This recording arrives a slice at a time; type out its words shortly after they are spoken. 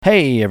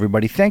Hey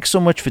everybody, thanks so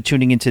much for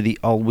tuning into the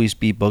Always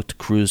Be Booked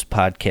Cruise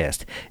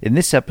podcast. In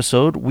this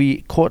episode,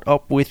 we caught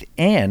up with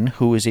Anne,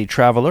 who is a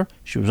traveler.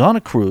 She was on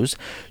a cruise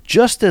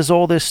just as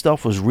all this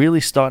stuff was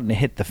really starting to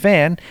hit the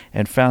fan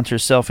and found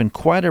herself in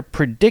quite a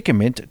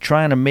predicament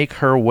trying to make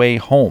her way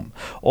home.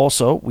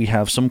 Also, we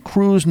have some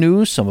cruise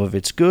news, some of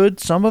it's good,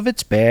 some of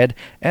it's bad,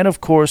 and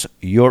of course,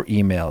 your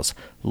emails.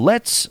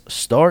 Let's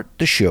start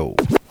the show.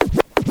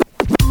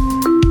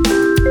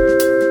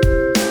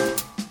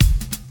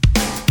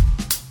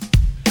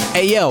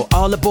 Hey yo,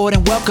 all aboard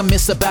and welcome,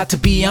 it's about to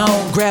be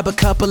on. Grab a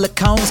couple of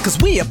cones, cause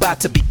we about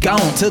to be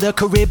gone to the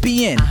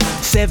Caribbean.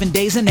 7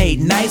 days and 8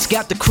 nights,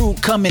 got the crew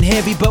coming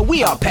heavy, but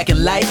we all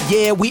packing light.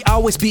 Yeah, we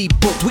always be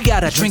booked, we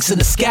got our drinks in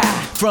the sky.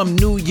 From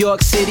New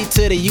York City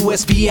to the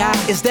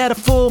USVI. Is that a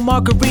full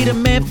margarita,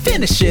 man?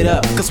 Finish it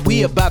up, cause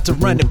we about to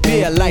run the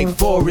beer like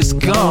Forrest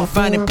Gump.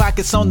 Finding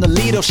pockets on the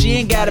Lido, she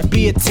ain't gotta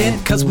be a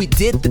 10, cause we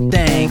did the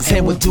things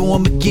and we'll do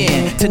them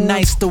again.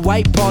 Tonight's the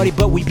white party,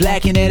 but we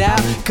blacking it out,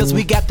 cause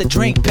we got the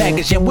drink package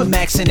and we're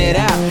maxing it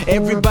out.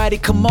 Everybody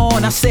come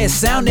on, I said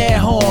sound that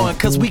horn,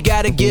 cause we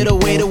gotta get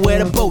away to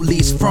where the boat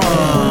leaves from. Yeah.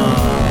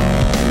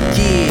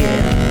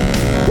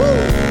 Woo.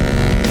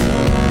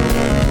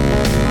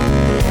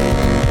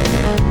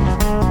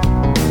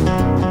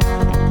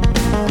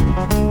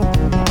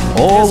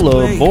 All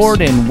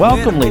aboard and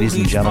welcome, ladies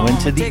and gentlemen,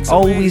 to the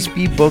Always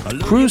Be Booked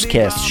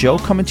Cruisecast show,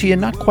 coming to you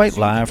not quite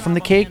live from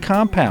the K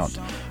compound.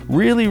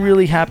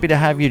 Really happy to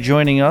have you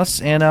joining us.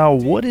 And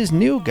what is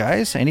new,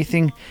 guys?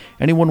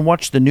 Anyone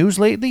watch the news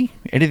lately?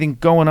 Anything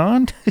going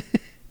on?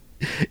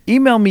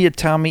 Email me at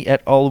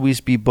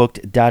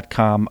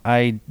tommy@alwaysbebooked.com.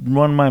 I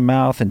run my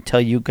mouth and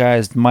tell you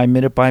guys my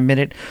minute by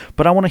minute,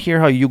 but I want to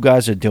hear how you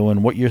guys are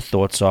doing, what your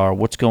thoughts are,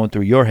 what's going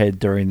through your head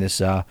during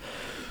this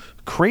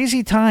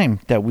crazy time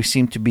that we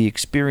seem to be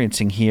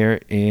experiencing here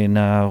in,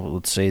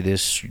 let's say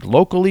this,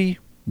 locally,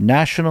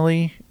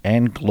 nationally,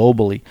 and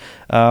globally.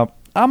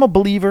 I'm a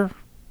believer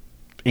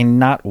in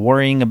not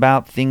worrying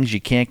about things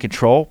you can't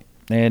control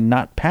and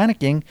not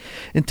panicking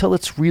until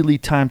it's really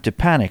time to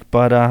panic.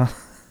 But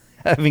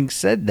having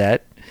said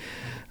that,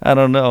 I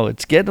don't know.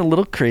 It's getting a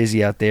little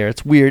crazy out there.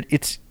 It's weird.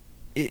 It's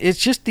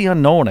just the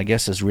unknown, I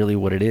guess, is really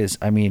what it is.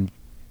 I mean,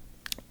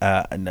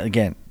 and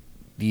again,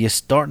 you're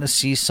starting to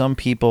see some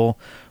people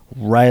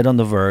right on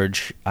the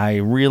verge. I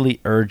really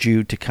urge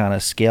you to kind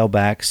of scale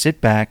back,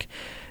 sit back,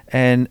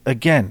 and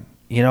again,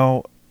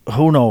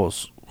 who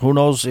knows? Who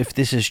knows if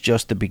this is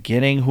just the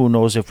beginning? Who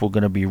knows if we're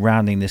going to be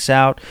rounding this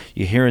out?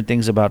 You're hearing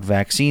things about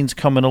vaccines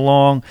coming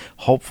along.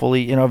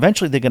 Hopefully,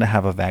 eventually they're going to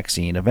have a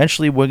vaccine.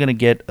 Eventually we're going to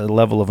get a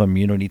level of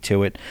immunity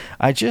to it.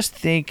 I just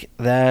think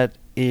that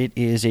it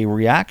is a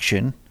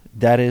reaction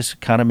that is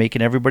kind of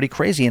making everybody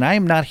crazy. And I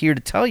am not here to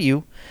tell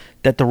you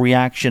that the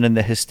reaction and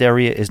the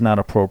hysteria is not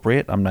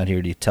appropriate. I'm not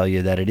here to tell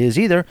you that it is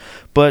either.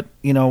 But,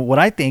 what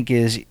I think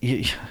is,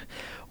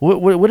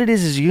 what it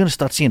is you're going to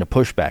start seeing a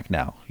pushback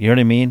now. You know what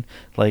I mean?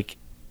 Like,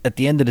 at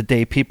the end of the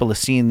day, people are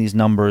seeing these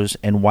numbers,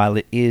 and while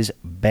it is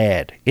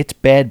bad, it's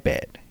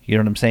bad. You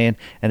know what I'm saying?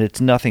 And it's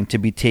nothing to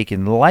be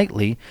taken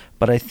lightly,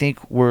 but I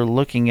think we're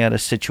looking at a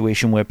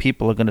situation where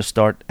people are going to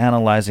start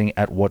analyzing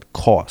at what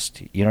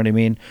cost. You know what I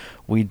mean?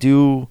 We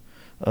do,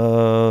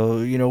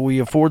 we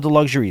afford the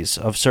luxuries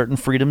of certain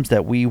freedoms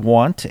that we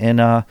want, and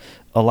a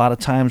lot of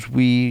times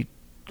we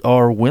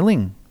are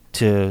willing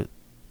to,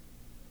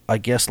 I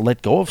guess,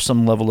 let go of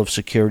some level of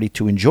security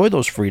to enjoy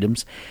those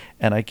freedoms.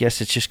 And I guess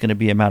it's just going to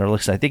be a matter of,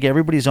 listen, I think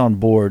everybody's on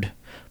board.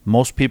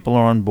 Most people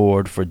are on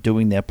board for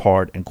doing their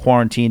part and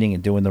quarantining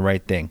and doing the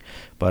right thing.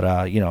 But,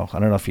 I don't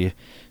know if you've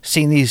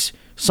seen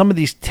some of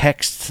these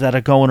texts that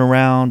are going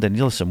around. And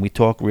listen, we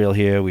talk real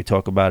here. We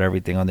talk about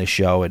everything on this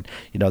show. And,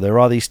 there are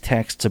all these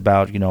texts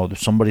about,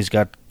 somebody's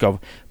got, at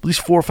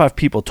least 4 or 5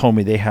 people told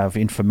me they have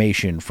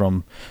information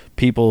from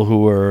people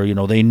who are,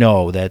 they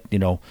know that,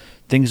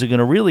 things are going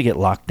to really get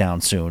locked down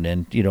soon.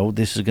 And,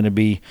 this is going to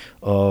be,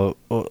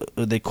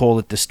 they call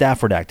it the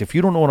Stafford Act. If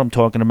you don't know what I'm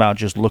talking about,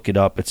 just look it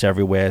up. It's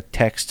everywhere.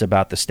 Texts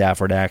about the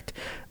Stafford Act.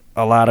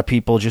 A lot of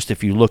people, just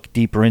if you look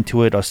deeper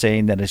into it, are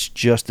saying that it's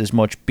just as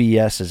much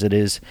BS as it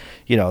is.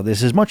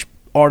 There's as much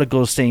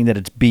articles saying that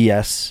it's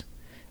BS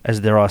as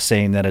there are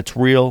saying that it's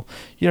real.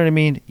 You know what I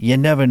mean? You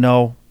never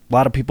know. A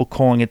lot of people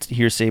calling it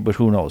hearsay, but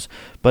who knows?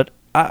 But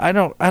I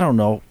don't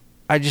know.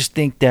 I just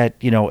think that,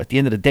 at the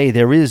end of the day,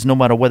 there is, no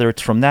matter whether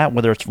it's from that,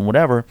 whether it's from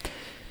whatever,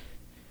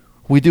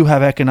 we do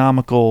have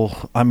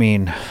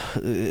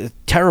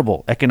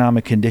terrible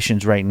economic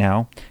conditions right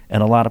now.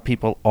 And a lot of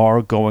people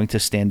are going to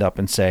stand up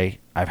and say,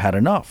 I've had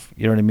enough.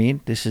 You know what I mean?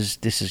 This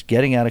is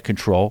getting out of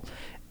control.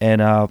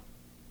 And I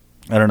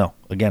don't know.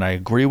 Again, I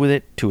agree with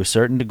it to a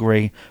certain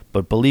degree.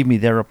 But believe me,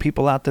 there are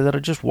people out there that are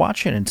just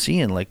watching and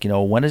seeing, like,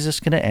 when is this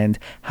going to end?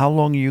 How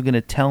long are you going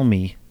to tell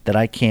me that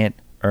I can't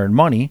earn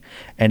money?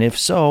 And if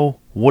so,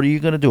 what are you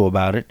going to do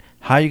about it?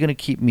 How are you going to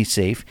keep me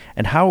safe?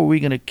 And how are we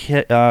going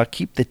to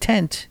keep the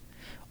tent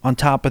on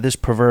top of this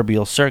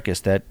proverbial circus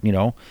that,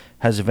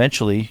 has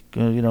eventually,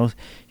 you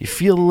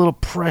feel a little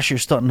pressure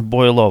starting to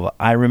boil over.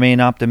 I remain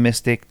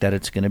optimistic that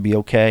it's going to be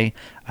okay.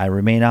 I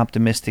remain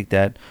optimistic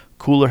that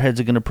cooler heads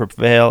are going to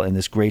prevail, and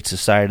this great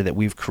society that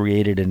we've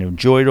created and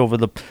enjoyed over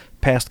the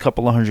past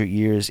couple of 100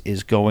 years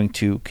is going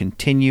to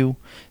continue.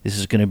 This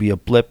is going to be a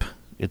blip.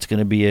 It's going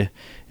to be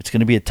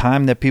a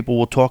time that people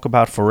will talk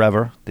about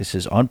forever. This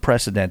is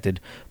unprecedented,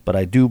 but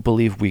I do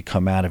believe we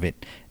come out of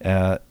it,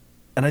 and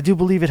I do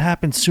believe it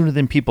happens sooner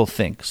than people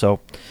think.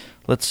 So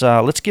let's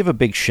give a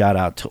big shout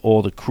out to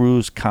all the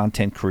cruise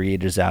content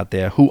creators out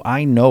there who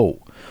I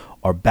know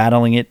are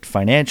battling it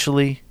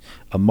financially,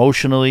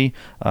 emotionally.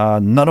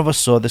 None of us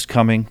saw this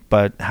coming,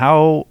 but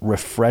how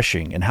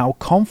refreshing and how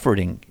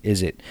comforting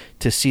is it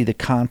to see the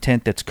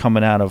content that's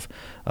coming out of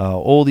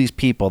all these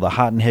people, the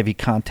hot and heavy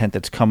content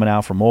that's coming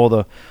out from all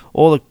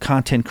the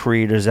content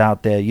creators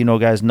out there. You know,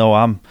 guys know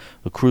I'm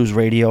a Cruise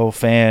Radio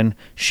fan.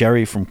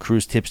 Sherry from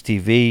Cruise Tips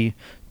TV.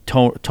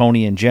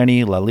 Tony and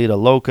Jenny, Lalita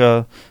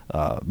Loca,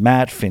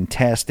 Matt,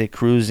 Fantastic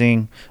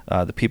Cruising,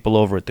 the people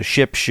over at the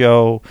Ship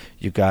Show.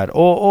 You got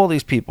all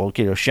these people.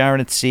 You know,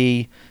 Sharon at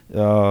Sea,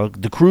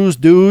 the Cruise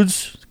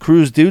Dudes.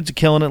 Cruise Dudes are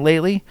killing it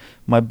lately.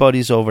 My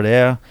buddies over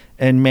there,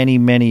 and many,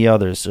 many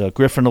others.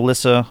 Griffin,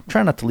 Alyssa.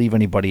 Try not to leave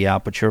anybody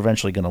out, but you're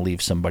eventually going to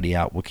leave somebody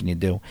out. What can you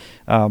do?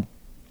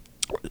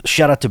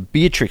 Shout out to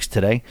Beatrix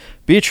today.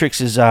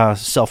 Beatrix is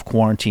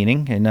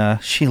self-quarantining,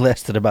 and she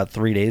lasted about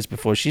 3 days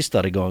before she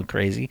started going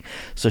crazy.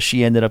 So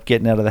she ended up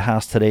getting out of the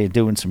house today and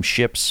doing some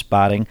ship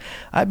spotting.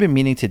 I've been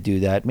meaning to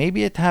do that.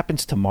 Maybe it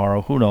happens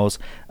tomorrow. Who knows?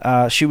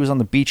 She was on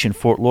the beach in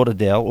Fort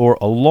Lauderdale, or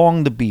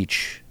along the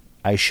beach,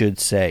 I should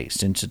say,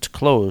 since it's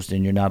closed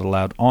and you're not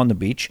allowed on the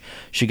beach.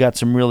 She got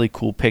some really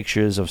cool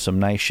pictures of some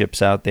nice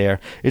ships out there.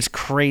 It's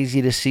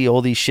crazy to see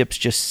all these ships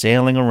just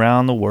sailing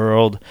around the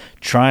world,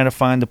 trying to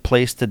find a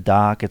place to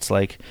dock. It's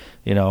like,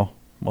 you know,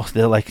 well,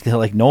 they're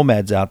like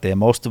nomads out there,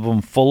 most of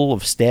them full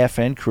of staff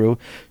and crew,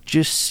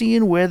 just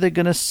seeing where they're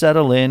going to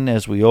settle in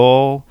as we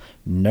all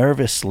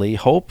nervously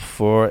hope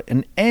for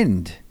an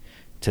end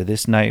to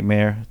this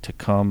nightmare to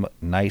come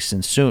nice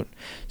and soon.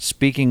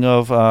 Speaking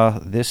of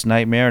this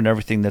nightmare and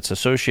everything that's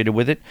associated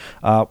with it,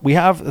 we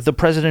have the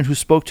president who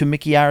spoke to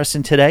Mickey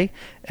Arison today,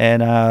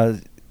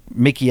 and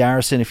Mickey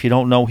Arison, if you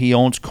don't know, he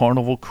owns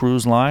Carnival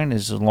Cruise Line,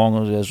 as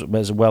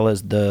well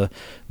as the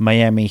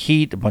Miami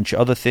Heat, a bunch of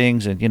other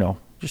things, and, you know,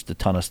 just a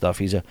ton of stuff.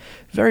 He's a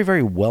very,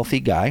 very wealthy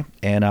guy,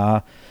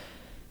 and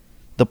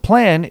the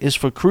plan is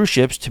for cruise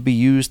ships to be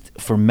used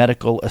for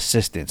medical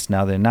assistance.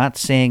 Now, they're not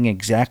saying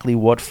exactly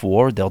what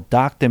for. They'll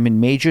dock them in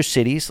major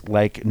cities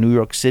like New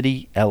York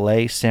City,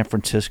 L.A., San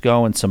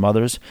Francisco, and some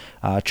others.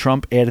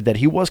 Trump added that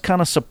he was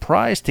kind of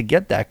surprised to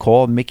get that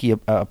call. Mickey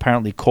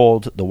apparently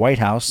called the White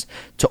House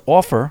to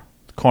offer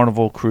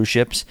Carnival cruise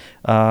ships,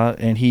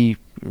 and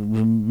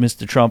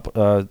Mr. Trump,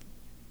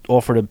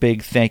 offered a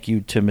big thank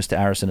you to Mr.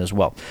 Arison as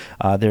well.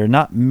 They're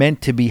not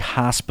meant to be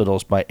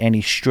hospitals by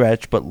any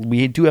stretch, but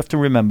we do have to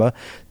remember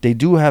they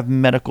do have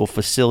medical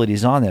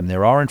facilities on them.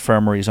 There are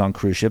infirmaries on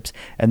cruise ships,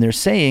 and they're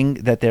saying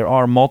that there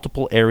are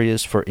multiple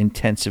areas for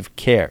intensive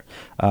care.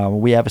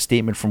 We have a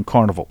statement from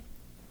Carnival.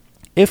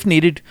 If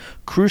needed,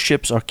 cruise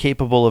ships are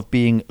capable of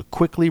being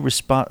quickly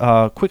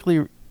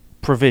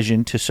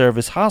provision to serve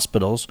as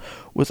hospitals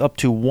with up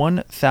to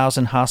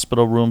 1,000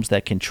 hospital rooms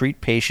that can treat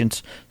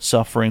patients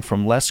suffering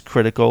from less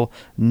critical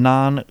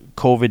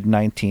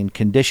non-COVID-19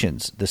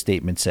 conditions, the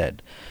statement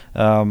said.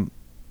 You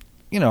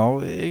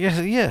know,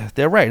 yeah,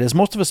 they're right. As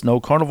most of us know,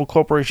 Carnival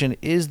Corporation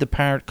is the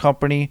parent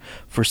company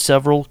for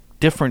several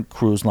different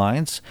cruise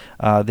lines.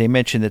 They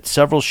mentioned that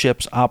several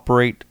ships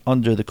operate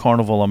under the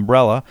Carnival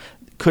umbrella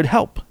could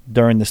help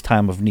during this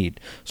time of need,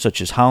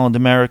 such as Holland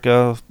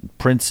America,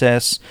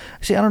 Princess.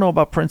 See, I don't know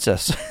about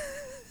Princess.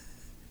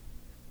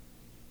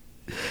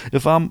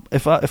 If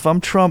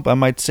I'm Trump, I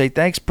might say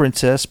thanks,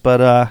 Princess,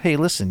 but hey,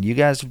 listen, you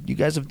guys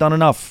have done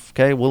enough.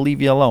 Okay, we'll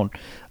leave you alone.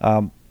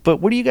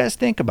 But what do you guys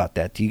think about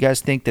that? Do you guys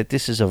think that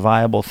this is a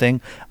viable thing?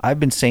 I've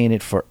been saying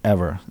it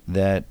forever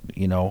that,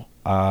 you know,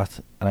 and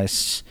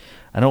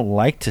I don't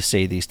like to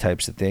say these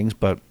types of things,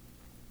 but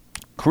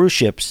cruise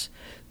ships,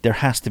 there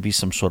has to be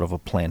some sort of a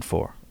plan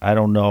for. I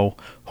don't know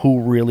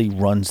who really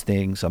runs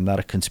things. I'm not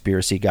a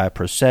conspiracy guy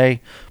per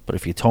se, but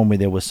if you told me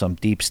there was some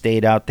deep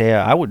state out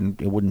there, it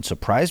wouldn't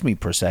surprise me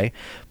per se.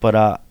 But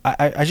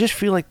I just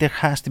feel like there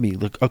has to be.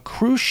 Look, a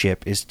cruise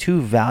ship is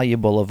too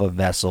valuable of a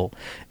vessel.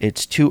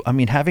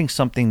 Having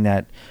something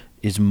that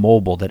is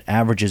mobile, that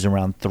averages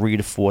around 3,000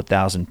 to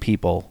 4,000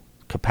 people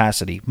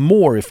capacity,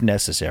 more if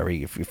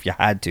necessary, if you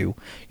had to,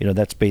 you know,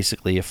 that's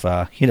basically if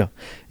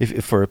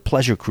for a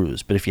pleasure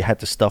cruise. But if you had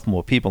to stuff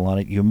more people on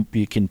it, you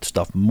can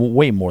stuff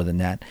way more than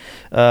that,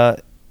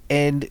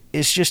 and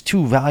it's just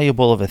too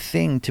valuable of a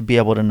thing to be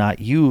able to not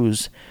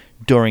use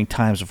during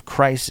times of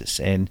crisis.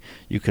 And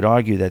you could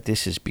argue that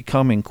this is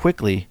becoming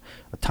quickly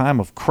a time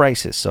of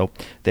crisis. So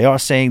they are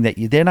saying that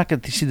they're not going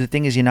to see. The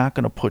thing is, you're not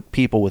going to put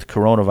people with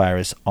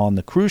coronavirus on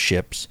the cruise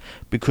ships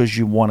because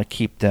you want to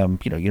keep them,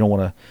 you don't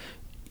want to.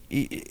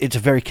 It's a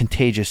very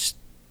contagious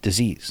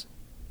disease,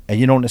 and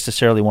you don't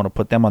necessarily want to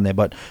put them on there,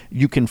 but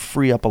you can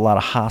free up a lot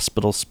of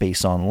hospital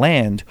space on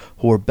land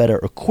who are better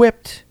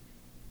equipped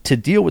to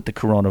deal with the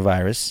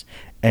coronavirus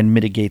and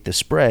mitigate the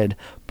spread,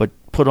 but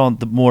put on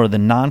more of the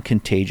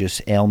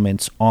non-contagious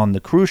ailments on the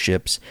cruise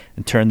ships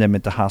and turn them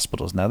into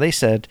hospitals. Now, they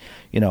said,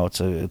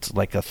 it's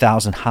like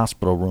 1,000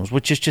 hospital rooms,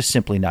 which is just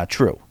simply not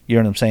true. You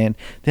know what I'm saying?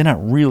 They're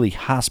not really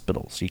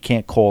hospitals. You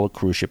can't call a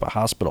cruise ship a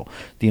hospital.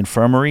 The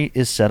infirmary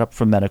is set up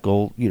for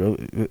medical,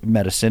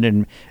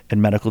 medicine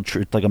and medical,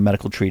 like a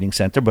medical treating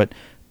center. But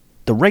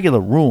the regular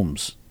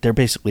rooms, they're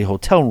basically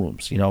hotel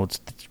rooms.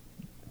 It's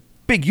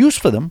big use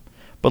for them,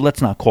 but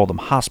let's not call them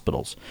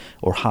hospitals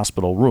or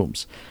hospital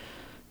rooms.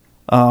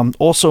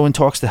 Also in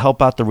talks to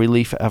help out the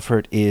relief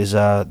effort is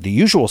the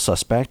usual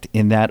suspect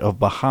in that of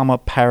Bahama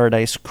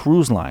Paradise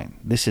Cruise Line.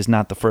 This is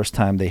not the first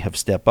time they have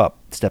stepped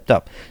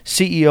up.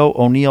 CEO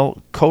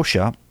O'Neill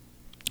Kosha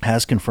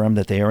has confirmed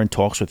that they are in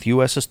talks with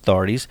U.S.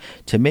 authorities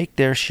to make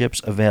their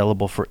ships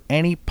available for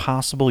any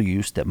possible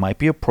use that might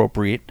be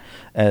appropriate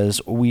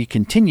as we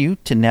continue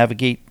to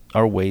navigate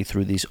our way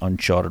through these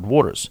uncharted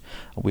waters.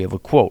 We have a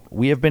quote.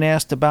 "We have been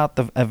asked about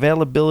the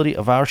availability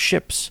of our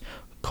ships,"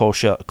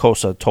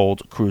 Kosa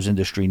told Cruise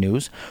Industry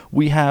News.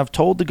 "We have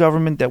told the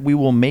government that we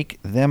will make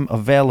them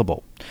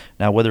available."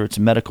 Now, whether it's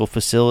a medical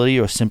facility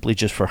or simply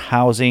just for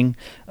housing,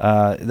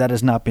 that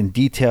has not been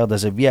detailed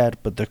as of yet,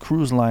 but the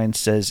cruise line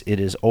says it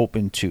is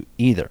open to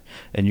either.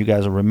 And you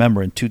guys will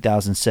remember in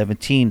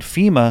 2017,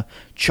 FEMA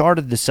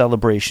chartered the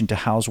celebration to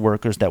house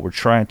workers that were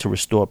trying to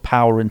restore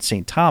power in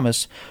St.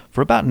 Thomas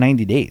for about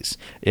 90 days.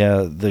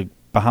 The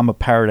Bahama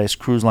Paradise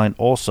Cruise Line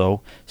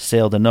also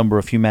sailed a number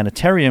of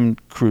humanitarian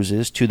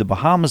cruises to the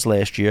Bahamas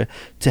last year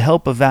to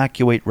help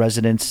evacuate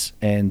residents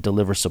and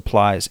deliver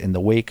supplies in the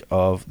wake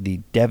of the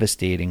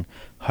devastating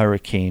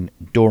Hurricane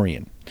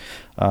Dorian.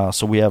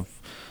 So we have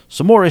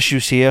some more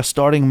issues here.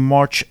 Starting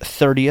March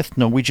 30th,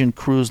 Norwegian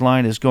Cruise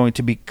Line is going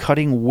to be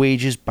cutting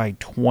wages by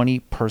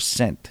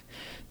 20%.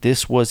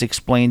 This was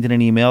explained in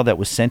an email that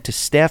was sent to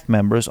staff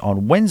members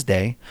on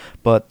Wednesday,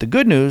 but the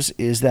good news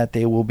is that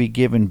they will be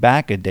given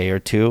back a day or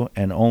two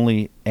and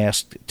only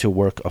asked to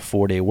work a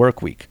 4-day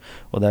work week.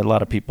 Well, that a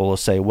lot of people will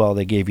say, well,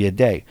 they gave you a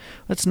day.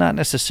 That's not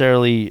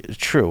necessarily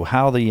true.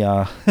 How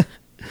the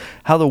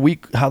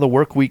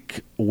work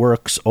week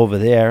works over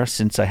there,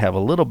 since I have a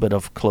little bit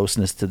of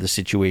closeness to the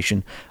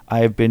situation, I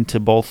have been to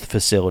both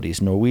facilities,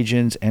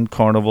 Norwegians and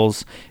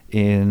Carnivals,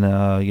 in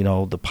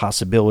the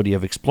possibility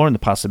of exploring the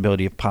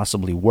possibility of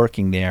possibly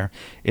working there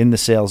in the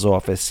sales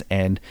office,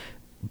 and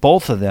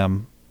both of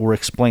them were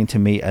explained to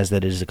me as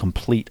that it is a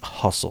complete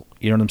hustle.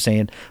 You know what I'm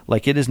saying?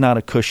 Like, it is not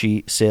a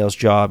cushy sales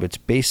job. It's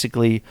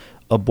basically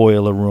a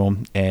boiler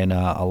room, and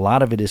a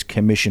lot of it is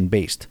commission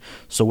based.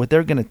 So what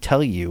they're going to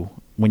tell you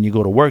when you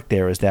go to work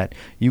there is that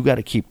you got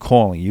to keep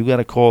calling. You got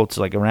to call. It's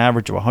like an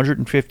average of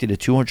 150 to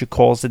 200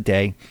 calls a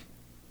day,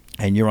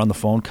 and you're on the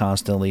phone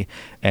constantly.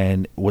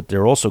 And what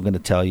they're also going to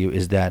tell you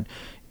is that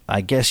I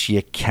guess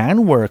you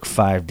can work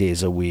 5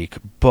 days a week,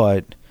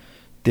 but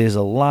there's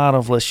a lot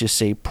of, let's just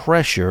say,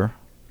 pressure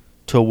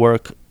to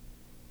work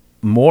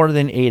more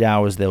than 8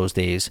 hours those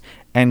days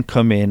and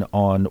come in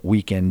on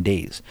weekend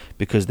days,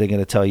 because they're going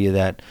to tell you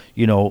that,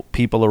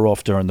 people are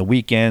off during the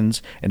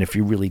weekends, and if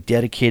you're really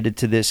dedicated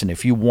to this, and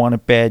if you want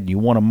it bad, and you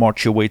want to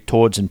march your way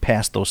towards and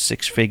past those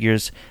 6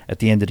 figures at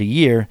the end of the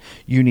year,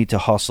 you need to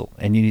hustle,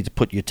 and you need to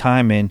put your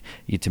time in,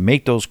 you need to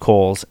make those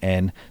calls,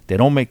 and they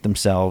don't make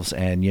themselves,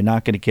 and you're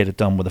not going to get it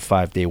done with a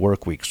 5-day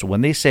work week. So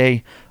when they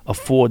say a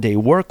 4-day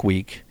work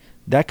week,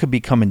 that could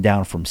be coming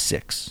down from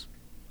 6.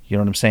 You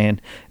know what I'm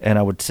saying? And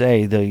I would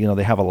say they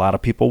have a lot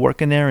of people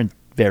working there and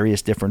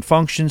various different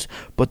functions,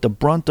 but the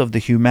brunt of the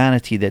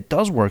humanity that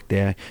does work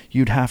there,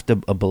 you'd have to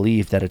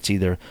believe that it's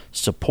either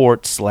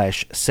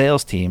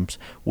support/sales teams,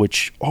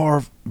 which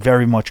are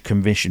very much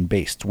commission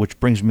based, which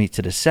brings me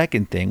to the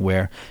second thing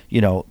where,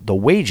 the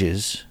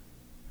wages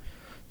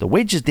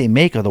they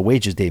make are the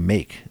wages they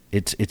make.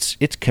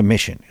 It's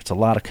commission. It's a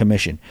lot of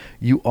commission.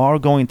 You are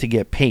going to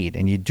get paid,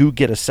 and you do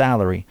get a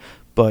salary,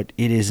 but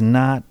it is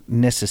not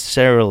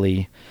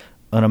necessarily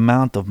an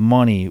amount of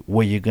money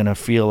where you're going to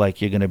feel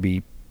like you're going to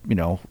be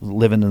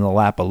living in the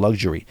lap of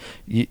luxury.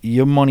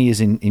 Your money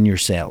is in your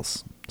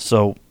sales.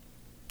 So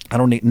I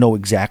don't know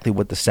exactly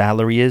what the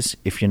salary is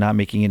if you're not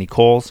making any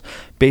calls.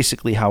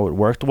 Basically how it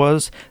worked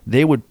was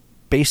they would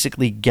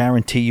basically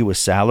guarantee you a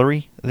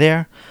salary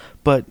there,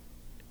 but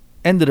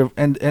end of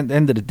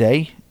the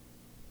day,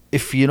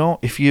 if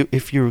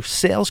your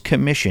sales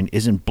commission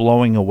isn't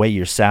blowing away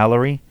your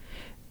salary,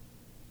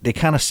 they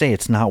kind of say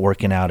it's not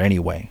working out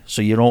anyway,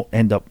 so you don't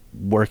end up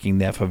working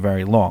there for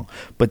very long.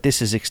 But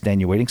this is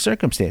extenuating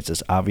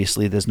circumstances.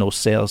 Obviously, there's no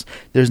sales.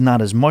 There's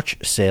not as much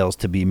sales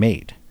to be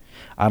made.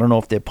 I don't know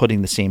if they're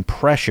putting the same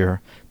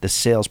pressure, the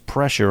sales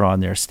pressure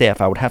on their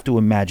staff. I would have to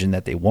imagine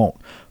that they won't,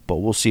 but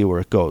we'll see where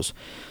it goes.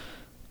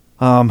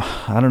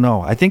 I don't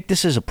know. I think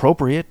this is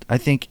appropriate. I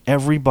think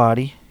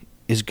everybody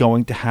is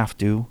going to have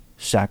to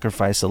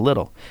sacrifice a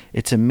little.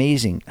 It's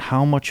amazing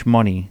how much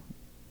money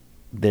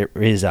there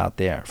is out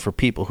there for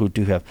people who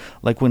do have,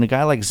 like when a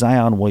guy like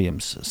Zion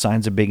Williams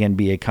signs a big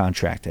NBA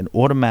contract and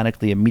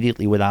automatically,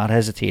 immediately, without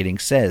hesitating,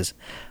 says,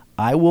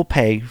 I will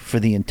pay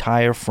for the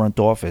entire front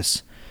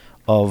office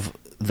of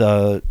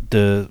the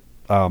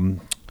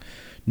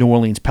New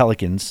Orleans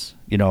Pelicans,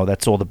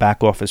 that's all the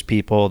back office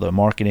people, the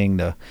marketing,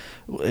 the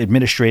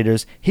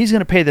administrators. He's going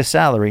to pay the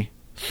salary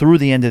through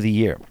the end of the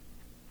year.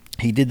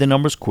 He did the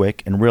numbers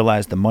quick and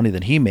realized the money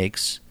that he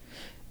makes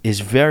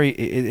is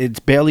it's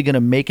barely going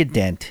to make a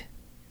dent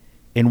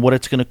in what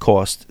it's going to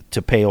cost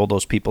to pay all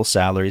those people's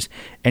salaries,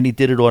 and he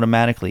did it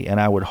automatically. And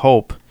I would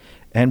hope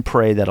and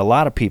pray that a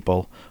lot of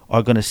people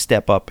are going to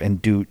step up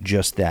and do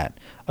just that.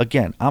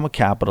 Again, I'm a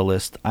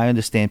capitalist. I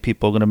understand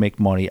people are going to make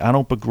money. I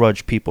don't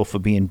begrudge people for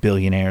being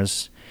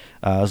billionaires.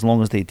 As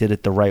long as they did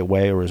it the right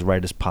way or as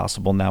right as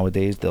possible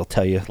nowadays, they'll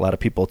tell you, a lot of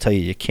people will tell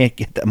you can't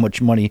get that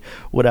much money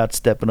without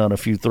stepping on a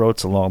few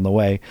throats along the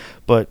way.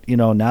 But,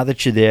 now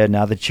that you're there,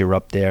 now that you're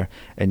up there,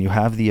 and you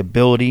have the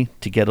ability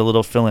to get a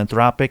little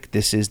philanthropic,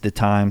 this is the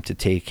time to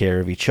take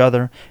care of each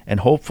other, and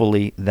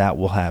hopefully that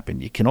will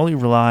happen. You can only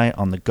rely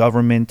on the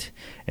government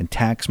and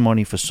tax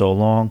money for so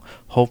long.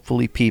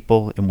 Hopefully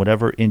people in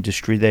whatever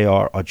industry they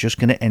are just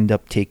going to end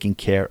up taking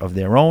care of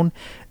their own,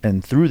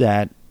 and through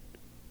that,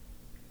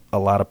 a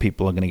lot of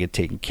people are going to get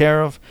taken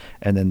care of,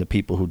 and then the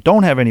people who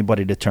don't have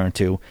anybody to turn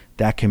to,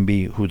 that can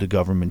be who the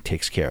government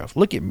takes care of.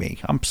 Look at me.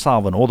 I'm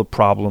solving all the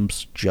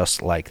problems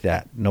just like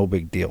that. No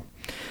big deal.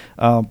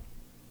 All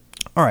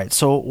right,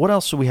 so what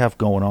else do we have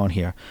going on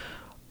here?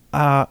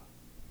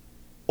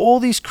 All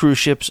these cruise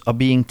ships are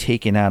being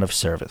taken out of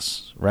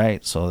service,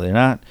 right? So they're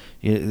not,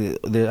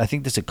 I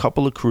think there's a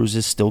couple of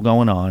cruises still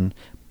going on.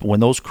 When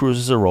those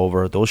cruises are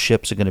over, those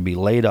ships are going to be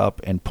laid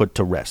up and put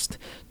to rest.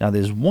 Now,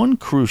 there's one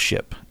cruise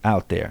ship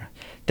out there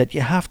that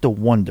you have to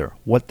wonder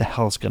what the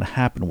hell is going to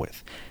happen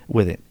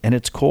with it, and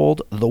it's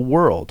called the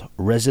World,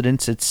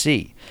 Residence at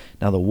Sea.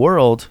 Now, the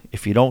World,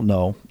 if you don't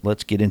know,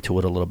 let's get into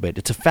it a little bit.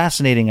 It's a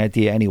fascinating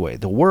idea anyway.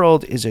 The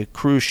World is a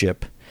cruise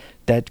ship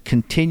that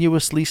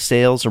continuously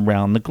sails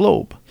around the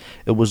globe.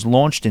 It was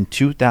launched in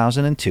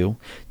 2002.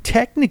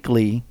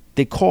 Technically,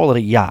 they call it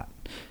a yacht.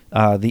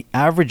 The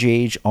average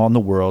age on the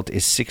World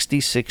is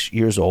 66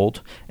 years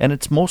old, and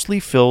it's mostly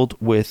filled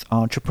with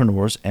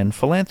entrepreneurs and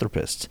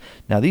philanthropists.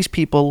 Now, these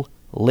people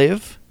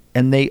live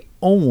and they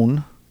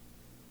own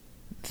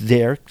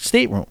their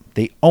stateroom.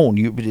 They own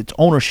it's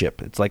ownership.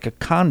 It's like a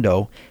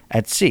condo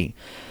at sea.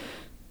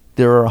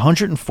 There are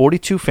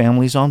 142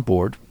 families on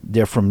board.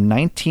 They're from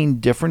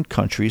 19 different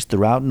countries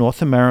throughout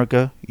North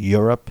America,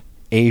 Europe,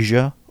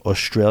 Asia,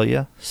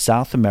 Australia,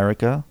 South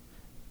America,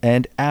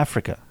 and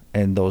Africa.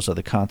 And those are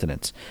the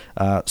continents.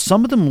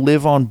 Some of them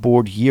live on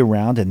board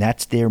year-round, and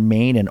that's their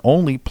main and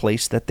only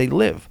place that they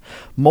live.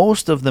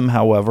 Most of them,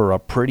 however, are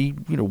pretty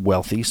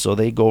wealthy, so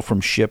they go from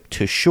ship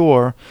to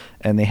shore,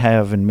 and they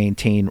have and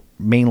maintain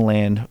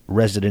mainland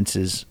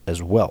residences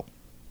as well.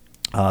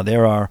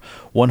 There are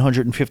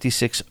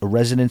 156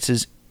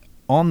 residences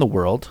on the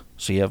World,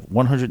 so you have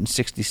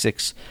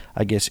 166,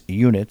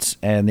 units,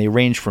 and they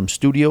range from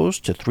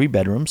studios to 3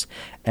 bedrooms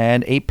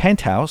and a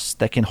penthouse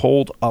that can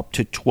hold up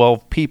to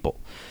 12 people.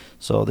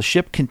 So the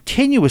ship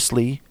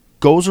continuously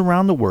goes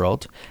around the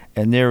world,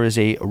 and there is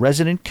a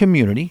resident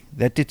community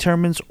that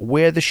determines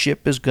where the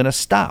ship is going to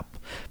stop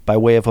by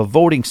way of a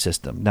voting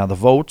system. Now, the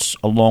votes,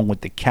 along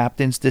with the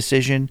captain's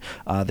decision,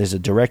 there's a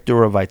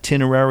director of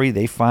itinerary.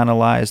 They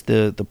finalize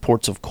the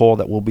ports of call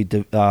that will be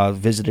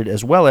visited,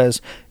 as well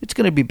as it's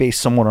going to be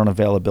based somewhat on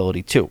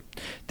availability, too.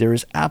 There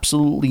is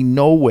absolutely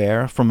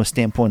nowhere from a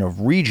standpoint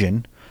of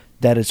region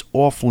that is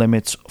off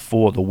limits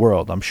for the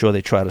World. I'm sure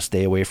they try to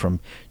stay away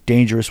from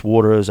dangerous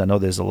waters. I know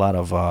there's a lot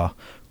of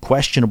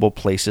questionable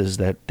places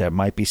that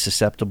might be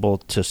susceptible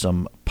to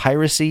some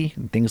piracy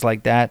and things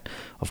like that.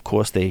 Of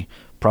course, they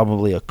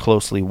probably are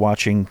closely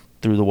watching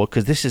through the world,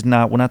 because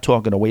we're not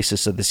talking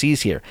Oasis of the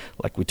Seas here.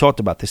 Like we talked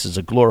about, this is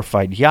a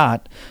glorified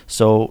yacht.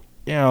 So,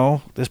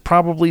 there's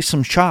probably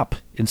some chop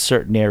in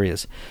certain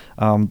areas.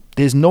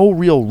 There's no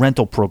real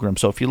rental program.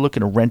 So if you're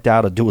looking to rent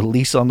out or do a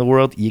lease on the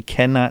World, you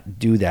cannot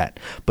do that.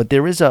 But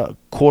there is a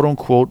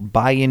quote-unquote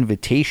by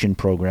invitation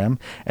program,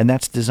 and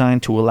that's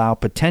designed to allow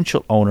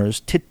potential owners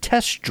to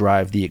test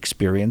drive the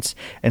experience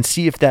and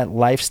see if that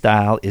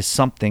lifestyle is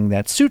something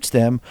that suits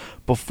them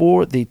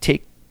before they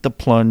take the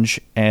plunge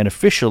and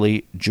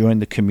officially join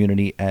the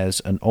community as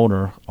an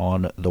owner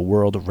on the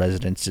World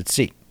Residence at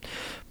Sea.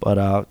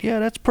 But,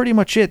 that's pretty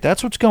much it.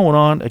 That's what's going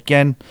on.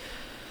 Again,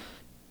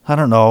 I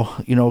don't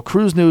know.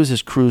 Cruise news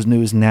is cruise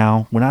news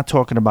now. We're not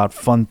talking about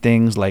fun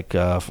things like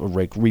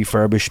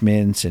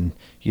refurbishments and,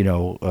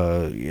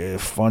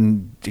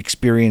 fun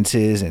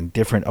experiences and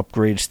different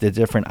upgrades to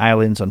different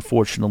islands.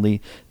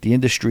 Unfortunately, the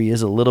industry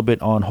is a little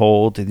bit on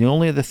hold. And the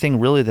only other thing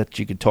really that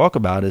you could talk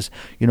about is,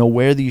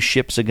 where these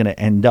ships are going to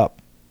end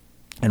up.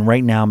 And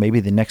right now, maybe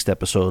the next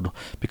episode,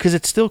 because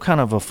it's still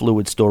kind of a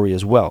fluid story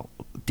as well.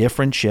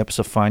 Different ships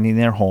are finding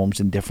their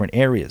homes in different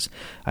areas.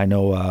 I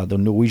know the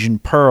Norwegian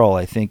Pearl,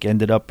 I think,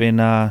 ended up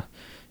in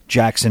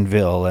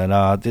Jacksonville.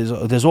 And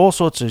there's all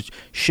sorts of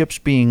ships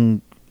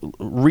being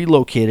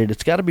relocated.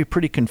 It's got to be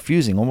pretty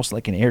confusing, almost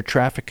like an air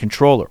traffic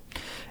controller.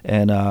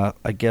 And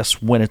I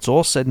guess when it's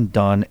all said and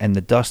done and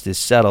the dust is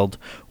settled,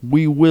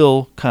 we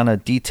will kind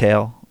of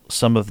detail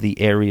some of the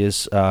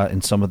areas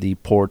and some of the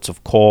ports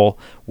of call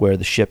where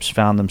the ships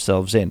found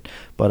themselves in.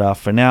 But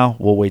for now,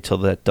 we'll wait till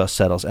that dust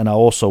settles. And I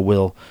also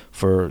will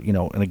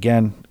and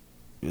again,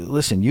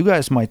 listen, you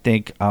guys might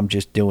think I'm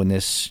just doing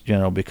this,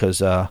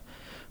 because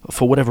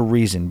for whatever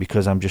reason,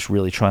 because I'm just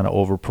really trying to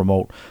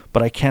over-promote.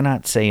 But I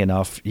cannot say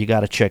enough. You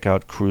got to check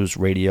out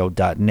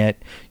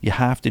cruiseradio.net. You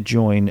have to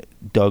join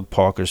Doug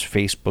Parker's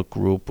Facebook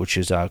group, which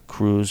is our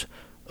Cruise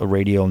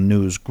Radio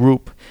News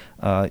group.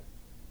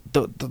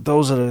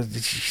 Those are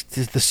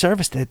the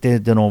service that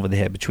they've done over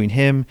there between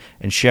him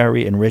and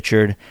Sherry and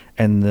Richard.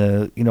 And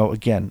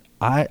again,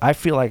 I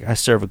feel like I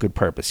serve a good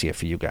purpose here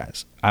for you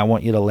guys. I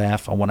want you to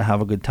laugh. I want to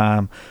have a good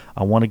time.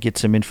 I want to get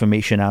some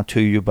information out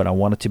to you, but I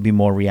want it to be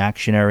more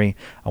reactionary.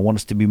 I want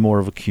us to be more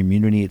of a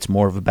community. It's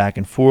more of a back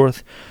and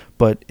forth.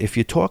 But if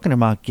you're talking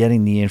about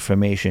getting the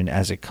information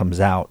as it comes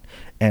out,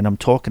 and I'm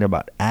talking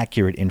about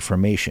accurate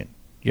information,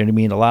 you know what I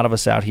mean? A lot of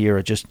us out here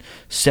are just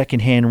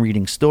secondhand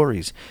reading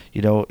stories.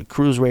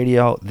 Cruise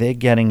Radio, they're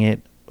getting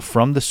it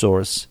from the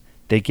source.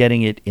 They're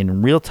getting it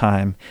in real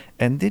time,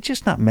 and they're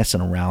just not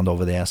messing around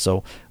over there.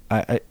 So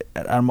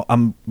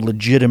I'm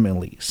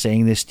legitimately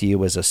saying this to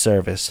you as a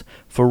service.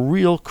 For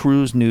real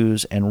cruise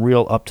news and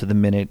real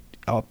up-to-the-minute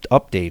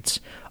updates,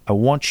 I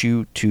want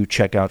you to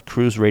check out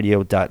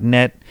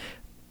cruiseradio.net.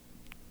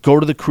 Go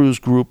to the cruise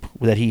group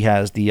that he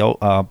has,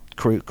 the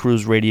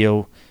Cruise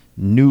Radio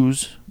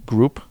News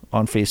group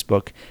on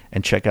Facebook,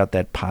 and check out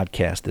that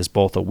podcast. There's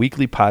both a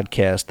weekly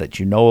podcast that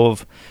you know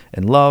of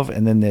and love,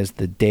 and then there's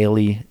the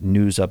daily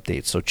news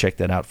updates. So check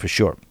that out for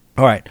sure.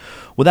 All right.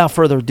 Without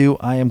further ado,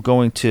 I am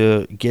going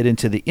to get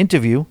into the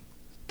interview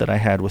that I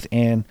had with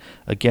Ann.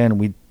 Again,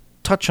 we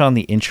touch on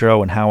the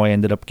intro and how I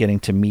ended up getting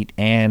to meet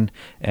Ann,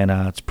 and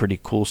it's a pretty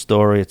cool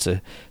story.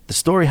 The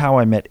story how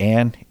I met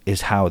Ann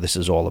is how this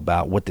is all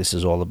about, what this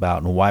is all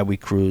about, and why we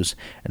cruise,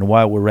 and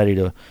why we're ready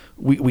to.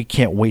 We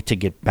can't wait to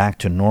get back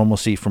to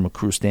normalcy from a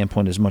cruise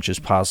standpoint as much as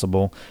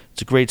possible.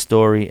 It's a great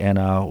story, and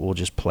we'll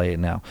just play it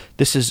now.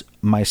 This is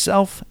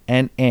myself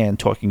and Ann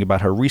talking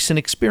about her recent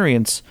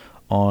experience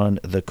on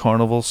the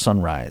Carnival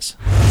Sunrise.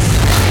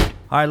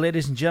 All right,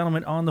 ladies and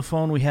gentlemen, on the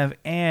phone we have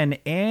Ann.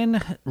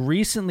 Ann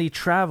recently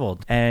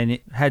traveled and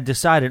had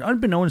decided,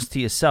 unbeknownst to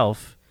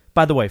yourself.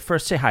 By the way,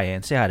 first say hi,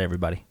 Ann. Say hi to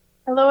everybody.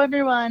 Hello,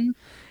 everyone.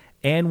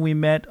 Ann, we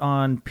met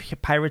on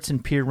Pirates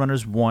and Pier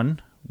Runners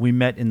 1. We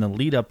met in the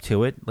lead up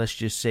to it. Let's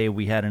just say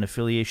we had an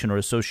affiliation or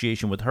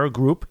association with her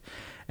group.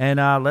 And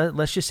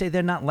let's just say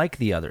they're not like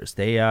the others.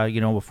 They,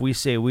 if we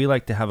say we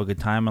like to have a good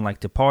time and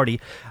like to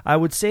party, I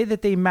would say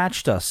that they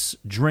matched us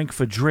drink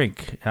for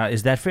drink.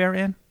 Is that fair,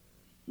 Ann?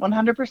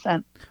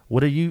 100%.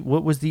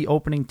 What was the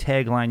opening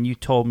tagline you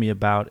told me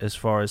about as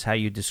far as how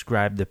you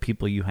describe the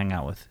people you hang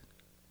out with?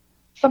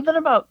 Something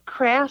about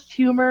crass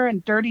humor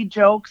and dirty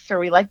jokes, or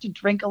we like to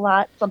drink a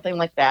lot, something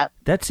like that.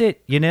 That's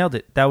it. You nailed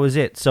it. That was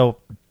it. So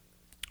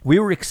we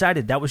were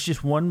excited. That was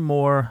just one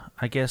more,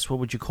 I guess, what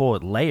would you call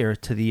it, layer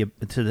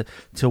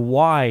to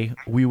why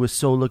we were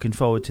so looking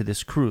forward to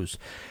this cruise.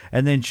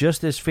 And then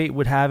just as fate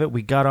would have it,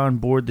 we got on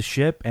board the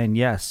ship, and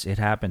yes, it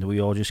happened. We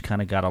all just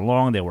kind of got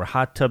along. There were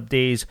hot tub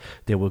days.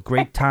 There were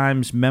great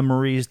times,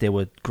 memories. There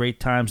were great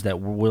times that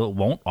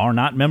are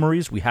not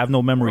memories. We have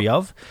no memory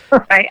of.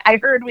 Right. I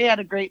heard we had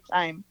a great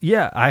time.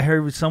 Yeah, I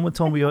heard someone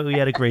told me we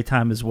had a great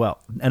time as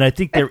well. And I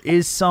think there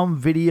is some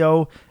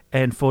video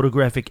and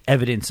photographic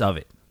evidence of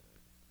it.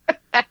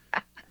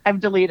 I've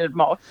deleted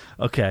most.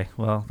 Okay,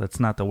 well, that's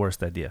not the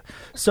worst idea.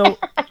 So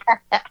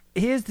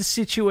here's the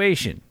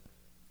situation.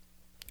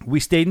 We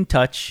stayed in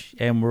touch,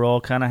 and we're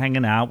all kind of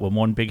hanging out. We're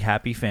one big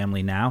happy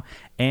family now.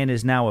 Ann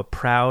is now a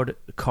proud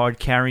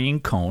card-carrying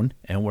cone,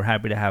 and we're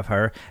happy to have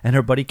her and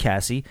her buddy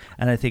Cassie.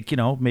 And I think,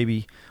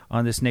 maybe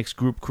on this next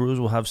group cruise,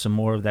 we'll have some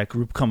more of that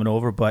group coming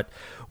over. But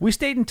we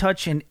stayed in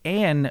touch, and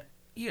Ann,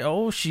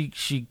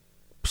 she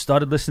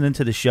started listening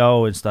to the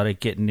show and started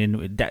getting in,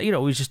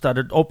 we just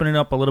started opening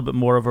up a little bit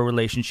more of a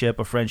relationship,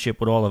 a friendship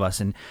with all of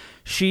us. And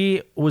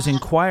she was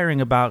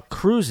inquiring about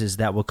cruises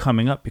that were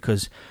coming up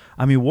because,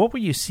 what were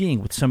you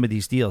seeing with some of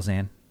these deals,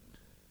 Ann?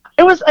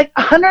 It was like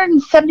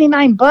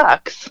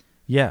 $179.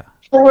 Yeah.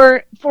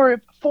 For 4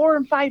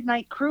 and 5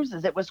 night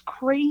cruises. It was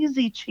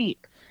crazy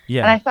cheap.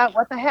 Yeah. And I thought,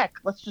 what the heck?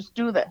 Let's just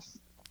do this.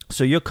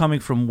 So you're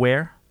coming from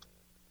where?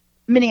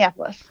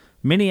 Minneapolis.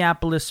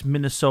 Minneapolis,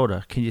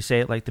 Minnesota. Can you say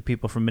it like the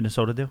people from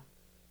Minnesota do?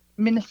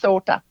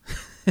 Minnesota.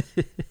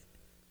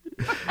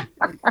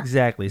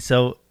 Exactly.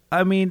 So,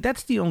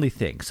 that's the only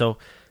thing. So,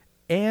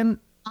 Ann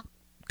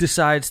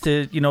decides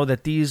to,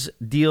 that these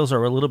deals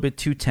are a little bit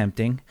too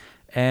tempting.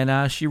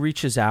 And she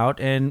reaches out,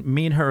 and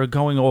me and her are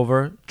going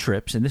over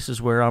trips. And this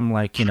is where I'm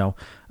like,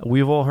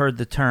 we've all heard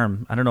the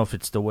term. I don't know if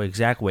it's the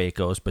exact way it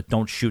goes, but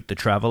don't shoot the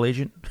travel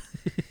agent.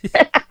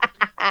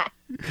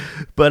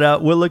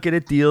 But we're looking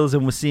at deals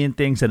and we're seeing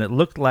things, and it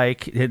looked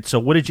like it. So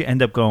what did you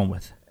end up going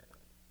with?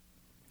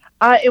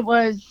 It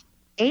was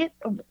 8.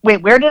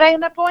 Wait, where did I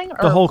end up going?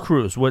 The whole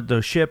cruise. What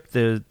the ship,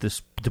 the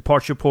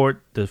departure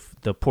port, the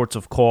ports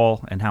of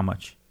call, and how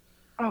much?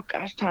 Oh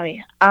gosh,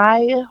 Tommy.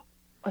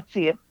 Let's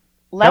see.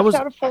 Left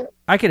out of Fort.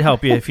 I could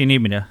help you if you need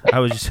me to. I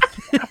was just.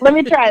 Let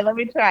me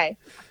try.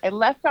 I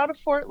left out of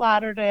Fort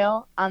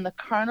Lauderdale on the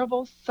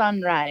Carnival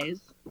Sunrise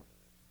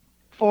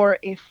for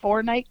a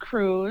 4-night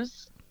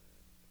cruise,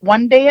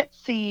 1 day at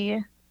sea,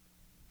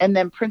 and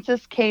then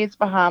Princess Cay's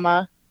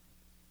Bahama,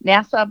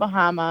 Nassau,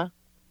 Bahama,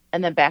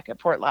 and then back at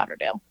Fort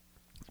Lauderdale.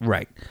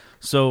 Right.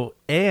 So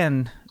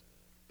Anne,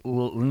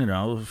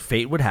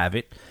 fate would have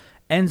it,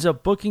 ends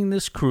up booking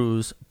this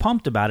cruise,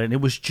 pumped about it. And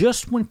it was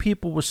just when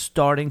people were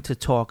starting to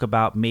talk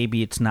about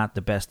maybe it's not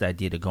the best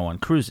idea to go on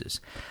cruises.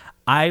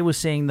 I was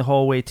saying the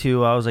whole way,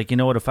 too, I was like, you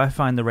know what, if I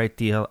find the right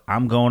deal,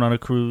 I'm going on a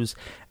cruise.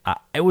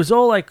 It was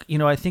all like,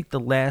 I think the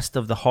last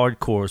of the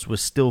hardcores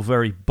was still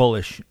very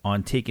bullish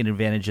on taking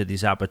advantage of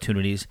these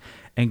opportunities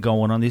and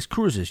going on these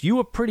cruises. You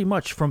were pretty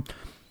much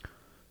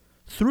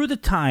through the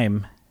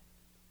time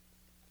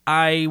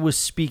I was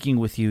speaking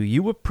with you,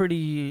 you were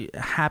pretty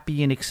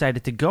happy and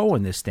excited to go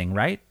on this thing,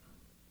 right?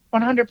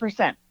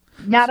 100%.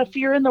 Not a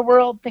fear in the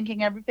world,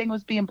 thinking everything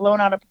was being blown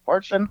out of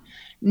proportion.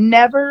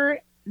 Never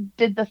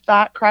did the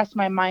thought cross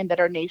my mind that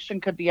our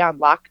nation could be on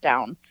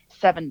lockdown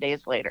 7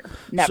 days later.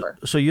 Never.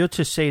 So you're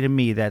to say to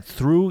me that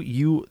through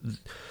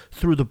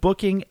the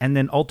booking and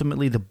then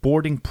ultimately the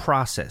boarding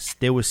process,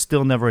 there was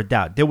still never a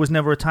doubt. There was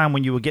never a time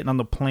when you were getting on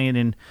the plane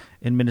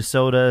in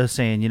Minnesota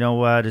saying, you know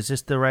what, is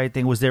this the right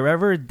thing? Was there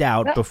ever a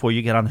doubt before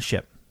you get on the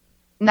ship?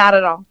 Not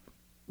at all.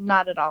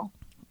 Not at all.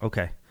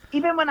 Okay.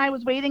 Even when I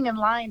was waiting in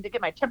line to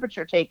get my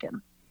temperature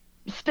taken,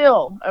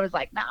 still, I was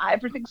like, nah,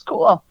 everything's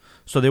cool.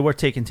 So they were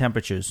taking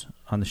temperatures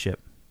on the ship?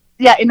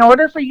 Yeah, in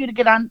order for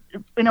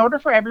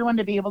everyone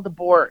to be able to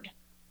board,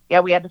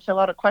 we had to fill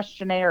out a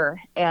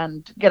questionnaire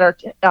and get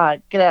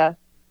our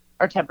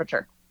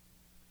temperature.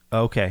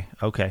 Okay.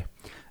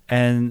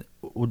 And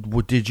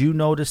did you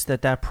notice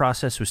that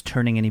process was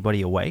turning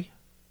anybody away?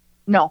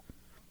 No.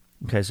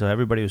 Okay, so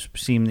everybody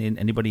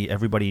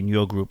in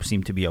your group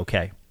seemed to be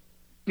okay.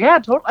 Yeah,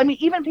 totally. I mean,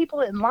 even people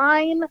in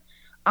line,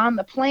 on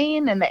the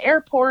plane, in the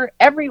airport,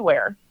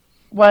 everywhere,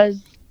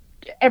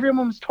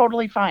 everyone was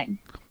totally fine.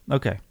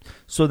 Okay,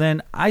 so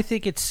then I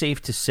think it's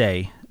safe to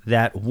say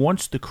that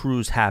once the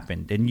cruise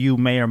happened, and you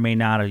may or may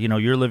not,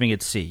 you're living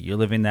at sea, you're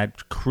living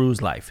that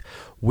cruise life.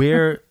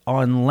 We're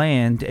on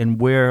land, and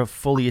we're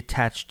fully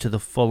attached to the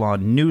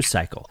full-on news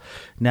cycle.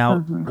 Now,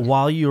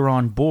 while you were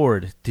on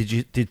board,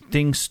 did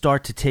things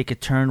start to take a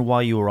turn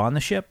while you were on the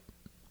ship?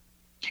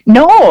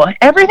 No,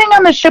 everything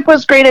on the ship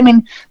was great. I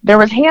mean, there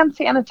was hand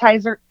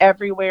sanitizer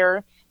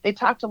everywhere. They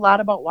talked a lot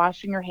about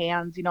washing your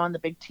hands, on the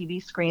big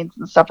TV screens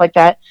and stuff like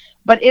that.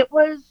 But it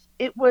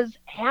was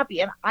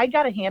happy, and I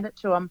got to hand it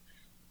to them.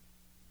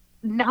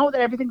 Now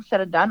that everything's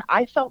said and done,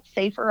 I felt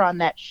safer on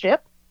that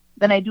ship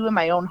than I do in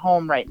my own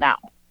home right now.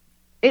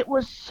 It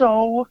was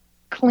so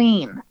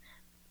clean.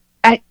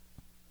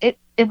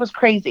 It was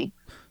crazy.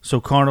 So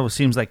Carnival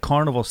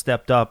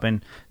stepped up,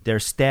 and their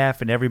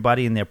staff and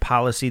everybody and their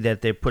policy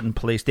that they put in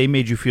place, they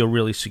made you feel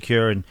really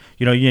secure. And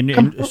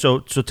so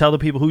tell the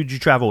people, who did you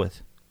travel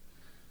with?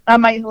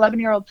 My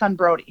 11-year-old son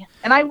Brody,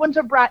 and I wouldn't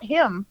have brought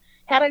him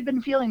had I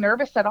been feeling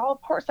nervous at all.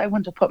 Of course, I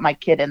wouldn't have put my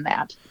kid in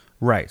that.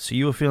 Right. So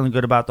you were feeling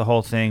good about the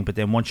whole thing, but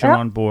then once you're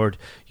on board,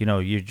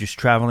 you're just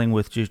traveling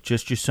with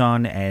just your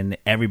son, and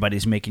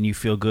everybody's making you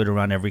feel good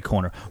around every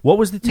corner. What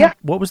was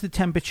the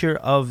temperature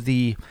of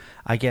the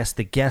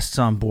guests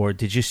on board?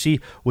 Did you see,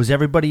 was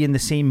everybody in the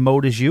same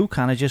mode as you,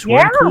 kind of just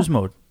we're in cruise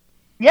mode?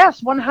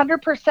 Yes,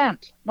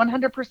 100%.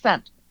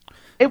 100%.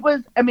 It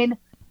was,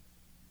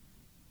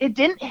 it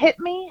didn't hit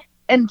me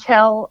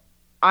until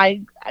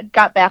I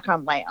got back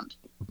on land.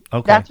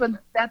 Okay.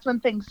 That's when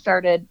things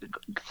started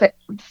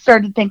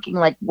thinking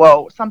like,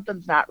 whoa,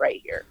 something's not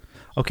right here.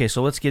 Okay,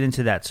 so let's get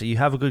into that. So you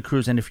have a good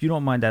cruise, and if you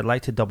don't mind, I'd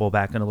like to double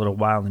back in a little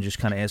while and just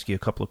kind of ask you a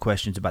couple of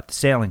questions about the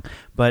sailing.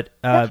 But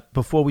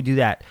before we do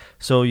that,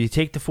 so you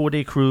take the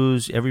 4-day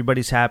cruise,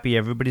 everybody's happy,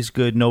 everybody's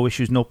good, no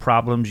issues, no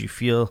problems. You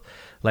feel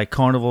like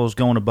Carnival is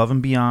going above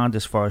and beyond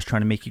as far as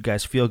trying to make you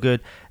guys feel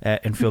good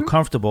and feel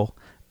comfortable.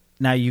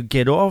 Now you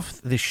get off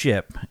the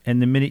ship,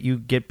 and the minute you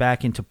get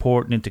back into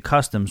port and into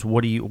customs,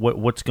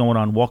 what's going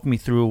on? Walk me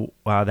through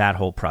that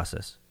whole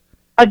process.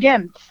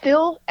 Again,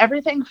 still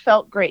everything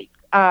felt great.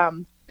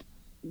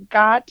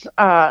 Got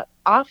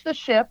off the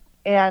ship,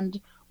 and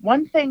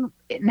one thing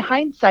in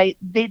hindsight,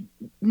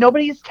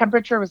 nobody's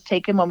temperature was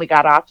taken when we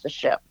got off the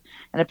ship,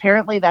 and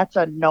apparently that's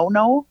a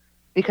no-no,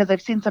 because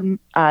I've seen some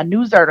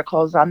news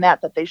articles on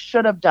that they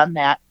should have done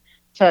that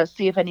to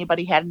see if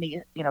anybody had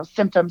any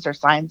symptoms or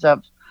signs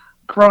of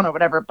corona,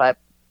 whatever. But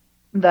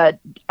the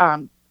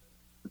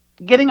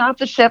getting off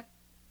the ship,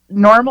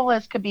 normal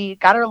as could be,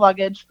 got our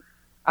luggage,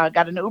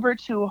 got an Uber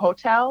to a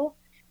hotel.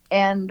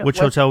 And which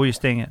hotel were you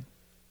staying at?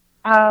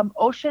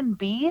 Ocean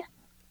B.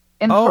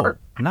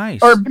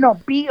 Nice. Or no,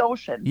 B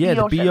Ocean. Yeah, B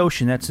the B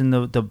Ocean. That's in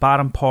the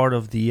bottom part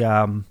of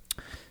the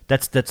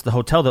that's the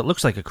hotel that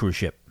looks like a cruise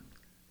ship.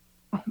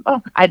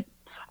 Oh, I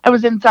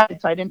was inside,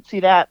 so I didn't see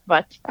that,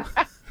 but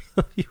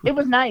it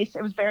was nice.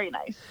 It was very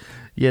nice.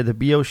 Yeah, the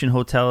B Ocean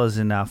Hotel is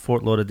in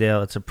Fort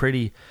Lauderdale. It's a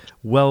pretty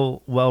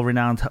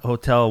well-renowned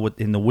hotel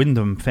in the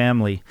Wyndham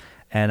family,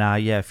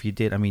 And yeah, if you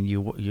did, I mean,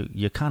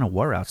 you kind of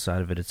were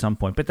outside of it at some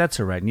point, but that's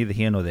all right. Neither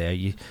here nor there.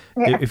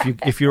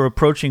 If you're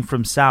approaching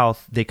from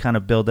south, they kind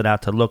of build it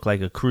out to look like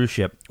a cruise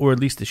ship, or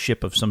at least a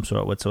ship of some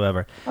sort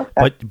whatsoever.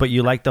 Okay. But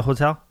you like the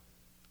hotel?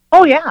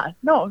 Oh yeah,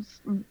 no, it's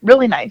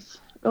really nice,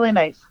 really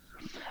nice.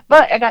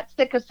 But I got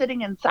sick of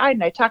sitting inside,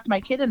 and I talked my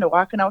kid into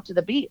walking out to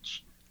the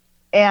beach.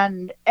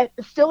 And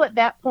still at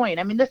that point,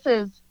 I mean, this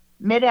is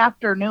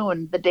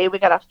mid-afternoon, the day we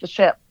got off the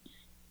ship,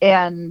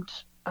 and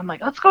I'm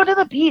like, let's go to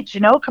the beach,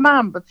 come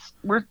on,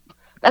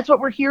 that's what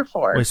we're here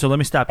for. Wait, so let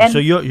me stop you. So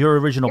your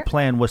original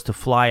plan was to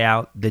fly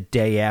out the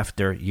day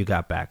after you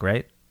got back,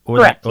 right? Or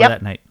correct.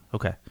 That night.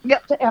 Okay.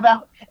 Yep.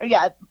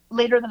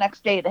 Later the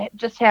next day to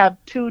just have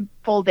 2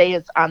 full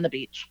days on the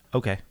beach.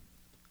 Okay.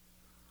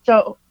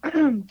 So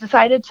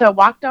decided to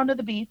walk down to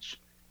the beach,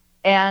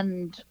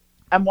 and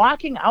I'm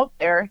walking out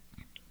there,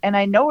 and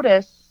I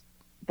notice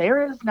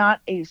there is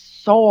not a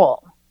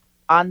soul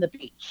on the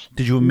beach.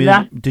 Did you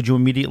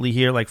immediately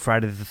hear like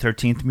Friday the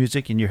 13th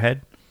music in your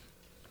head?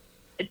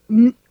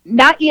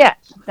 Not yet.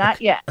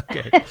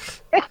 Okay.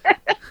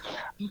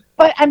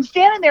 But I'm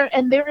standing there,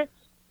 and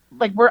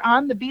we're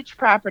on the beach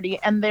property,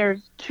 and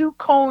there's 2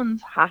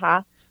 cones,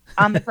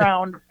 on the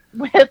ground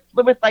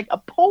with like a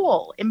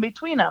pole in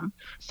between them,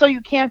 so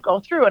you can't go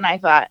through. And I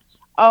thought,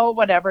 oh,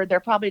 whatever, they're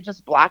probably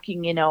just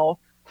blocking,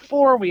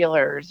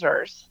 4-wheelers,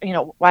 or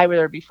why would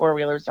there be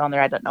 4-wheelers down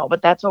there? I don't know,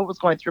 but that's what was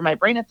going through my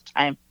brain at the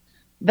time.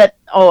 That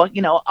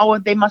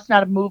they must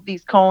not have moved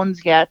these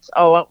cones yet.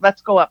 Oh,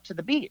 let's go up to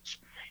the beach.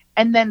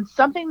 And then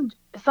something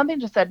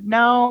just said,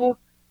 no,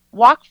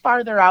 walk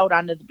farther out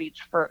onto the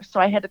beach first. So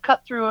I had to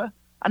cut through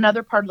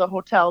another part of the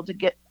hotel to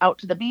get out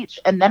to the beach.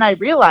 And then I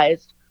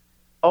realized,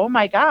 oh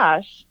my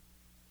gosh,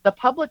 the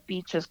public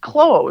beach is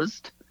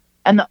closed,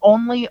 and the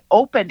only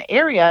open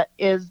area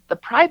is the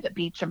private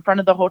beach in front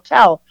of the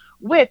hotel,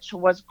 which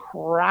was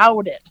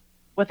crowded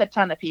with a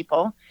ton of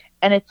people.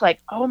 And it's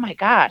like, oh my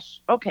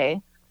gosh, okay,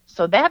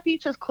 so that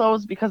beach is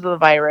closed because of the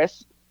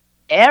virus.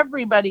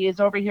 Everybody is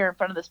over here in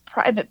front of this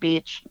private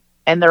beach,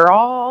 and they're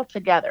all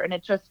together. And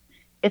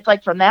it's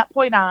like from that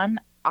point on,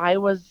 I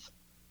was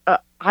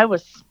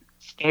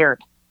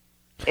scared.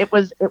 It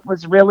was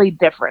really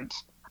different.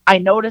 I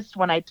noticed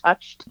when I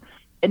touched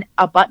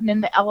a button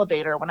in the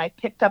elevator, when I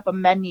picked up a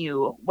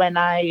menu, when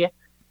I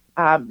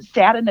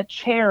sat in a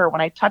chair, when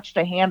I touched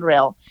a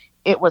handrail,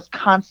 it was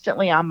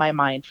constantly on my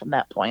mind from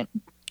that point.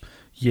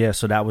 Yeah,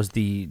 so that was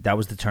the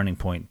turning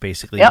point,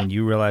 basically, yep. When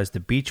you realized the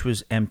beach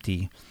was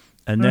empty.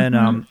 And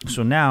then,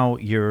 so now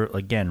you're,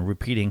 again,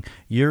 repeating,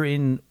 you're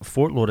in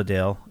Fort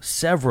Lauderdale,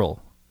 few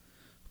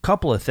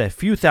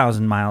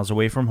thousand miles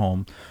away from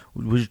home.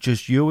 It was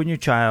just you and your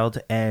child,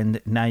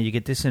 and now you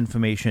get this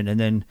information, and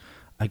then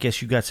I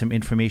guess you got some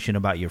information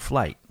about your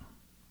flight.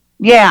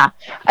 Yeah,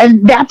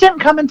 and that didn't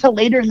come until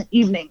later in the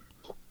evening.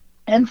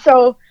 And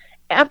so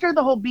after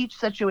the whole beach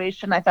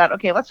situation, I thought,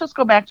 okay, let's just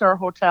go back to our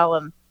hotel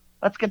and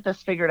let's get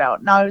this figured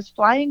out. Now, I was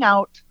flying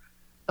out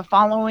the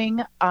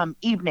following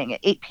evening at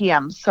 8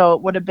 p.m., so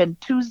it would have been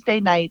Tuesday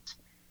night,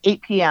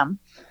 8 p.m.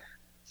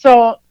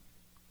 So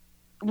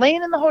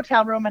laying in the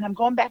hotel room, and I'm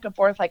going back and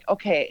forth like,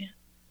 okay,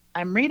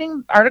 I'm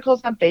reading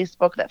articles on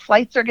Facebook that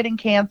flights are getting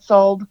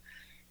canceled.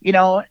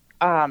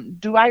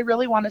 Do I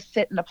really want to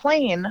sit in a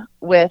plane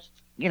with,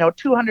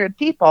 200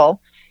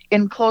 people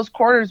in close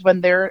quarters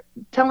when they're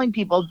telling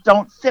people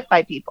don't sit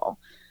by people?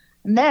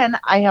 And then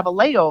I have a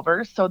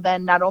layover. So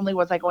then not only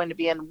was I going to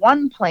be in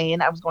one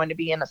plane, I was going to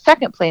be in a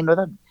second plane with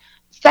a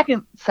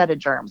second set of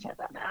germs. I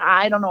thought,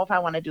 I don't know if I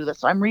want to do this.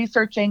 So I'm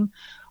researching,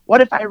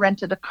 what if I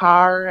rented a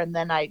car? And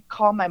then I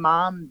call my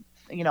mom,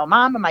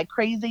 Mom, am I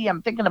crazy?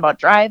 I'm thinking about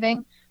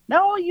driving.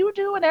 No, you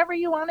do whatever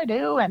you want to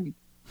do. And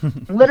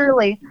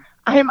literally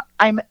I'm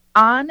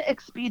on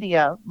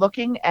Expedia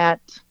looking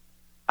at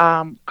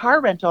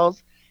car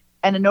rentals,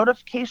 and a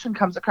notification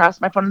comes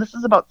across my phone. This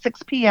is about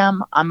 6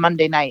 p.m. on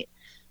Monday night,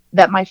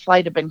 that my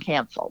flight had been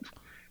canceled.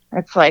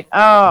 It's like,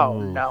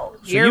 oh no.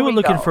 So you were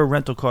looking for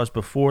rental cars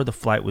before the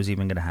flight was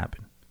even going to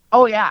happen.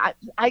 Oh yeah.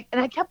 I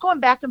kept going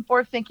back and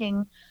forth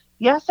thinking,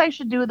 yes, I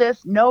should do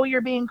this. No,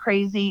 you're being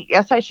crazy.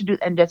 Yes, I should do,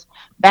 and just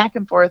back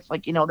and forth,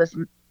 like, this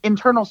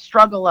internal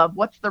struggle of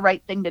what's the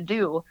right thing to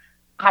do.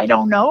 I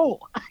don't know.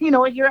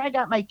 Here I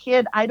got my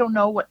kid. I don't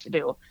know what to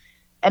do.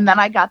 And then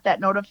I got that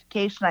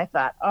notification. I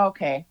thought,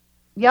 okay,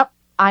 yep,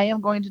 I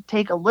am going to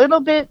take a little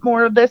bit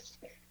more of this,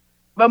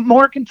 but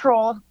more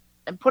control,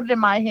 and put it in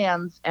my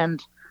hands.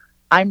 And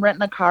I'm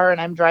renting a car,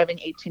 and I'm driving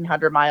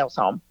 1,800 miles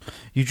home.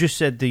 You just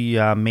said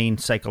the main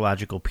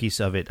psychological piece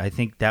of it. I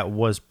think that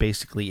was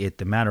basically it.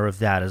 The matter of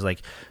that is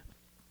like,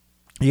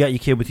 you got your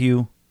kid with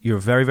you. You're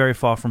very, very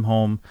far from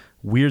home.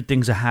 Weird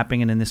things are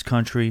happening in this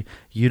country.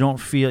 You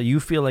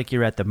feel like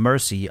you're at the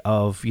mercy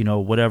of,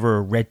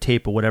 whatever red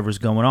tape or whatever's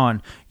going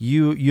on.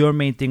 Your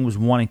main thing was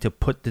wanting to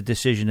put the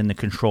decision and the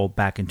control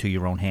back into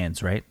your own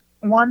hands, right?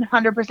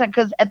 100%.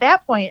 Because at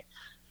that point,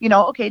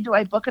 okay, do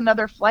I book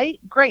another flight?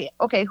 Great.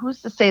 Okay,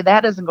 who's to say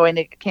that isn't going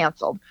to get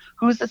canceled?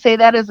 Who's to say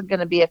that isn't going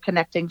to be a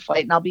connecting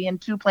flight? And I'll be in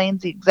 2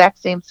 planes, the exact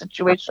same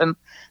situation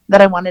that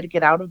I wanted to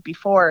get out of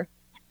before.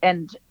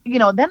 And,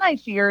 then I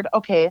feared,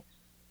 okay,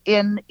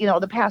 in,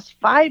 the past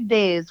 5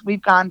 days,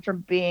 we've gone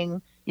from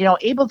being,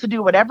 able to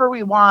do whatever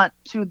we want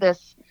to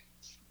this,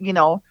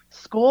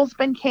 school's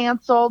been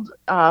canceled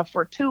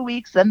for 2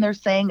 weeks. Then they're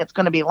saying it's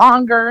going to be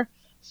longer.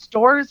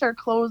 Stores are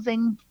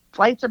closing.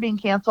 Flights are being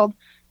canceled.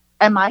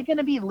 Am I going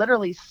to be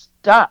literally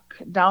stuck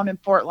down in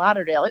Fort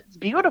Lauderdale? It's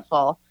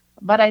beautiful,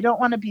 but I don't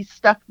want to be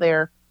stuck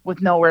there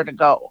with nowhere to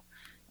go.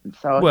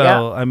 So,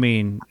 well, I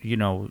mean,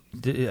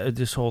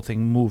 this whole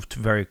thing moved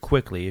very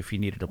quickly. If you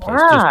needed a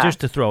place, just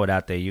to throw it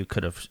out there, you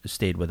could have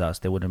stayed with us.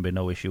 There wouldn't have been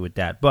no issue with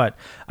that. But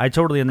I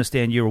totally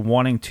understand you're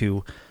wanting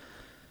to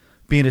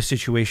be in a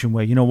situation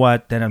where, you know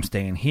what, then I'm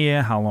staying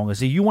here. How long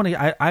is it? You want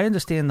to? I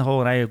understand the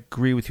whole, and I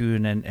agree with you,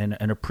 and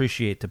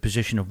appreciate the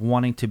position of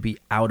wanting to be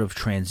out of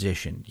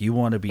transition. You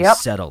want to be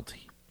settled.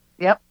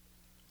 Yep.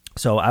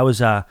 So I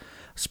was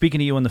speaking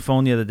to you on the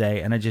phone the other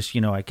day, and I just,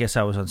 I guess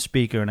I was on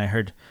speaker, and I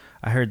heard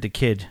the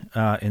kid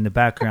in the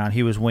background.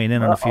 He was weighing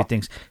in on a few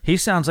things. He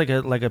sounds like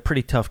a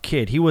pretty tough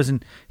kid. He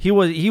wasn't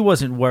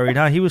worried,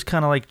 huh? He was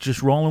kind of like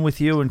just rolling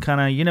with you, and kind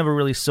of, you never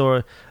really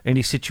saw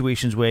any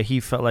situations where he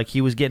felt like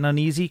he was getting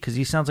uneasy, because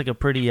he sounds like a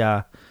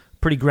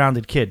pretty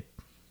grounded kid.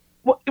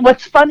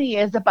 What's funny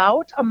is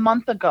about a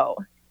month ago,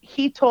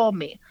 he told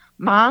me,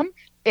 Mom,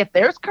 if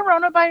there's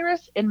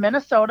coronavirus in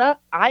Minnesota,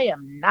 I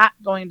am not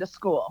going to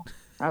school.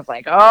 I was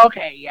like,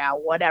 okay, yeah,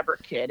 whatever,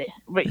 kid.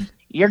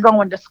 You're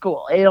going to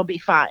school. It'll be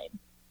fine.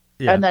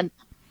 Yeah. And then,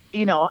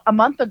 a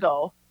month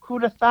ago,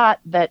 who'd have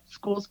thought that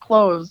schools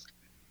closed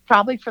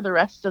probably for the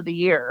rest of the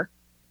year?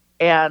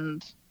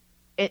 And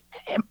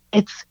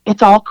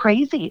it's all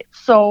crazy. It's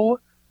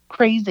so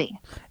crazy.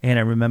 And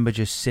I remember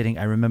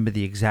I remember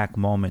the exact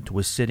moment,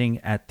 was sitting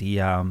at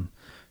the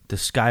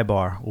sky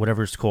bar,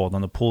 whatever it's called,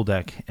 on the pool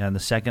deck on the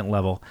second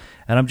level,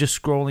 and I'm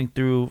just scrolling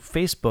through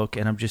Facebook,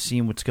 and I'm just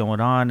seeing what's going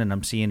on, and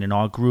I'm seeing in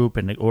our group,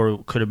 or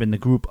it could have been the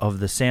group of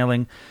the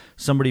sailing,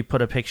 somebody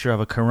put a picture of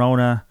a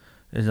corona.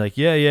 It's like,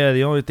 yeah,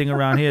 the only thing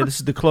around here, this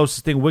is the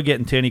closest thing we're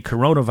getting to any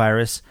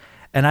coronavirus,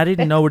 and I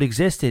didn't know it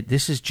existed.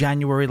 This is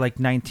January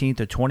 19th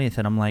or 20th,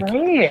 and I'm like,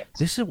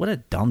 This is, what a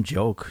dumb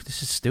joke.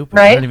 This is stupid.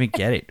 Right? I don't even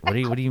get it. What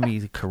do you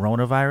mean,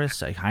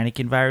 coronavirus? Like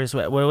Heineken virus?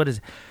 What is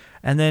it?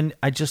 And then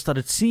I just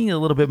started seeing it a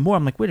little bit more.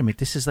 I'm like, wait a minute,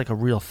 this is like a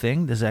real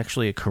thing? There's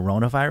actually a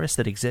coronavirus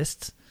that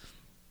exists?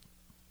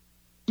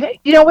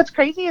 What's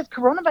crazy is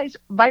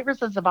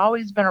coronaviruses have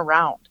always been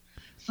around.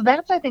 So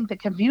that's, I think, the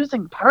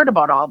confusing part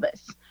about all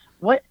this.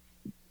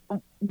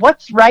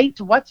 What's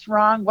right? What's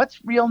wrong?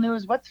 What's real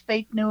news? What's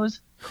fake news?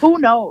 Who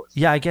knows?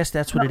 Yeah, I guess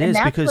that's what it is.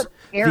 Because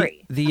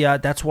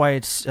that's why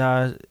it's,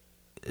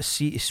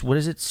 what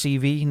is it,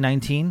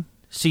 CV-19?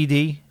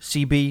 CD,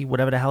 CB,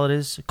 whatever the hell it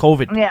is,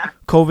 COVID. Yeah.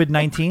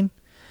 COVID-19?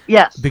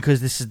 Yes. Because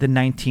this is the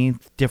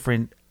 19th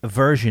different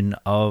version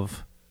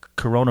of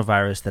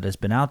coronavirus that has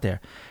been out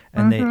there.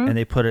 And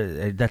they put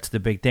it, that's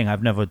the big thing.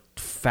 I've never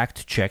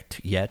fact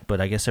checked yet,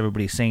 but I guess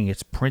everybody's saying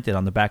it's printed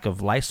on the back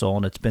of Lysol,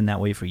 and it's been that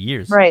way for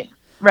years. Right,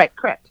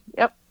 correct.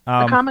 Yep.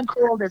 The common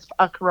cold is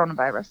a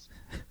coronavirus.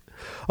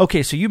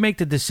 Okay, so you make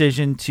the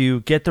decision to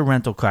get the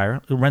rental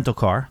car.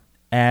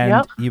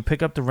 And you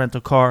pick up the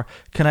rental car.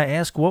 Can I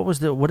ask, what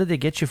did they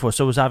get you for?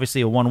 So it was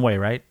obviously a one-way,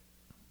 right?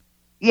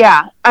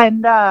 Yeah,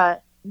 and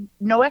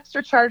no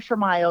extra charge for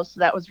miles,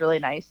 so that was really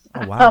nice.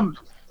 Oh, wow.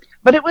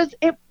 But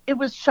it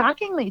was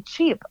shockingly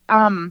cheap.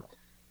 I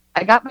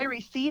got my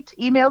receipt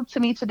emailed to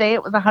me today.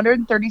 It was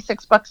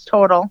 $136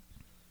 total.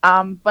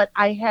 But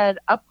I had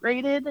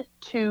upgraded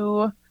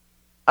to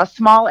a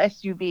small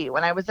SUV.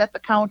 When I was at the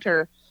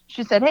counter,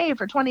 she said, hey,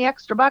 for 20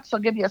 extra bucks, I'll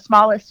give you a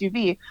small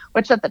SUV,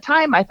 which at the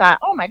time I thought,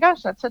 oh my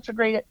gosh, that's such a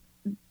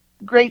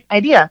great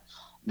idea.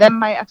 Then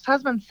my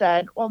ex-husband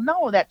said, well,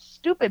 no, that's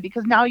stupid,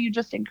 because now you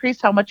just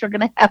increase how much you're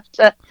going to have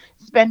to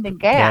spend in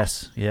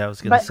gas. Yes. Yeah, I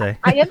was going to say.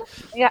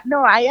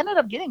 I ended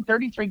up getting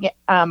 33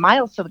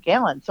 miles to the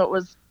gallon. So it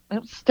was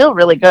still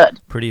really good.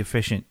 Pretty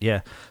efficient.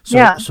 Yeah.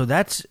 So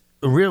that's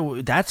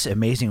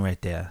amazing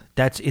right there.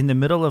 That's in the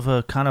middle of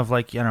a kind of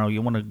like,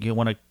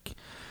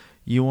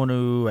 you want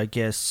to, I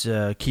guess,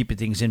 keep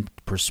things in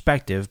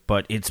perspective,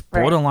 but it's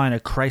borderline a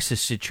crisis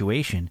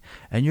situation,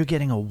 and you're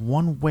getting a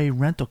one-way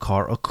rental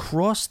car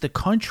across the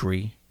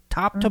country,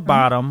 top to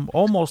bottom,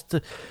 almost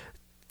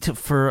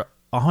for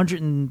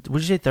 $100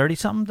 would you say 30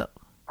 something?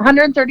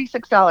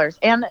 $136,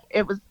 and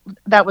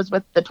that was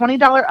with the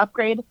 $20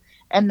 upgrade,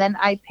 and then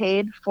I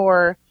paid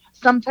for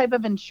some type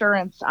of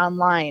insurance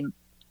online.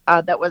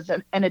 That was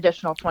an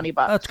additional $20.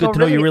 That's good to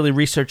know you really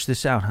researched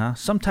this out, huh?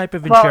 Some type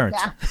of insurance.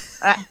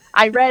 Well, yeah.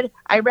 I read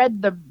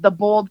the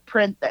bold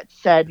print that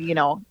said,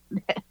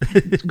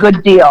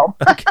 good deal.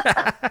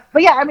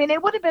 But yeah, I mean,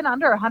 it would have been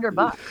under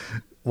 $100.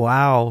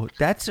 Wow,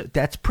 that's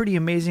pretty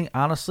amazing.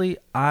 Honestly,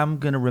 I'm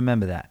gonna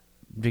remember that,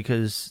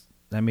 because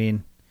I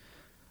mean,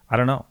 I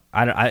don't know.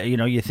 I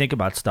you think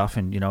about stuff,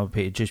 and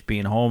just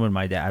being home, and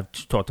my dad. I've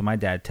talked to my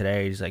dad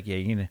today. He's like,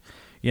 yeah,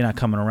 you're not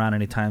coming around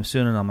anytime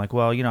soon. And I'm like,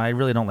 well, I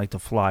really don't like to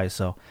fly,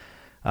 so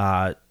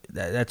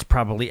That's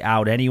probably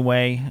out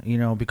anyway,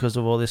 because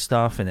of all this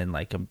stuff. And then,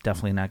 like, I'm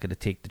definitely not going to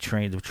take the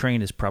train. The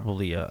train is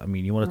probably,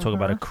 you want to talk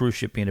about a cruise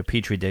ship being a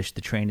petri dish.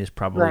 The train is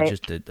probably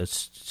just a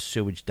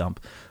sewage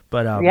dump.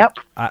 But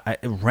I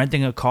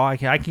renting a car,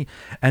 I can,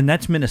 and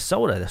that's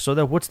Minnesota.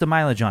 So what's the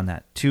mileage on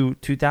that?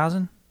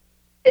 2,000?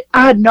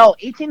 No,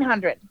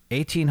 1,800.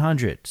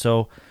 1,800.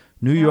 So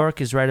New York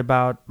is right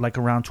about like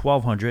around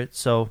 1,200.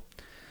 So,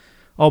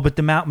 but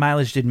the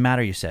mileage didn't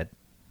matter, you said.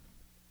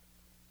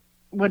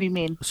 What do you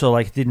mean? So,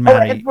 like, it didn't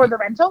matter. For the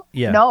rental?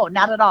 Yeah. No,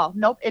 not at all.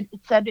 Nope. It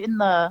said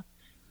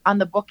on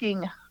the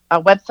booking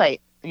website,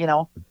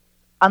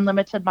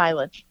 unlimited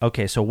mileage.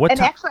 Okay, so what?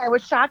 And actually, I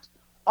was shocked.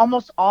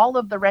 Almost all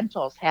of the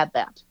rentals had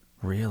that.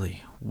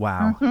 Really?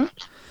 Wow.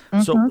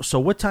 So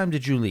what time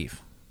did you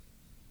leave?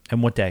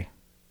 And what day?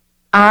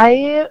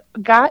 I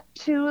got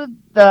to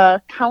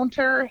the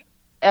counter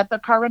at the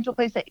car rental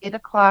place at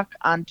 8:00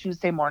 on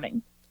Tuesday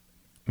morning.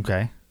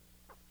 Okay.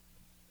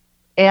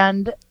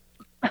 And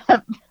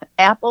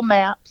Apple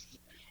Maps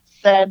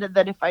said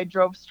that if I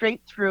drove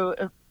straight through,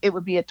 it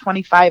would be a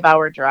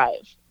 25-hour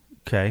drive.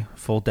 Okay,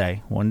 full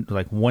day,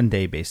 one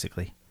day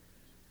basically.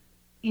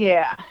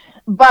 Yeah,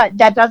 but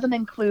that doesn't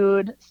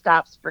include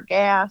stops for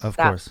gas, of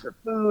stops course. for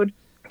food,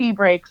 pee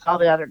breaks, all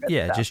the other good stuff.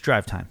 Yeah, just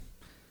drive time.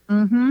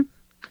 Mm-hmm.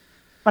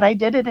 But I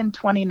did it in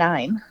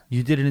 29.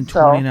 You did it in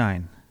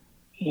 29.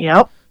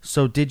 Yep.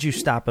 So did you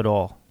stop at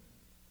all?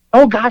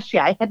 Oh, gosh,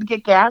 yeah. I had to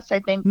get gas, I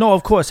think. No,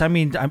 of course. I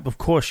mean, of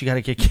course you got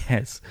to get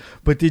gas.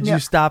 But did you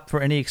stop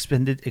for any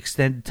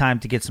extended time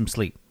to get some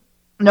sleep?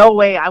 No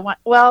way.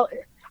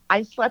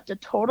 I slept a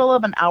total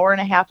of an hour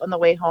and a half on the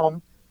way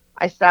home.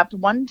 I stopped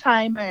one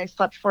time and I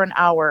slept for an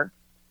hour.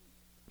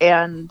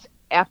 And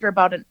after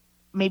about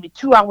maybe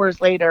 2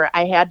 hours later,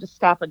 I had to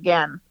stop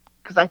again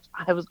because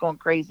I was going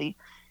crazy.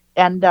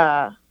 And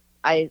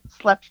I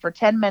slept for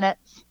 10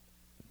 minutes.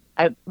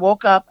 I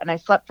woke up and I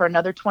slept for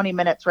another 20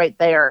 minutes right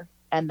there.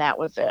 And that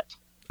was it.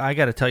 I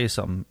got to tell you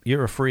something.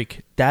 You're a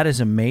freak. That is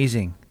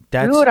amazing.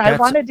 Dude, I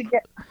wanted to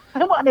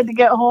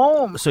get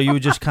home. So you were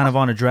just kind of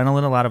on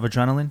adrenaline, a lot of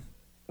adrenaline?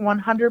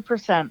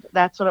 100%.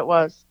 That's what it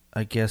was.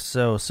 I guess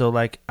so. So,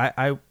 like,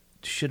 I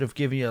should have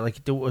given you, like,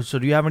 so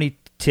do you have any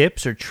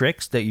tips or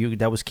tricks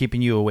that was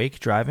keeping you awake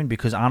driving?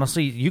 Because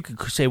honestly, you could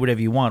say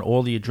whatever you want,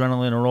 all the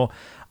adrenaline or all.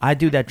 I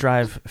do that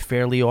drive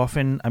fairly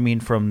often. I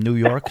mean, from New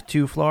York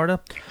to Florida,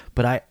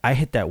 but I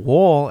hit that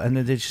wall, and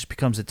then it just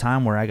becomes a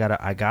time where I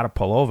gotta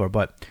pull over.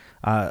 But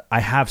I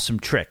have some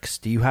tricks.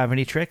 Do you have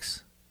any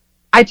tricks?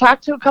 I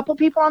talked to a couple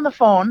people on the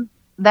phone.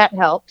 That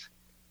helped.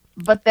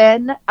 But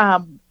then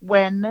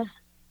when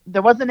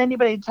there wasn't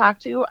anybody to talk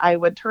to, I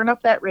would turn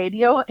up that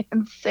radio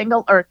and sing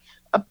or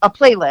a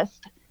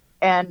playlist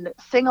and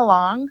sing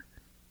along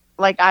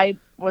like I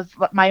was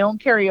my own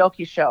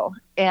karaoke show.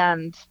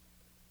 And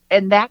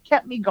that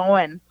kept me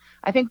going.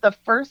 I think the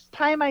first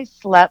time I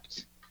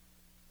slept,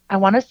 I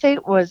want to say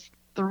it was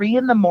 3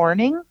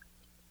 a.m.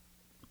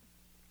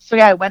 So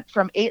yeah, I went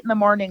from 8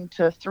 a.m.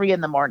 to 3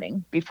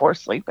 a.m. before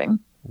sleeping.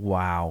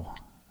 Wow.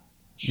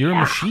 You're a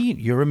machine.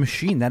 You're a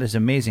machine. That is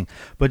amazing.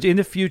 But in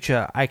the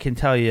future, I can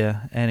tell you,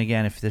 and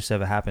again, if this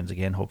ever happens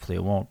again, hopefully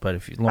it won't, but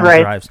if you long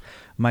drives,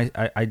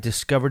 I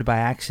discovered by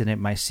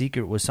accident my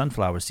secret was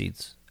sunflower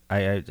seeds.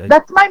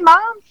 That's my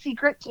mom's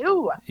secret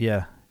too.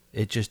 Yeah.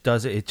 It just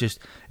does it.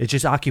 It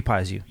just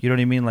occupies you. You know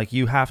what I mean? Like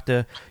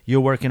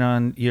you're working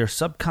on your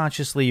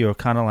subconsciously, you're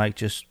kind of like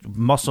just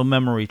muscle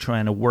memory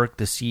trying to work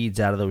the seeds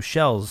out of those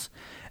shells.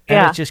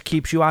 And it just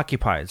keeps you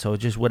occupied. So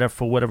just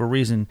for whatever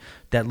reason,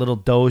 that little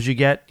doze you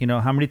get,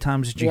 how many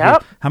times did you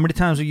get? How many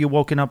times were you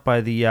woken up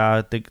by the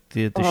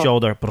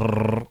shoulder?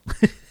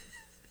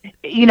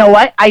 You know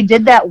what? I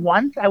did that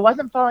once. I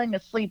wasn't falling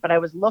asleep, but I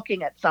was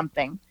looking at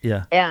something.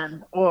 Yeah.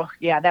 And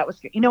that was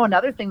scary.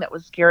 Another thing that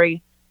was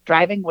scary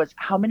driving was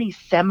how many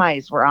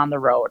semis were on the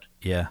road.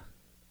 Yeah.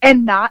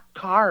 And not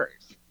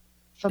cars.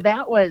 So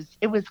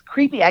it was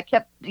creepy. I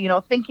kept,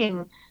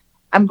 thinking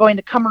I'm going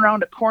to come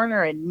around a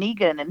corner and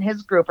Negan and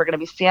his group are going to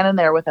be standing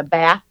there with a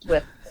bat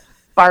with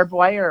barbed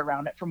wire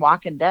around it from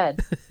Walking Dead.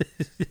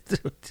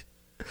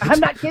 I'm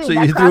not kidding. So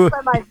that crossed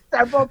my mind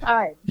several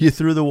times. You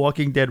threw the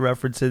Walking Dead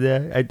reference in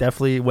there. I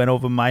definitely went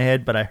over my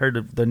head, but I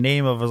heard the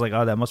name of it. I was like,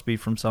 oh, that must be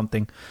from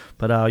something.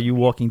 But you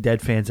Walking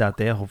Dead fans out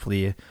there,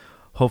 hopefully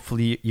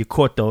you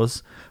caught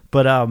those.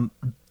 But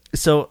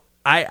so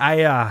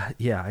I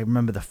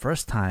remember the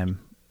first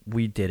time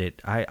we did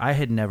it. I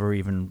had never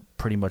even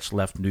pretty much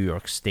left New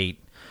York State.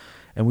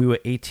 And we were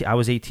 18. I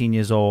was 18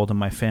 years old, and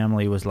my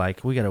family was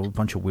like, we got a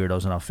bunch of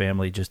weirdos in our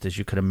family, just as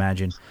you could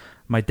imagine.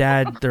 My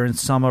dad, during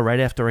summer, right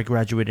after I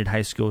graduated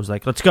high school, was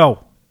like, let's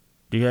go.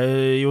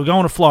 You were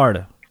going to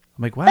Florida.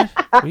 I'm like, what?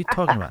 What are you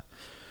talking about?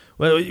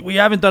 Well, we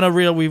haven't done a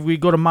real. We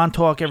go to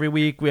Montauk every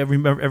week.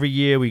 Every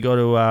year we go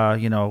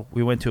to.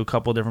 We went to a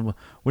couple of different.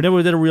 We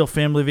never did a real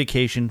family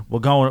vacation. We're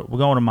going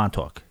to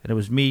Montauk, and it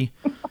was me,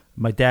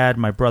 my dad,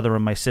 my brother,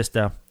 and my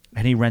sister,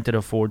 and he rented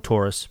a Ford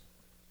Taurus,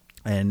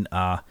 and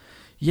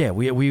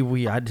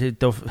we I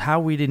did how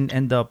we didn't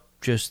end up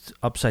just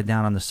upside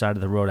down on the side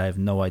of the road. I have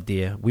no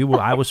idea.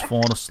 I was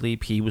falling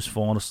asleep. He was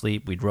falling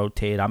asleep. We'd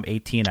rotate. I'm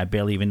 18. I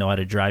barely even know how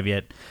to drive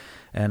yet.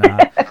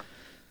 And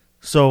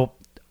so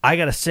I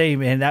got to say,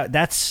 man,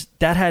 that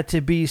had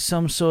to be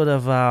some sort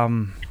of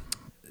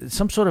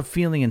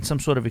feeling and some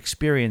sort of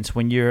experience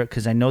when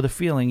because I know the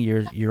feeling,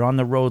 you're on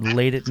the road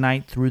late at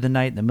night, through the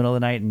night, in the middle of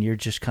the night, and you're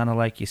just kind of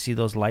like, you see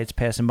those lights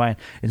passing by.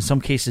 In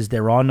some cases,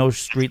 there are no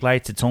street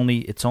lights. It's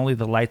only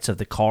the lights of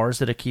the cars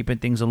that are keeping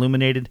things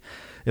illuminated.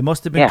 It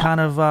must have been kind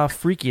of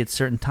freaky at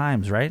certain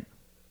times, right?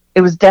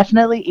 It was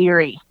definitely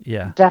eerie.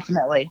 Yeah.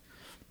 Definitely.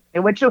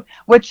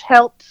 Which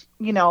helped,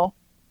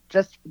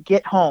 just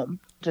get home.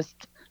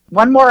 Just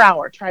one more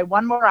hour. Try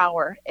one more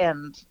hour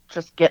and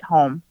just get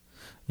home.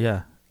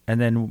 Yeah. And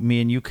then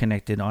me and you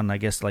connected on, I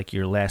guess, like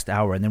your last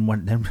hour, and then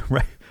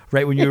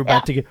right when you were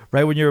about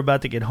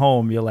to get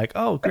home, you're like,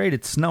 "Oh, great,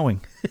 it's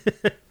snowing."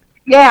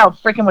 Yeah,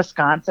 freaking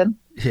Wisconsin.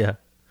 Yeah.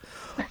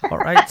 All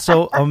right,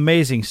 so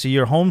amazing. So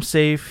you're home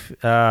safe.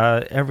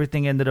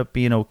 Everything ended up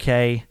being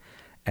okay,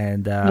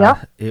 and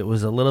it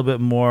was a little bit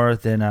more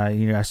than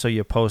I saw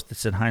your post that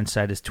said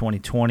hindsight is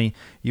 20/20.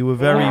 You were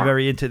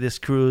very into this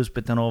cruise,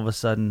 but then all of a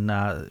sudden,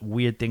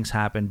 weird things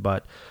happened.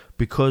 But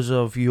because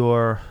of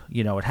your,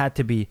 it had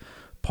to be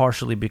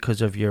partially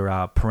because of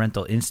your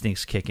parental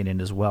instincts kicking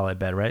in as well, I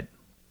bet, right?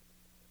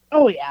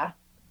 Oh, yeah.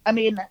 I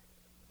mean,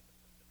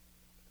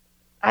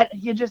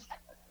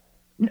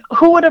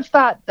 who would have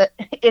thought that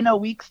in a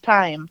week's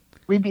time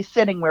we'd be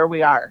sitting where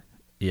we are?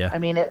 Yeah. I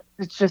mean,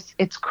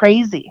 it's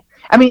crazy.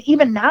 I mean,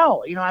 even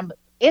now, I'm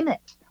in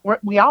it.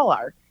 We all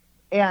are.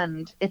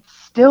 And it's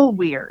still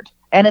weird.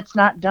 And it's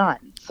not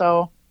done.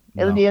 So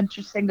it'll be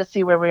interesting to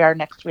see where we are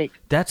next week.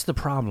 That's the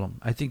problem.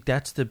 I think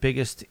that's the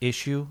biggest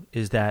issue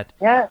is that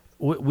yeah.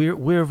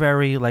 We're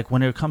very, like,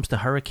 when it comes to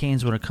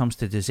hurricanes, when it comes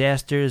to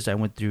disasters, I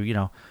went through,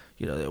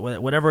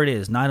 whatever it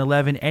is,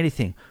 9/11,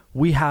 anything.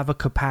 We have a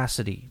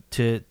capacity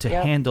to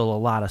handle a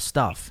lot of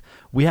stuff.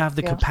 We have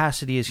the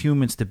capacity as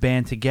humans to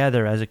band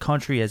together as a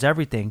country, as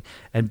everything,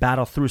 and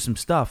battle through some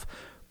stuff.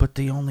 But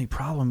the only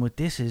problem with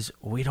this is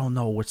we don't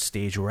know what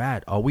stage we're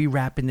at. Are we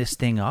wrapping this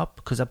thing up?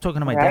 Because I'm talking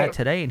to my dad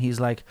today, and he's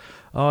like,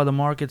 "Oh, the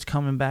market's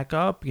coming back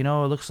up. It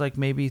looks like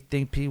maybe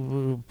think people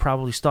will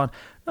probably start."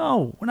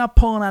 No, we're not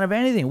pulling out of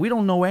anything. We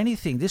don't know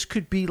anything. This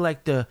could be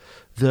like the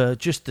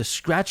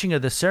scratching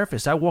of the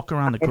surface. I walk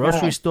around the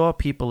grocery store.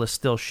 People are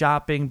still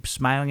shopping,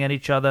 smiling at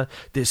each other.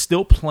 There's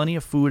still plenty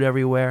of food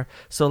everywhere.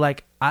 So,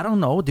 like, I don't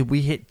know. Did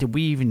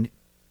we even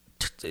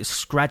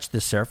scratch the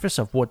surface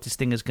of what this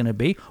thing is going to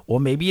be, or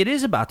maybe it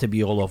is about to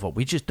be all over?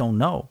 We just don't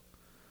know.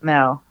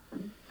 No,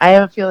 I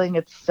have a feeling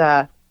it's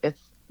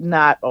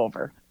not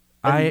over.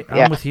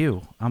 I'm with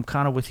you. I'm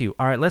kind of with you.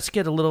 All right, let's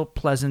get a little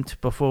pleasant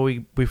before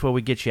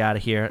we get you out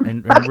of here,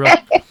 and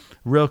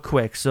real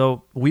quick.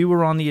 So we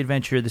were on the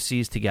Adventure of the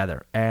Seas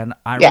together, and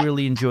I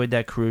really enjoyed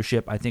that cruise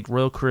ship. I think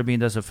Royal Caribbean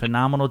does a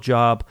phenomenal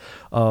job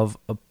of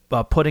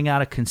putting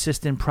out a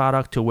consistent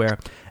product to where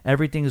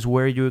everything is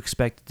where you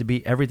expect it to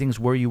be. Everything's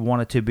where you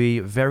want it to be.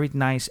 Very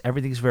nice.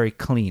 Everything's very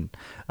clean.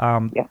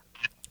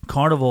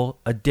 Carnival,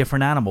 a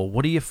different animal.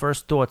 What are your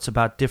first thoughts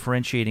about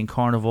differentiating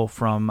Carnival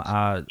from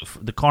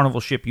the Carnival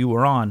ship you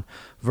were on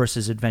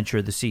versus Adventure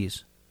of the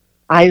Seas?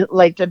 I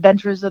liked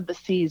Adventures of the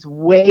Seas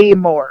way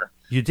more.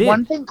 You did?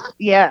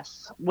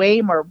 Yes,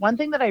 way more. One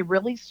thing that I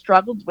really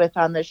struggled with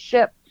on this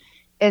ship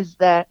is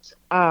that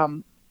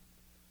on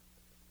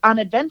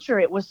Adventure,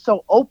 it was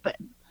so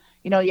open.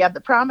 You have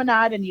the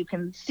promenade and you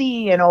can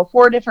see,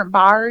 4 different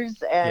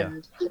bars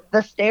and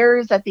the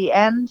stairs at the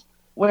end,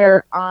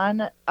 where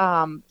on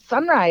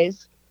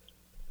Sunrise,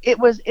 it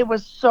was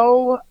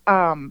so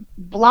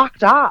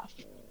blocked off,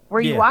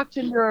 where you walked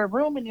into a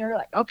room and you're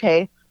like,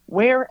 okay,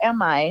 where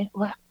am I?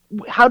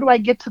 How do I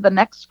get to the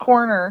next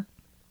corner?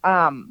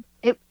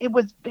 It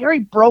was very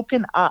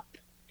broken up,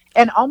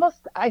 and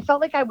almost I felt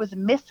like I was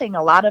missing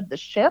a lot of the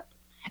ship,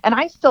 and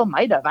I still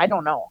might have. I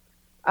don't know.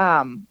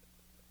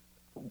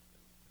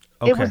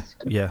 It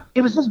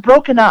was just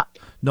broken up.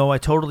 No, I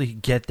totally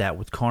get that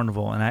with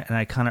Carnival, and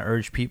I kind of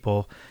urge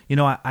people.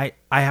 I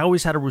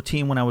always had a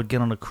routine when I would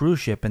get on a cruise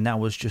ship, and that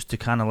was just to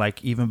kind of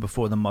like, even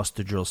before the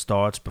muster drill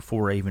starts,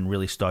 before I even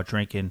really start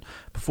drinking,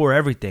 before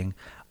everything,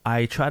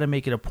 I try to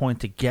make it a point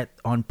to get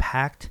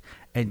unpacked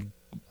and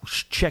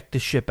check the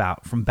ship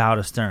out from bow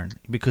to stern,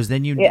 because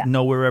then you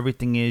know where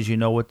everything is,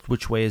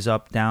 which way is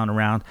up, down,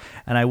 around.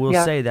 And I will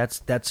say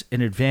that's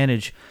an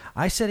advantage.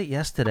 I said it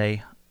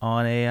yesterday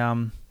on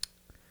a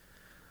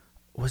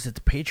was it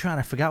the Patreon?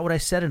 I forgot what I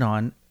said it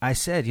on. I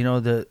said,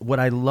 what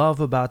I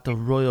love about the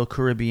Royal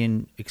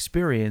Caribbean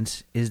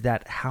experience is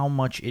that how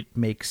much it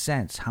makes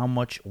sense, how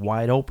much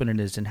wide open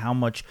it is, and how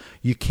much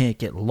you can't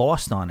get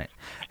lost on it.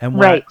 And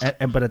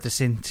but at the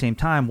same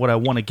time, what I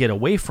want to get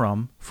away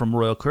from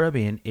Royal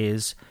Caribbean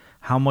is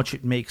how much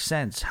it makes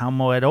sense, how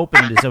wide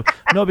open it is.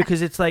 No,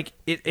 because it's like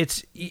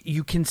it's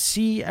you can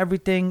see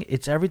everything.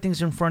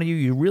 Everything's in front of you.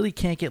 You really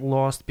can't get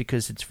lost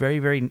because it's very,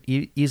 very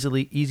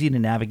easy to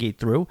navigate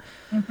through.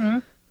 Mm-hmm.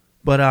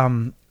 But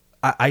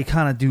I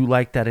kind of do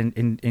like that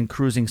in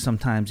cruising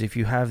sometimes. If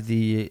you have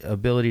the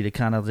ability to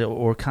kind of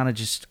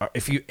just,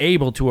 if you're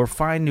able to, or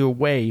find your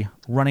way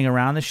running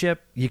around the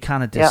ship, you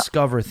kind of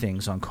discover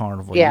things on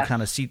Carnival. Yes. You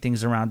kind of see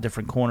things around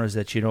different corners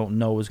that you don't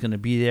know is going to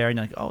be there. And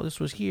you're like, oh, this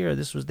was here,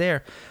 this was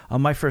there.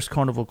 On my first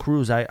Carnival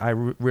cruise, I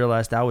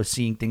realized I was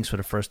seeing things for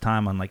the first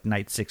time on like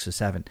night 6 or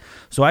 7.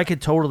 So I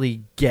could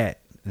totally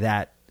get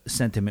that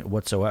sentiment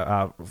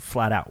whatsoever,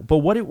 flat out. But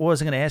what it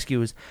was I'm going to ask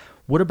you is,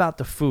 what about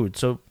the food?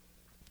 So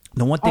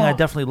the one thing I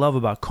definitely love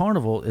about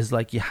Carnival is,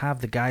 like, you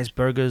have the Guy's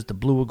Burgers, the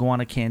Blue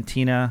Iguana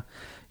Cantina.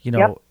 You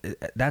know,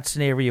 that's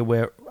an area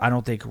where I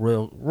don't think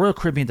Royal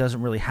Caribbean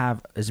doesn't really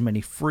have as many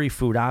free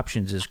food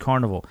options as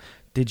Carnival.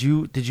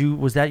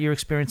 Was that your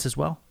experience as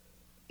well?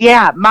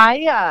 Yeah,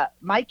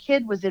 my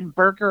kid was in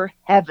burger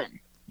heaven.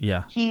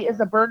 Yeah. He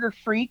is a burger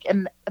freak,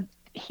 and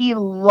he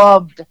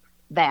loved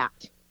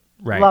that.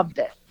 Right. Loved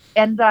it.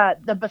 And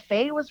the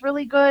buffet was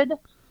really good.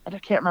 I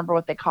can't remember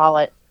what they call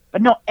it.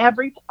 But no,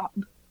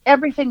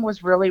 everything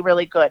was really,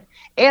 really good.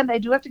 And I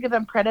do have to give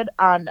them credit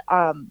on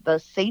the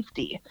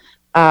safety.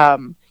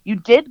 You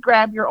did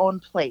grab your own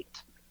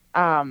plate,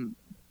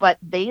 but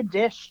they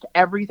dished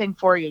everything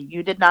for you.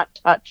 You did not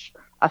touch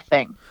a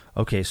thing.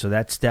 Okay, so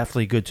that's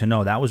definitely good to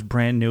know. That was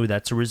brand new.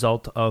 That's a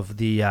result of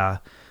the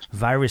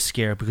virus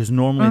scare, because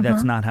normally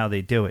that's not how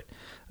they do it.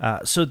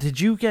 So did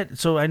you get?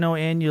 So I know,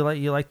 Ann, you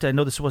like to. I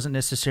know this wasn't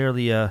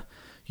necessarily an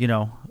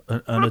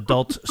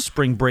adult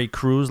spring break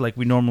cruise like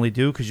we normally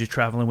do, because you're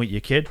traveling with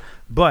your kid.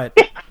 But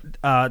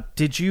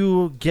did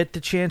you get the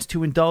chance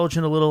to indulge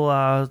in a little,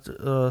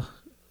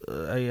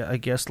 I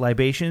guess,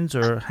 libations,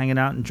 or hanging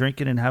out and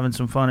drinking and having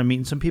some fun and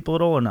meeting some people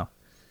at all, or no?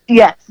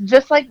 Yes,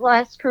 just like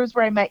last cruise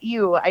where I met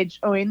you, I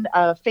joined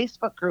a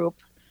Facebook group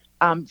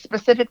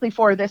specifically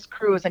for this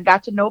cruise and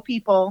got to know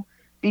people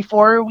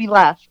before we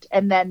left,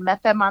 and then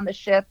met them on the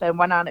ship and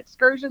went on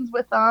excursions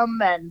with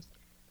them. And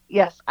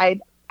yes, I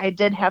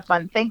did have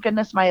fun. Thank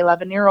goodness my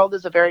 11-year-old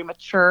is a very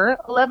mature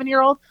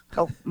 11-year-old.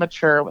 So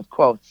mature with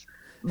quotes.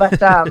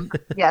 But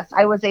yes,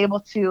 I was able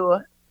to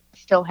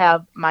still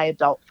have my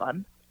adult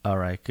fun. All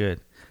right, good.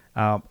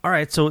 All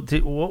right, so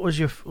what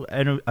was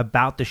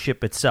about the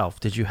ship itself?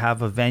 Did you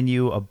have a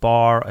venue, a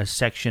bar, a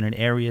section, an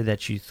area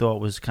that you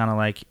thought was kind of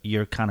like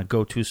your kind of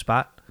go-to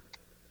spot?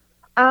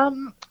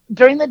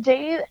 During the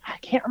day, I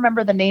can't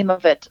remember the name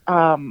of it.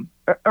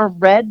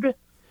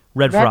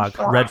 Red Frog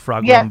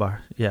Rum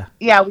Bar. Yeah.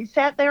 Yeah, we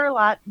sat there a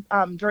lot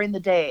during the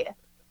day.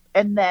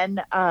 And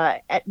then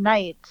at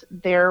night,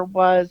 there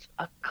was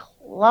a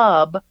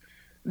club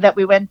that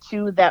we went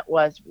to that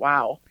was,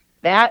 wow.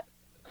 That,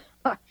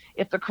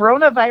 if the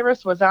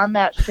coronavirus was on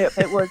that ship,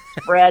 it was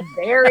spread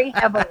very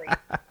heavily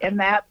in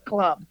that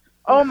club.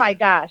 Oh, my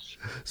gosh.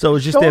 So it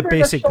was just their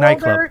basic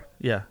nightclub.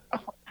 Yeah.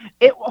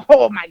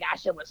 Oh, my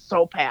gosh, it was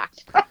so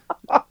packed.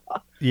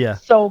 Yeah.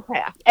 So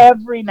packed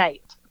every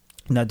night.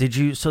 Now,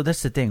 so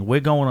that's the thing. We're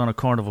going on a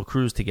Carnival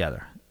cruise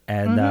together,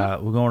 and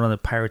we're going on the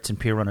Pirates and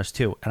Pier Runners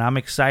too. And I'm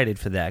excited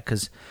for that,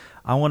 because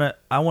I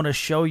want to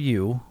show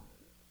you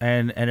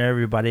and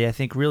everybody, I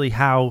think, really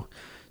how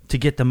to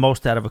get the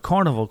most out of a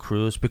Carnival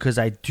cruise, because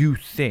I do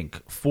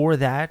think for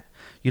that,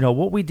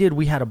 what we did,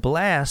 we had a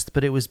blast,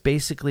 but it was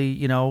basically,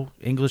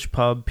 English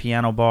pub,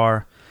 piano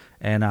bar,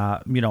 and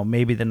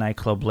maybe the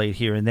nightclub late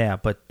here and there.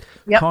 But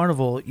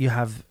Carnival, you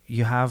have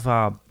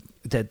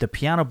the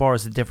piano bar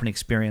is a different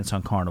experience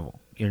on Carnival.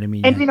 You know what I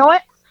mean? And you know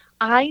what?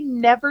 I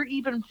never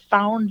even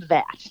found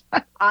that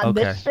on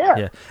this ship.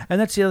 Yeah,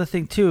 and that's the other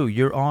thing too.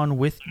 You're on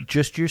with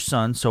just your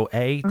son, so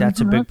A,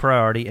 that's a big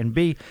priority, and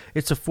B,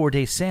 it's a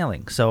 4-day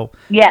sailing. So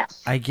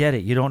yes, I get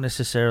it. You don't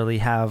necessarily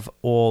have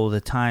all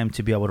the time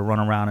to be able to run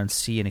around and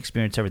see and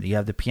experience everything. You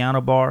have the piano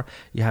bar,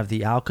 you have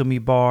the alchemy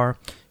bar,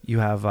 you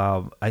have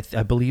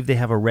I believe they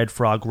have a Red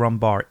Frog Rum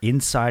Bar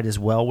inside as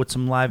well with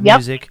some live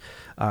music.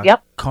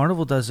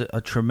 Carnival does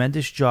a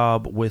tremendous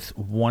job with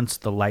once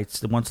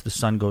the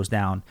sun goes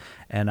down,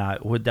 and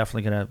we're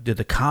definitely going to do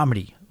the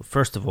comedy.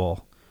 First of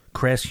all,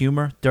 crass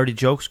humor, dirty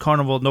jokes.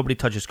 Carnival, nobody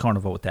touches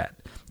Carnival with that.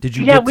 Did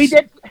you? Yeah, we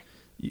did.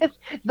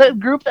 The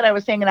group that I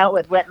was hanging out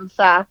with went and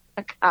saw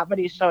a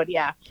comedy show. And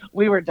yeah,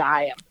 we were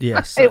dying.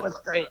 Yes, it was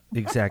great.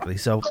 Exactly.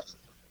 So.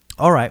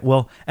 All right,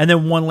 well, and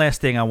then one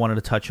last thing I wanted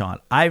to touch on.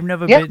 I've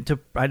never been to.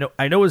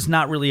 I know it's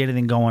not really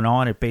anything going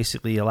on. It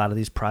basically, a lot of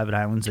these private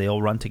islands, they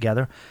all run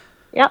together.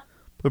 Yep.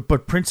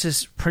 But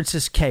Princess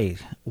K,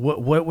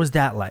 what was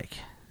that like?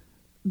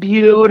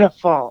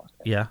 Beautiful.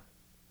 Yeah.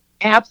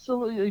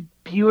 Absolutely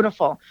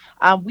beautiful.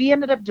 We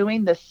ended up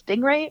doing the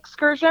Stingray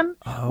excursion,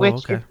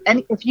 which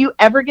if you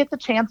ever get the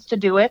chance to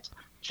do it,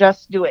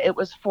 just do it. It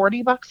was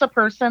 $40 a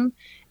person,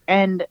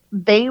 and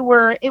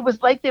it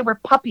was like they were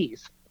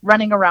puppies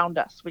running around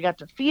us. We got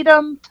to feed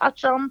them,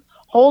 touch them,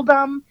 hold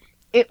them.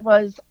 It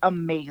was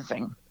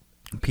amazing.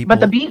 But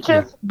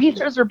the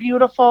beaches are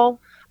beautiful.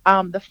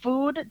 The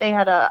food, they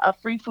had a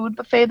free food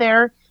buffet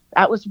there.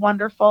 That was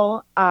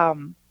wonderful.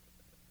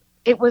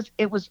 It was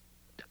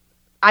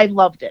I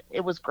loved it.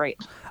 It was great.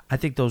 I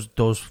think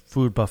those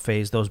food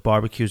buffets, those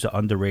barbecues are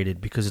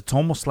underrated because it's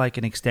almost like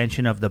an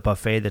extension of the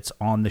buffet that's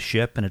on the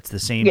ship, and it's the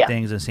same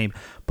things,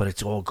 but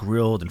it's all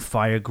grilled and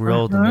fire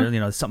grilled, and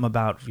there's something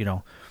about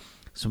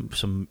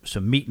some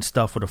meat and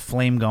stuff with a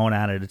flame going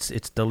at it.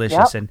 It's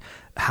delicious, and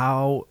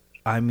how.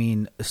 I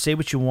mean, say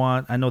what you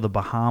want. I know the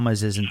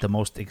Bahamas isn't the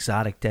most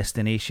exotic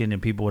destination,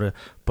 and people would,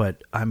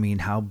 but I mean,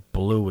 how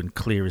blue and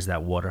clear is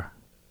that water?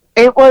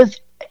 It was.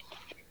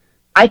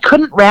 I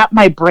couldn't wrap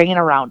my brain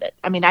around it.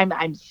 I mean,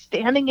 I'm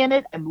standing in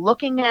it. I'm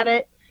looking at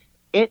it.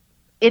 It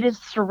is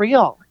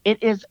surreal.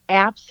 It is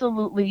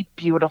absolutely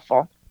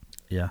beautiful.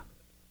 Yeah.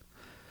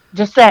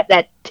 Just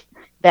that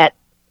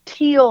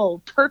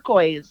teal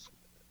turquoise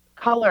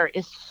color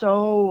is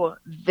so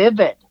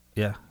vivid.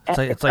 Yeah,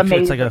 it's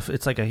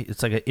like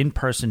an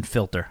in-person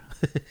filter.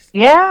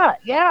 Yeah.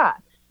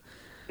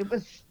 It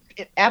was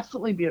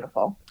absolutely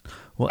beautiful,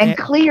 and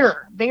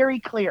clear, very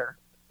clear.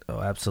 Oh,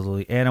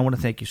 absolutely. Ann, I want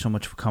to thank you so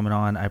much for coming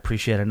on. I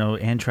appreciate it. I know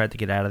Ann tried to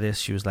get out of this.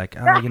 She was like,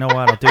 "Oh, you know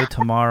what? I'll do it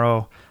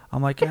tomorrow."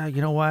 I'm like, "Yeah,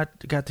 you know what?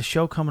 I got the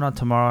show coming on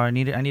tomorrow. I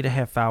need a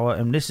half hour."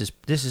 And this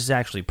is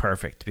actually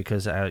perfect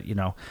because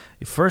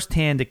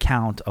firsthand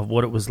account of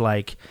what it was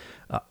like.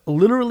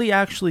 Literally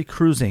actually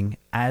cruising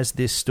as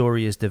this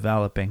story is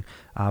developing.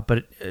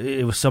 But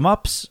it was some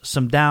ups,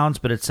 some downs,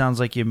 but it sounds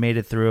like you made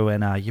it through,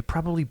 and you're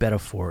probably better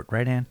for it,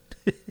 right, Ann?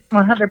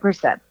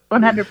 100%.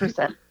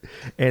 100%.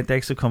 And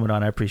thanks for coming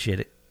on. I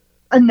appreciate it.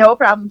 No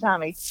problem,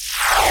 Tommy.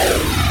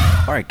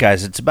 All right,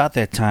 guys, it's about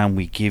that time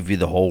we give you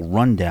the whole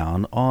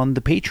rundown on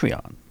the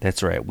Patreon.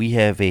 That's right. We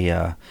have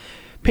a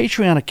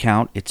Patreon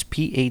account. It's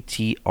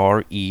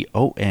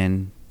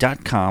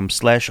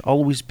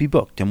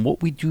patreon.com/alwaysbebooked. And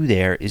what we do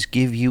there is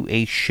give you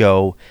a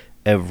show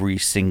every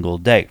single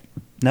day.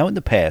 Now, in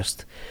the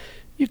past,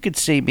 you could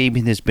say maybe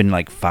there's been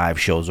like 5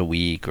 shows a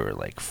week or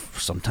like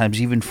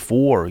sometimes even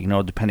 4,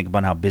 depending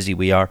upon how busy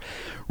we are.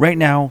 Right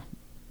now,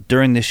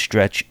 during this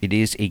stretch, it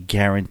is a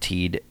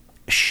guaranteed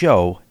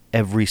show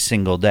every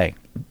single day.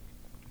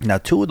 Now,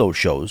 2 of those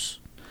shows,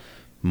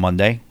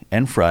 Monday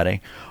and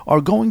Friday,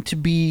 are going to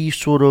be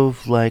sort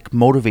of like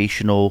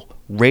motivational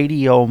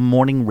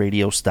morning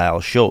radio style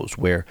shows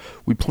where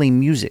we play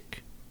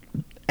music.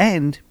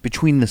 And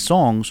between the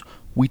songs,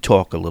 we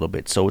talk a little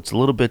bit. So it's a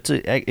little bit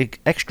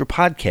extra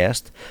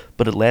podcast,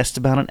 but it lasts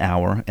about an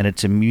hour, and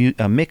it's a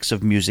mix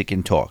of music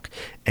and talk.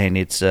 And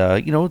it's,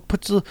 it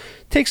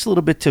takes a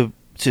little bit to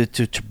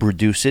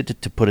produce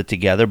it, to put it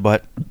together,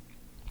 but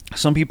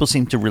some people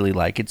seem to really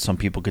like it. Some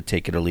people could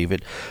take it or leave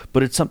it.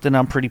 But it's something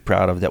I'm pretty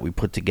proud of that we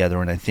put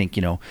together. And I think,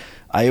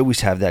 I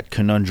always have that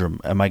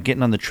conundrum. Am I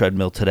getting on the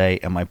treadmill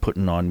today? Am I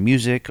putting on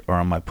music or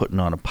am I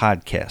putting on a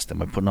podcast?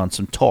 Am I putting on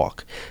some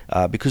talk?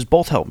 Because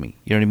both help me.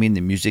 You know what I mean?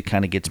 The music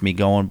kind of gets me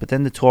going, but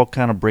then the talk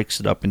kind of breaks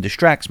it up and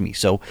distracts me.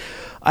 So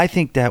I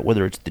think that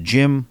whether it's the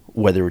gym,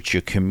 whether it's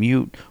your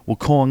commute, we're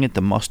calling it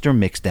the Muster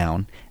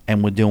Mixdown.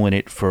 And we're doing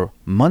it for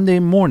Monday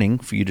morning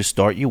for you to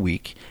start your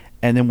week.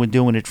 And then we're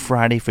doing it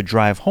Friday for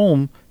drive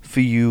home for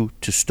you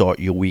to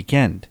start your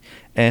weekend.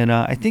 And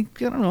I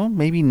think,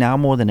 maybe now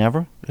more than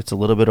ever, it's a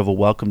little bit of a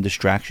welcome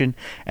distraction.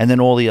 And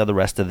then all the other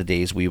rest of the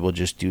days, we will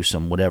just do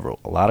some whatever.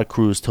 A lot of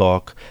cruise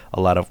talk,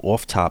 a lot of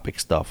off-topic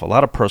stuff, a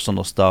lot of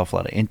personal stuff, a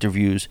lot of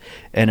interviews,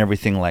 and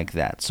everything like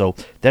that. So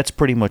that's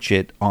pretty much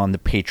it on the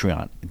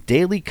Patreon.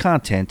 Daily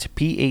content,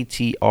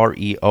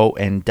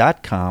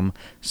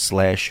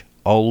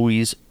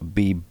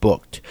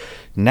 patreon.com/alwaysbebooked.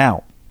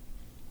 Now,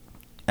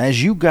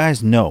 as you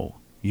guys know,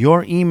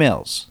 your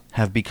emails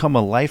have become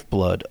a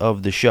lifeblood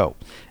of the show.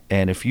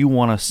 And if you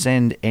want to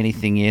send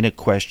anything in, a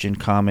question,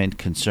 comment,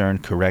 concern,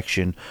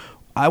 correction,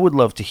 I would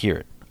love to hear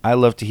it. I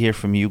love to hear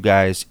from you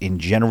guys in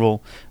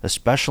general,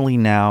 especially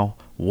now.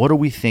 What are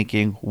we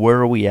thinking?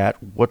 Where are we at?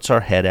 What's our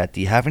head at?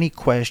 Do you have any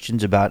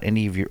questions about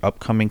any of your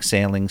upcoming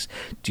sailings?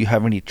 Do you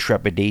have any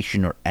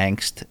trepidation or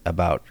angst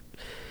about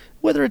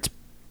whether it's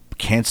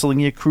canceling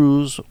your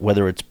cruise,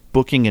 whether it's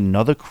booking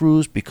another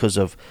cruise because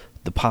of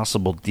the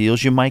possible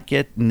deals you might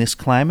get in this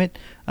climate?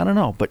 I don't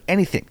know, but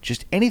anything,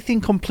 just anything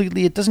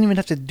completely. It doesn't even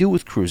have to do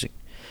with cruising.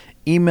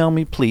 Email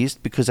me, please,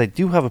 because I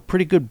do have a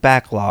pretty good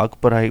backlog,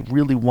 but I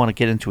really want to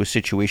get into a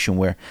situation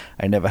where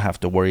I never have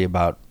to worry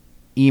about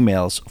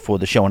emails for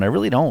the show, and I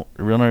really don't.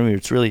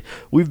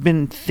 We've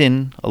been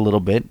thin a little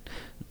bit.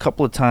 A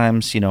couple of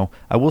times,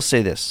 I will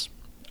say this.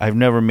 I've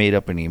never made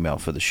up an email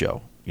for the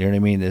show. You know what I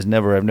mean? I've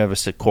never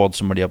called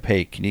somebody up,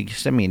 hey, can you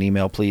send me an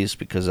email, please?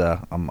 Because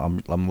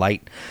I'm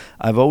light.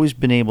 I've always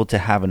been able to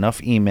have enough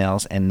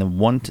emails, and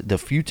the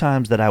few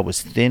times that I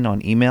was thin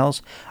on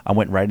emails, I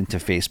went right into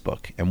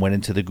Facebook and went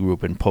into the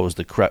group and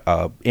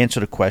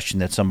answered a question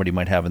that somebody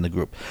might have in the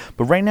group.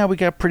 But right now we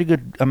got a pretty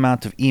good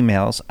amount of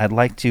emails. I'd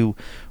like to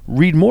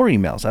read more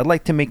emails. I'd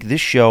like to make this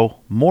show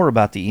more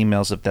about the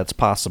emails if that's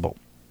possible.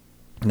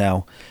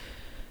 Now,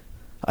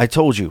 I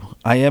told you,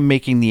 I am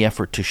making the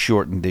effort to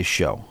shorten this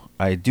show.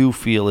 I do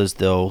feel as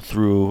though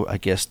through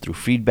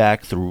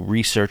feedback, through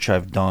research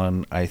I've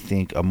done, I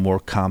think a more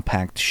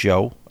compact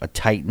show, a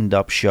tightened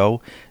up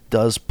show,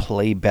 does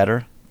play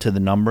better to the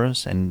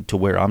numbers and to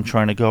where I'm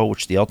trying to go,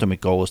 which the ultimate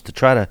goal is to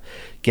try to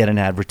get an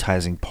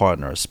advertising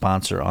partner, a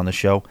sponsor on the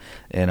show.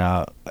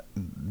 And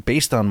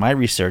based on my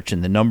research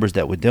and the numbers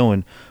that we're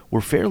doing,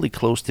 we're fairly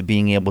close to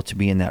being able to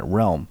be in that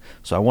realm.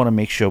 So I want to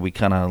make sure we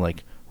kind of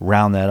like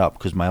round that up,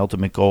 because my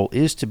ultimate goal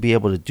is to be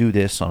able to do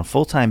this on a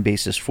full-time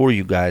basis for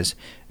you guys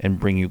and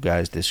bring you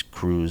guys this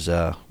cruise,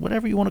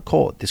 whatever you want to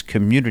call it, this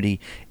community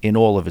in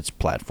all of its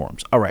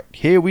platforms. All right,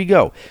 here we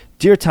go.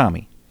 Dear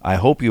Tommy, I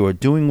hope you are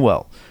doing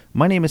well.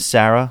 My name is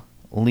Sarah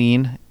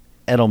Lean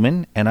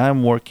Edelman, and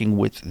I'm working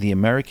with the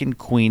American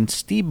Queen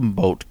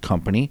Steamboat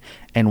Company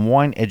and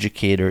wine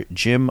educator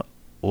Jim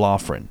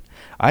Loughran.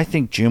 I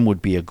think Jim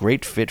would be a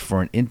great fit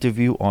for an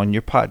interview on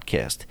your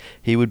podcast.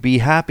 He would be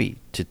happy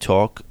to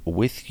talk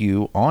with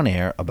you on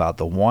air about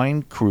the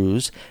wine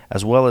cruise,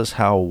 as well as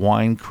how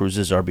wine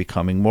cruises are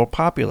becoming more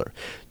popular.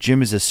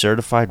 Jim is a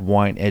certified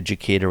wine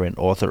educator and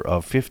author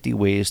of 50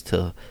 Ways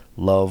to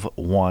Love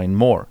Wine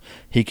More.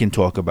 He can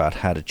talk about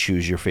how to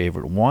choose your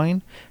favorite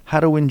wine, how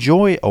to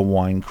enjoy a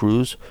wine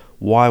cruise,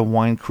 why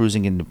wine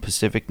cruising in the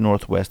Pacific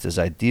Northwest is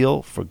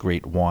ideal for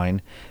great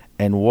wine,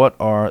 and what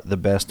are the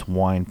best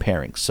wine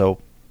pairings. So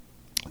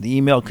the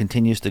email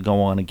continues to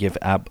go on and give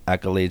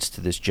accolades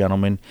to this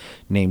gentleman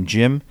named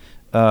Jim.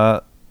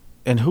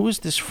 And who is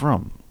this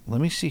from? Let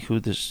me see who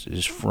this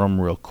is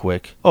from real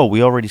quick. Oh,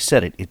 we already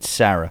said it. It's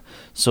Sarah.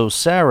 So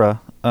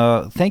Sarah,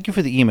 thank you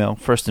for the email,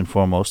 first and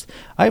foremost.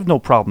 I have no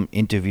problem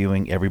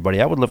interviewing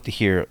everybody. I would love to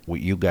hear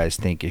what you guys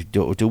think.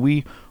 Do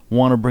we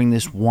want to bring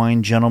this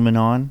wine gentleman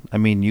on? I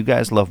mean, you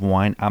guys love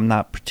wine. I'm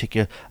not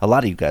particular. A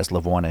lot of you guys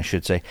love wine, I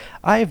should say.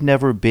 I have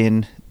never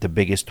been the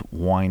biggest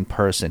wine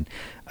person.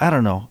 I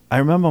don't know. I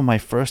remember my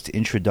first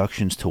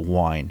introductions to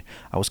wine.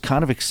 I was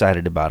kind of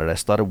excited about it. I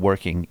started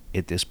working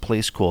at this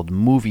place called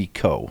Movie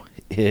Co.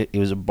 It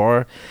was a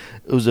bar.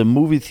 It was a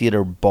movie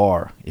theater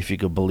bar, if you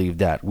could believe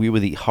that. We were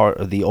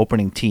the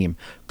opening team.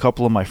 A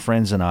couple of my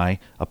friends and I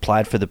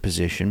applied for the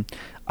position.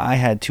 I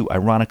had to,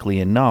 ironically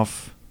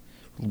enough,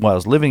 while I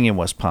was living in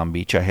West Palm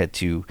Beach, I had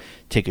to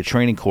take a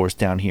training course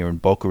down here in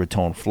Boca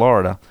Raton,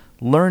 Florida,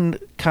 learn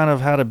kind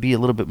of how to be a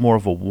little bit more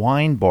of a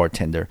wine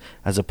bartender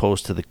as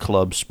opposed to the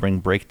club spring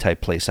break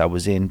type place I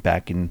was in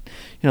back in,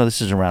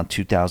 this is around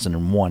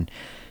 2001.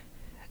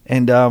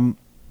 And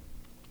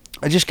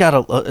I just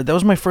got that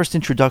was my first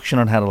introduction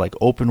on how to like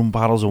open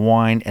bottles of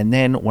wine. And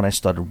then when I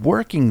started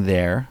working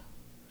there,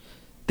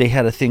 they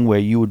had a thing where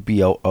you would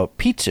be a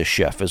pizza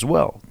chef as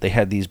well. They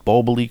had these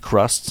bulbily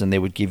crusts, and they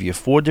would give you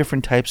 4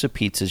 different types of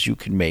pizzas you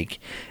could make,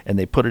 and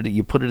you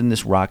put it in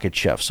this rocket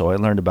chef. So I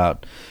learned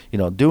about,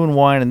 doing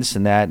wine and this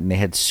and that, and they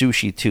had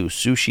sushi too.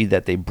 Sushi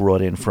that they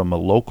brought in from a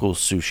local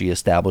sushi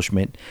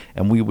establishment,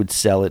 and we would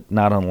sell it,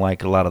 not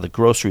unlike a lot of the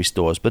grocery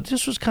stores. But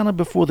this was kind of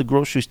before the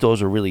grocery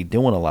stores were really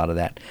doing a lot of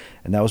that,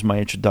 and that was my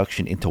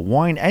introduction into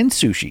wine and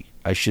sushi,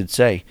 I should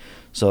say.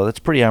 So that's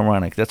pretty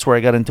ironic. That's where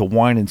I got into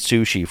wine and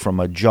sushi, from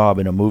a job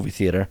in a movie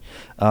theater,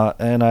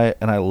 and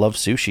I love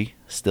sushi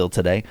still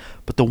today.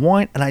 But the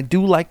wine, and I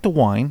do like the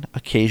wine.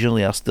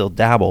 Occasionally, I'll still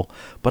dabble,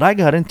 but I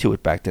got into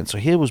it back then. So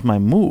here was my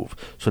move.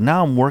 So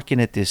now I'm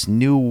working at this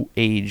new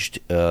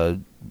aged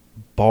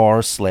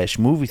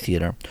bar/movie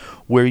theater,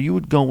 where you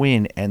would go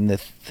in, and the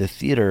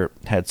theater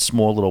had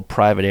small little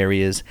private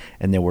areas,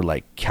 and there were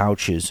like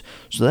couches.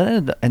 So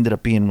that ended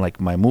up being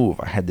like my move.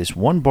 I had this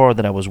one bar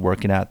that I was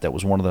working at that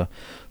was one of the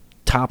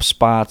top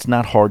spots,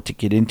 not hard to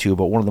get into,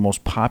 but one of the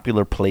most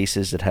popular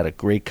places that had a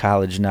great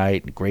college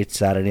night, a great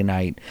Saturday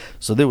night.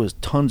 So there was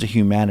tons of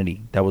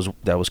humanity that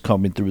was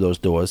coming through those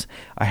doors.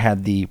 I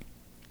had the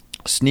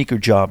sneaker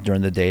job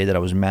during the day that I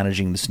was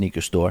managing the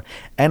sneaker store,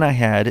 and I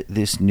had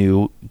this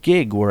new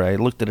gig where I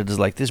looked at it as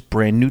like this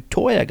brand new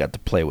toy I got to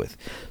play with.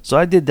 So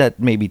I did that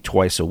maybe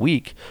twice a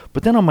week.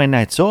 But then on my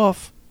nights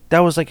off, that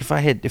was like if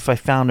I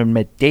found and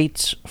met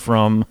dates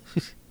from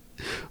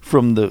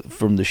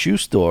the shoe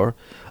store,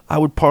 I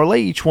would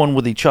parlay each one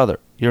with each other.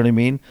 You know what I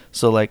mean?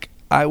 So like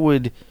I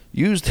would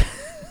use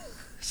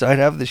so I'd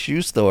have the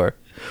shoe store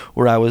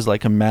where I was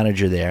like a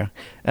manager there,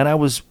 and I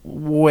was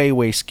way,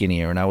 way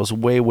skinnier, and I was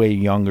way, way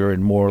younger,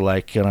 and more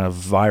like kind of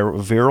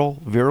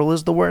virile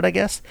is the word, I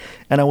guess.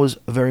 And I was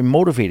very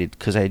motivated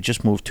because I had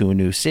just moved to a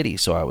new city,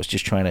 so I was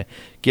just trying to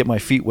get my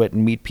feet wet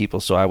and meet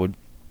people. So I would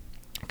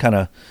kind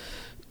of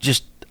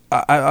just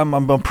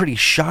I'm pretty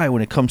shy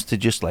when it comes to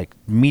just like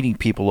meeting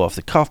people off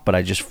the cuff, but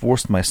I just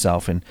forced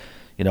myself, and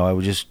I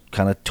would just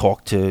kind of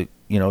talk to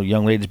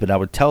young ladies, but I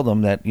would tell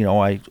them that,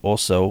 I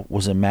also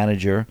was a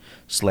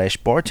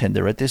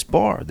manager/bartender at this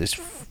bar, this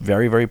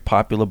very, very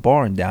popular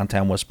bar in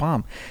downtown West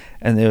Palm.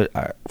 And they would,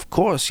 of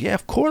course, I'm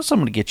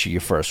going to get you your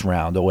first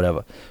round or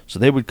whatever. So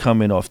they would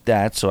come in off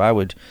that. So I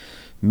would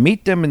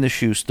meet them in the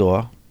shoe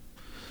store,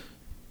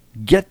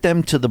 get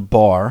them to the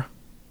bar,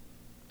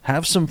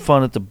 have some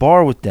fun at the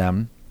bar with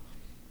them,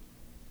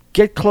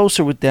 get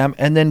closer with them,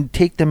 and then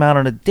take them out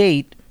on a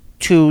date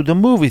to the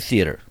movie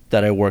theater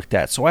that I worked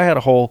at. So I had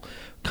a whole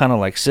kind of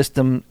like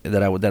system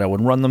that I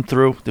would run them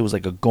through. There was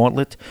like a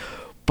gauntlet.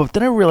 But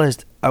then I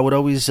realized I would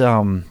always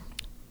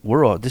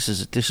this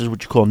is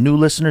what you call new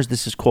listeners.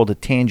 This is called a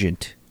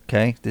tangent.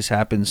 Okay, this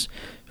happens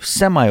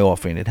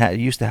semi-often. It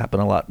used to happen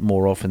a lot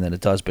more often than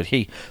it does. But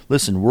hey,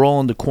 listen, we're all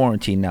into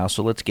quarantine now,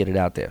 so let's get it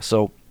out there.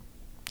 So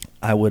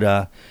I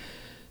would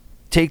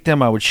take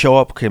them. I would show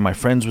up. Okay, my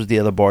friends was the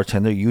other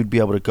bartender. You'd be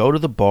able to go to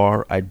the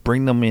bar. I'd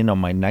bring them in on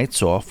my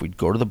nights off. We'd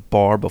go to the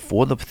bar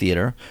before the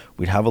theater.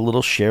 We'd have a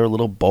little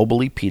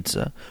Boboli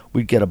pizza.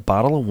 We'd get a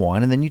bottle of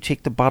wine, and then you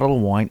take the bottle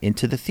of wine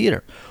into the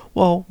theater.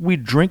 Well,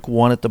 we'd drink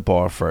one at the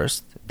bar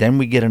first. Then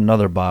we get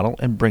another bottle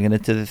and bring it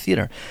into the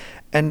theater.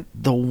 And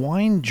the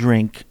wine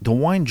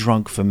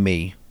drunk for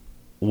me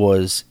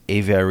was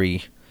a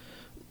very,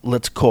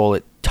 let's call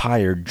it,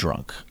 tired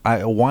drunk.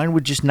 Wine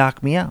would just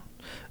knock me out.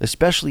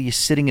 Especially you're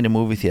sitting in a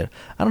movie theater.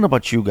 I don't know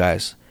about you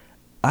guys.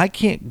 I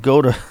can't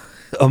go to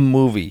a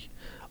movie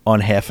on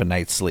half a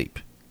night's sleep.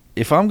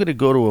 If I'm going to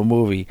go to a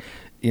movie,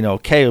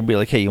 Kay will be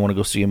like, hey, you want to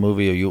go see a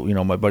movie?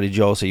 Or, my buddy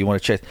Joe will say, you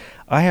want to check?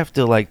 I have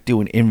to,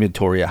 do an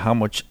inventory of how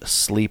much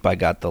sleep I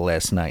got the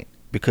last night.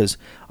 Because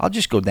I'll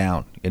just go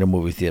down in a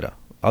movie theater.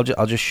 I'll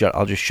just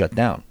shut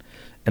down.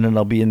 And then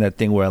I'll be in that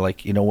thing where,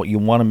 what you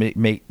want to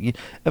make. You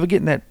ever get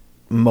in that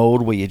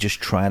mode where you're just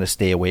trying to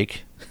stay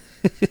awake?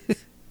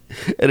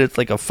 And it's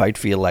like a fight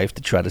for your life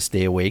to try to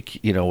stay awake,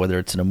 whether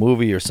it's in a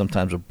movie or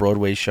sometimes a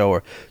Broadway show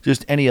or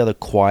just any other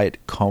quiet,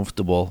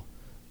 comfortable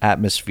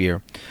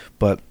atmosphere.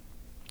 But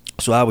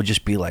so I would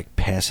just be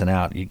passing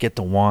out. You'd get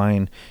the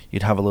wine,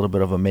 you'd have a little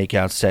bit of a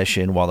makeout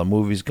session while the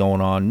movie's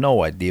going on.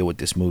 No idea what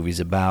this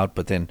movie's about.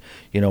 But then,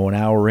 an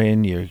hour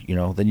in,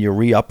 then you're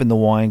re-upping the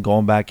wine,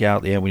 going back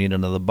out. Yeah, we need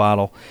another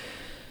bottle.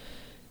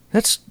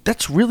 That's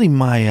really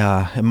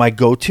my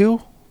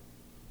go-to.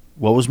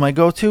 What was my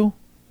go-to?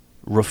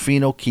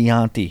 Ruffino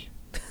Chianti.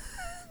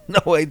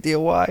 No idea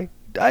why.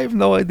 I have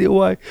no idea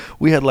why.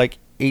 We had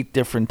 8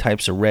 different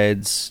types of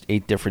reds,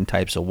 8 different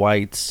types of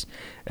whites,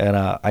 and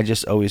I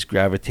just always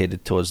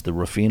gravitated towards the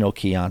Ruffino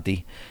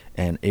Chianti,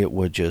 and it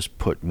would just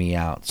put me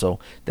out. So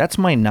that's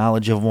my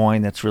knowledge of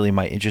wine. That's really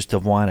my interest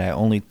of wine. I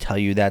only tell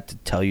you that to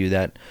tell you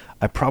that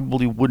I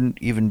probably wouldn't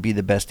even be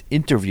the best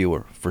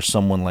interviewer for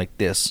someone like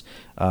this.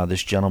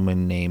 This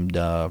gentleman named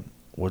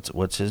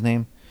what's his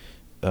name?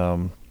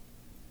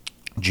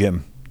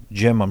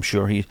 Jim, I'm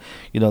sure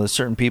there's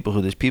certain people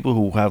who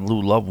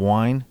who love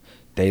wine.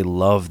 They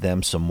love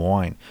them some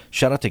wine.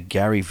 Shout out to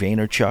Gary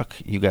Vaynerchuk.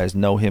 You guys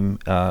know him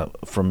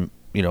from,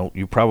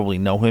 you probably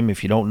know him.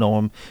 If you don't know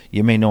him,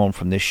 you may know him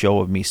from this show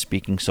of me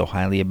speaking so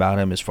highly about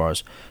him as far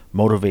as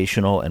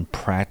motivational and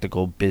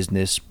practical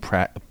business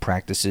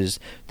practices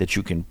that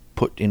you can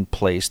put in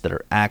place that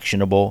are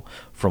actionable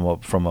from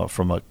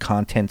a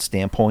content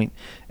standpoint.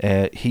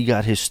 He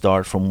got his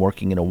start from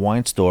working in a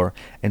wine store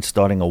and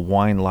starting a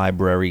wine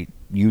library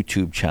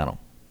YouTube channel.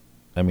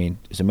 I mean,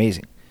 it's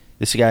amazing.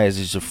 This guy is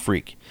just a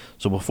freak.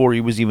 So before he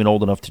was even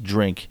old enough to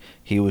drink,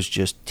 he was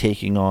just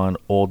taking on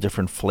all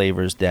different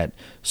flavors that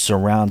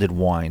surrounded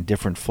wine,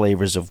 different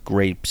flavors of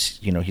grapes.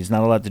 He's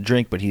not allowed to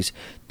drink, but he's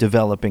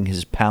developing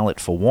his palate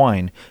for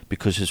wine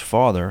because his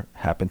father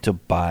happened to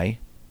buy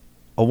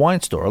a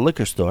wine store, a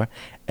liquor store,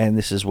 and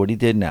this is what he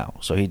did now.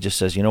 So he just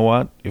says, you know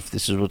what? If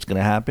this is what's going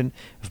to happen,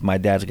 if my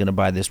dad's going to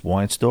buy this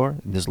wine store,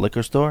 this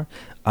liquor store,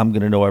 I'm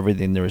going to know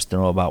everything there is to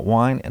know about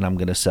wine, and I'm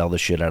going to sell the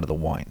shit out of the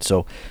wine.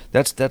 So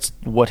that's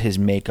what his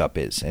makeup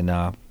is. And,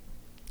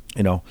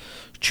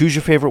 choose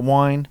your favorite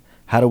wine,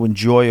 how to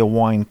enjoy a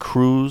wine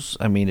cruise.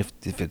 I mean, if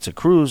it's a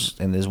cruise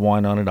and there's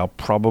wine on it, I'll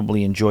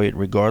probably enjoy it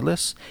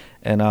regardless.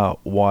 And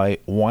why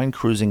wine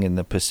cruising in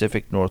the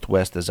Pacific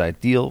Northwest is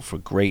ideal for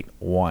great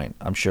wine.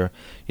 I'm sure,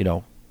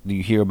 you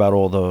hear about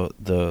all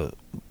the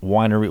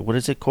winery, what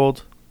is it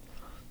called?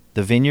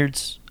 The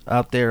vineyards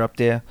up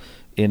there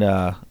in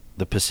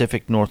the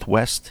Pacific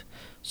Northwest.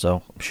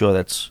 So I'm sure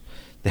that's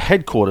the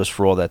headquarters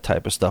for all that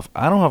type of stuff.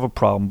 I don't have a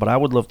problem, but I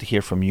would love to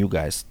hear from you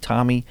guys.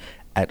 Tommy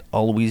at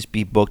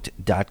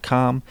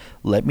alwaysbebooked.com.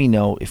 Let me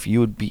know if you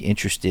would be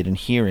interested in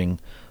hearing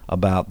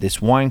about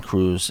this wine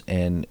cruise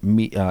and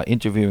me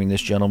interviewing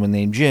this gentleman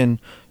named Jim,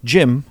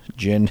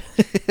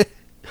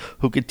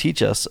 who could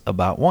teach us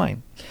about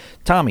wine.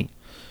 Tommy,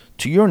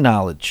 to your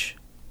knowledge,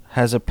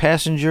 has a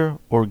passenger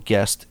or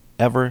guest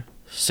ever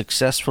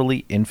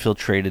successfully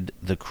infiltrated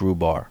the crew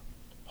bar?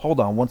 Hold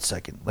on one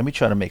second. Let me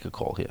try to make a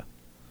call here.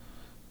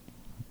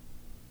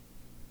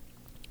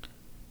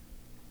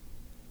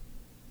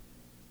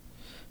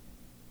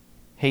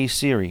 Hey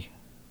Siri,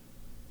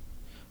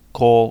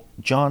 call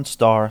John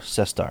Star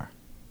Sestar.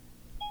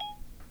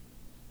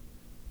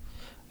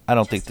 I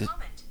don't think this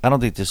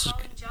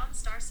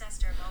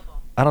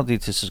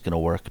is going to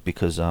work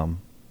because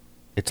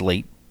it's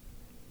late.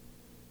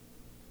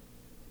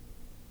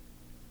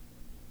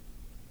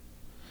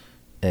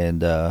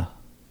 And I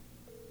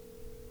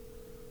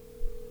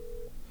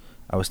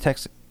was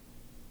texting.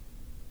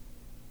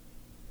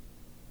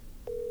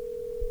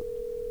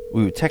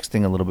 We were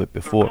texting a little bit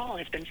before. Your call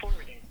has been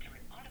forwarded to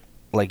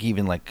an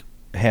even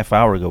a half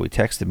hour ago, he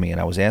texted me, and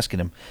I was asking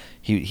him.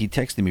 He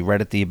texted me right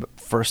at the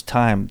first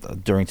time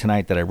during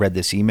tonight that I read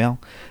this email,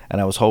 and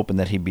I was hoping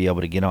that he'd be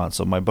able to get on.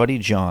 So my buddy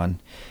John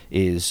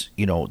is,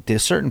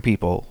 there's certain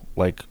people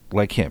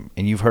like him,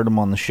 and you've heard him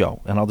on the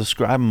show, and I'll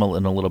describe him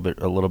in a little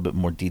bit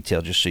more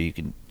detail, just so you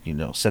can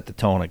set the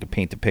tone. I can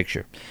paint the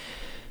picture.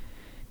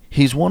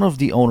 He's one of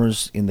the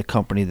owners in the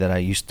company that I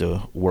used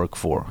to work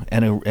for,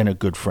 and a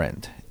good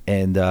friend.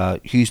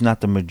 And he's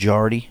not the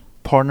majority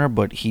partner,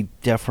 but he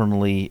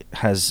definitely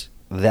has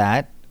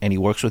that, and he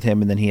works with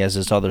him, and then he has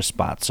his other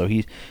spots. So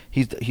he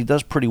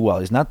does pretty well.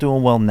 He's not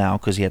doing well now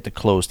because he had to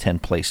close 10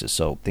 places,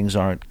 so things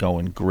aren't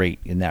going great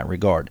in that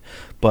regard.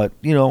 But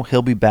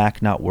he'll be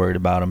back. Not worried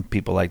about him.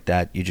 People like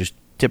that, you just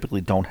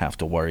typically don't have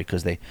to worry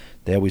because they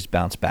always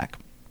bounce back.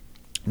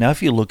 Now,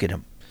 if you look at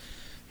him,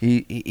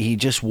 he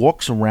just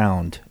walks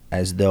around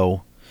as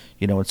though,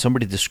 and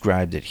somebody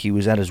described it. He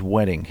was at his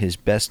wedding. His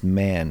best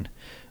man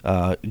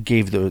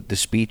gave the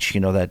speech,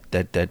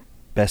 that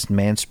best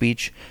man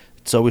speech.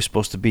 It's always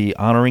supposed to be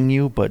honoring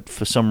you, but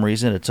for some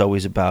reason it's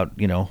always about,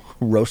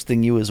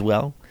 roasting you as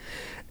well.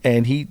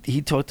 And he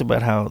talked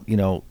about how,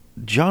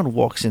 John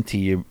walks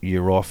into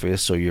your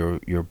office or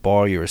your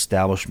bar, your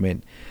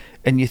establishment,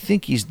 and you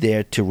think he's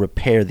there to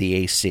repair the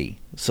AC.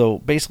 So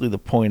basically the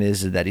point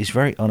is that he's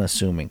very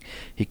unassuming.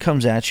 He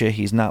comes at you.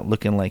 He's not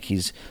looking like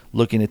he's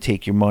looking to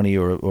take your money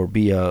or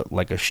be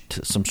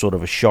some sort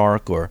of a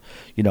shark, or,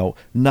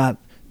 not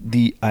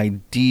the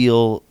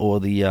ideal or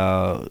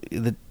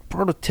the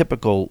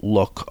prototypical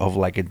look of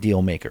like a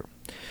deal maker.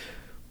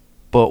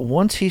 But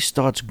once he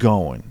starts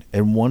going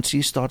and once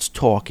he starts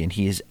talking,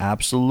 he is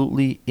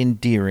absolutely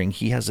endearing.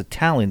 He has a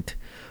talent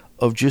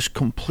of just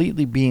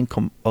completely being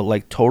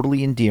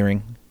totally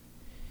endearing,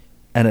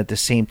 and at the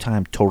same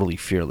time totally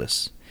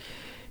fearless.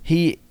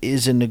 He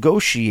is a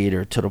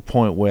negotiator to the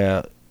point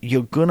where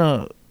you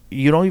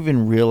don't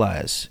even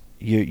realize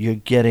you're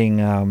getting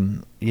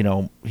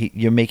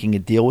you're making a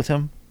deal with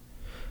him,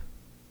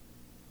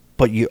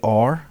 but you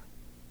are,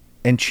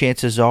 and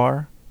chances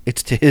are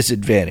it's to his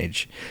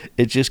advantage.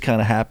 It just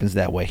kind of happens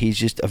that way. He's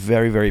just a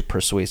very, very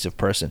persuasive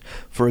person.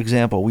 For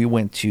example, we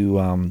went to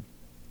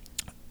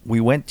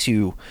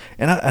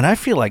and I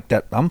feel like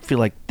that. I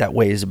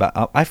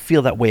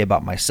feel that way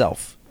about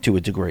myself to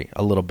a degree,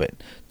 a little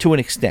bit, to an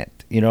extent.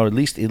 At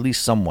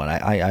least somewhat.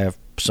 I have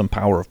some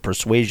power of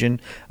persuasion.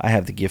 I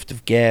have the gift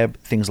of gab,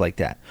 things like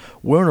that.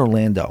 We're in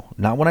Orlando.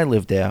 Not when I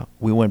lived there.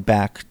 We went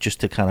back just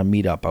to kind of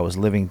meet up. I was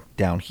living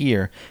down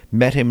here,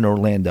 met him in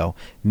Orlando,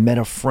 met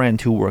a friend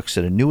who works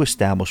at a new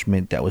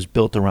establishment that was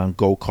built around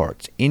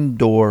go-karts,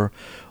 indoor,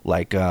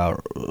 like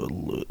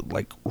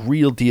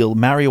real deal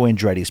Mario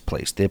Andretti's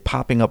place. They're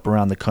popping up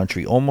around the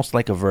country, almost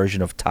like a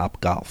version of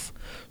Top Golf.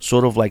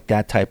 Sort of like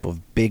that type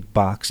of big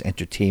box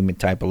entertainment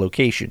type of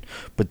location.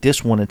 But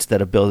this one,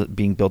 instead of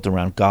being built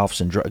around golf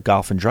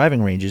and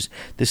driving ranges,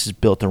 this is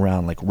built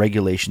around like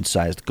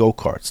regulation-sized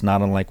go-karts,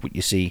 not unlike what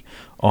you see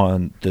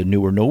on the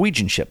newer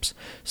Norwegian ships.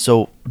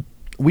 So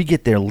we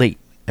get there late,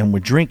 and we're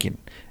drinking,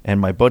 and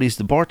my buddy's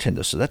the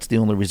bartender, so that's the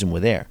only reason we're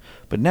there.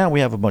 But now we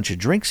have a bunch of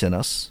drinks in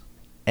us,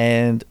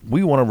 and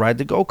we want to ride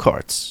the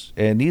go-karts.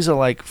 And these are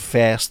like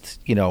fast,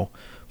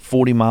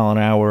 40 mile an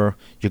hour,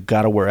 you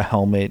got to wear a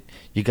helmet,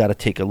 you got to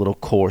take a little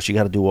course, you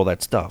got to do all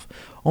that stuff.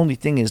 Only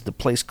thing is the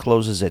place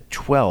closes at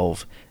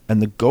 12 and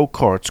the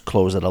go-karts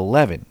close at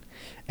 11,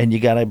 and you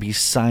got to be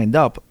signed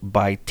up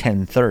by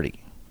 10:30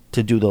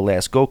 to do the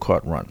last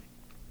go-kart run.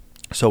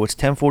 So it's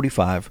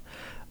 10:45.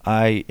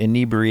 I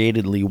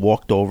inebriatedly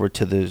walked over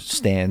to the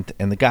stand,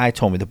 and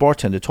the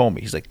bartender told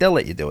me, he's like, they'll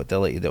let you do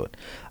it.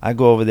 I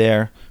go over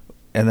there,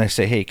 and I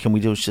say, hey, can we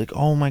do it? She's like,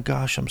 oh my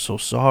gosh, I'm so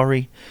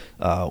sorry.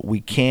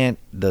 We can't.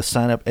 The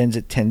sign up ends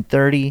at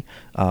 10:30.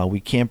 We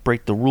can't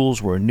break the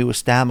rules. We're a new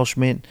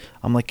establishment.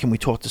 I'm like, can we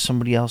talk to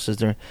somebody else?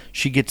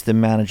 She gets the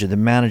manager. The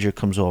manager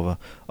comes over.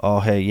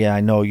 Oh, hey, yeah,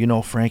 I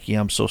know. Frankie,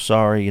 I'm so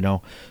sorry.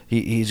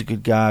 He's a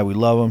good guy. We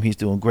love him. He's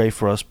doing great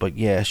for us. But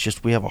yeah, it's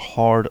just we have a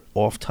hard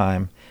off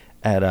time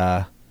at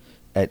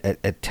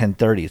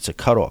 10:30. It's a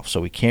cutoff, so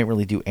we can't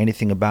really do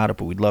anything about it.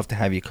 But we'd love to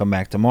have you come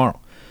back tomorrow.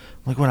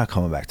 I'm like, we're not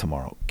coming back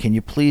tomorrow. Can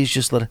you please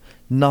just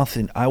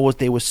nothing?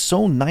 They were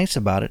so nice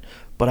about it,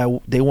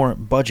 but they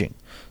weren't budging.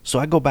 So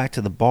I go back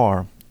to the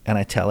bar and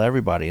I tell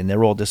everybody, and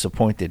they're all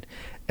disappointed.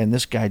 And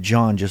this guy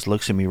John just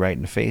looks at me right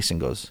in the face and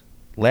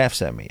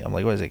laughs at me. I'm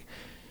like, what is it?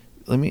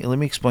 Let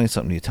me explain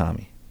something to you,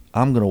 Tommy.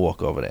 I'm gonna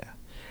walk over there,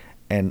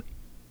 and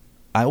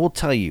I will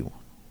tell you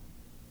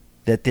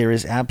that there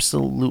is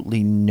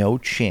absolutely no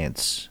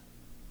chance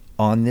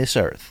on this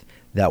earth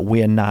that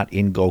we're not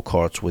in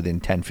go-karts within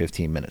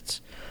 10-15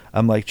 minutes.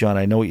 I'm like, John,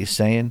 I know what you're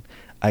saying.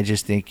 I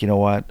just think, you know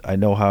what? I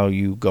know how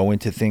you go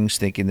into things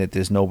thinking that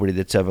there's nobody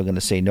that's ever going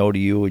to say no to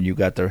you, and you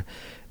got the.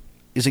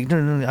 He's like, no.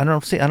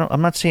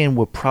 I'm not saying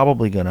we're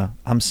probably gonna.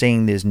 I'm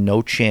saying there's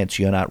no chance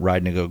you're not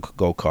riding a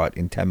go-kart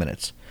in 10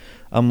 minutes.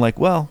 I'm like,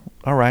 well,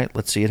 all right,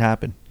 let's see it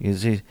happen.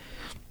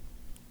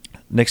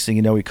 Next thing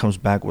you know, he comes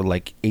back with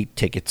like 8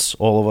 tickets.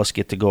 All of us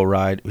get to go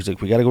ride. He's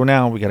like, we got to go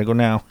now. We got to go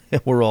now.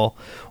 And we're all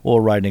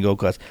riding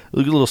go-karts.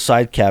 Look at a little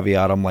side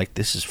caveat. I'm like,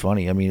 this is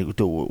funny. I mean, what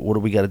do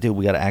we got to do?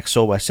 We got to act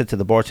sober. I said to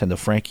the bartender,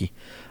 Frankie,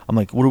 I'm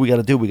like, what do we got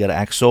to do? We got to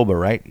act sober,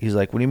 right? He's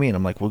like, what do you mean?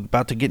 I'm like, we're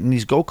about to get in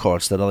these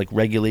go-karts that are like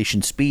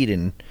regulation speed,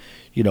 and,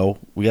 you know,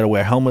 we got to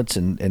wear helmets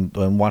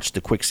and watch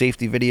the quick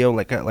safety video.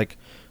 Like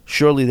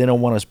surely they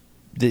don't want us.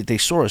 They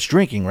saw us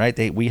drinking,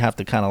 right? We have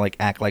to kind of like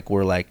act like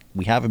we're like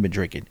we haven't been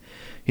drinking.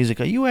 He's like,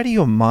 are you out of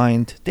your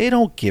mind? They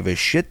don't give a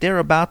shit. They're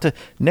about to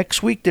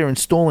next week. They're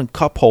installing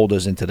cup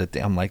holders into the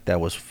thing. I'm like, that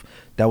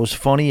was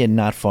funny and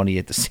not funny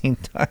at the same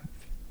time.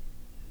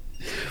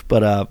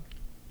 But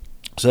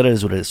so that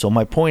is what it is. So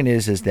my point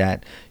is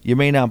that you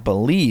may not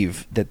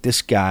believe that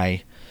this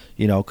guy,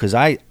 you know, because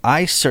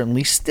I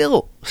certainly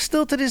still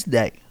to this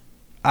day,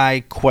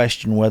 I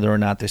question whether or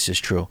not this is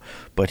true,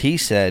 but he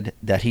said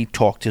that he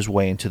talked his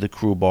way into the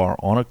crew bar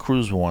on a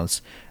cruise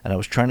once, and I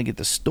was trying to get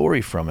the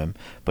story from him,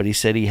 but he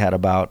said he had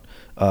about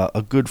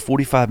a good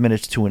 45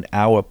 minutes to an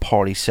hour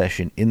party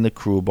session in the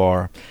crew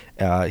bar.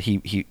 I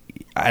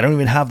don't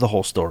even have the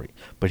whole story,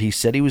 but he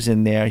said he was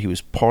in there, he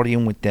was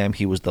partying with them,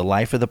 he was the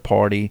life of the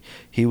party,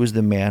 he was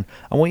the man.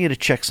 I want you to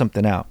check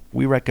something out.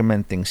 We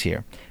recommend things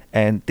here.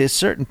 And there's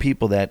certain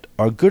people that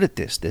are good at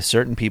this. There's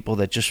certain people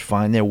that just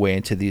find their way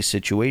into these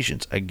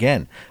situations.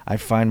 Again, I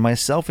find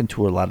myself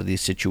into a lot of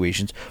these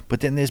situations,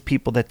 but then there's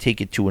people that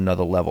take it to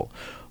another level.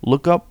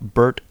 Look up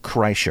Bert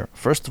Kreischer.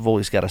 First of all,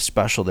 he's got a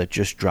special that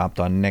just dropped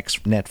on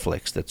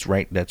Netflix.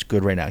 That's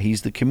good right now.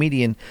 He's the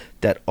comedian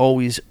that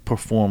always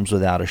performs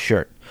without a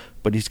shirt,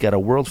 but he's got a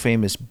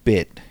world-famous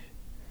bit.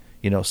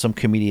 You know, some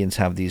comedians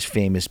have these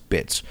famous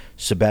bits.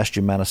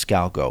 Sebastian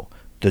Maniscalco,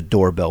 the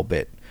doorbell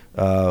bit.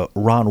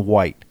 Ron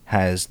White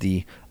has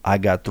the I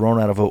got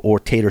thrown out of or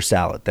tater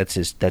salad. That's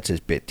his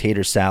bit.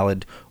 Tater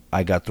salad.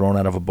 I got thrown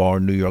out of a bar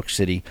in New York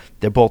City.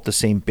 They're both the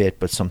same bit,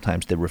 but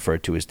sometimes they're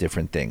referred to as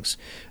different things.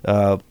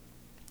 You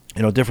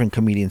know, different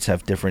comedians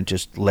have different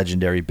just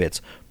legendary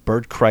bits.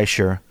 Bert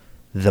Kreischer,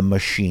 the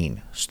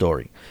Machine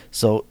story.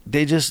 So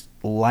they just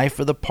life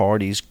of the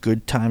parties,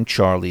 good time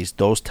Charlies,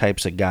 those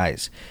types of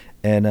guys.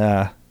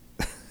 And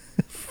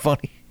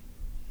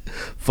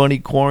funny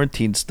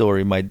quarantine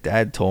story my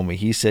dad told me.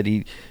 He said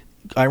he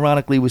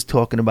ironically was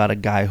talking about a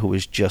guy who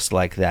was just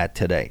like that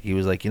today. He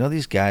was like, you know,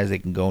 these guys, they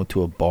can go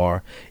into a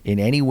bar in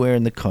anywhere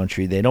in the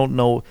country. They don't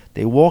know.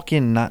 They walk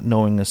in not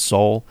knowing a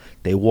soul.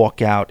 They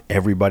walk out,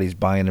 everybody's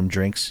buying them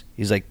drinks.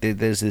 He's like,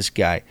 there's this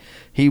guy.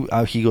 He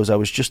goes, I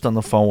was just on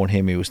the phone with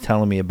him. He was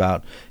telling me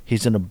about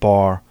he's in a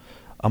bar.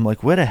 I'm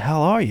like, where the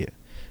hell are you?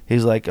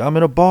 He's like, I'm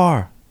in a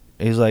bar.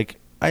 He's like,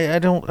 I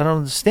don't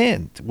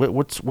understand.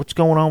 What's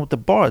going on with the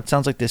bar? It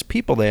sounds like there's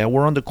people there.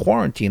 We're under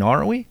quarantine,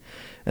 aren't we?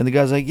 And the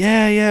guy's like,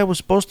 yeah, we're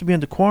supposed to be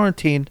under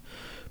quarantine,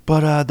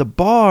 but the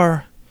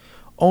bar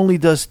only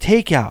does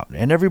takeout,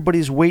 and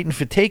everybody's waiting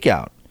for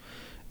takeout.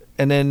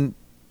 And then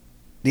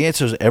the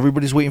answer is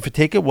everybody's waiting for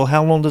takeout. Well,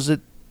 how long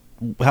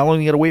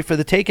you got to wait for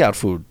the takeout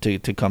food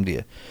to come to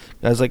you?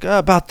 The guy's like,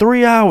 about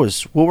 3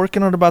 hours. We're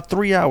working on about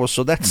 3 hours,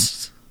 so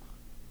that's...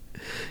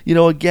 You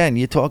know, again,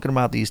 you're talking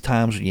about these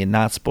times when you're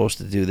not supposed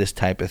to do this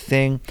type of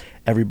thing.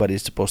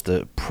 Everybody's supposed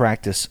to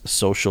practice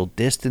social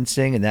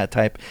distancing and that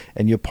type,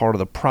 and you're part of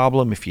the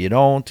problem if you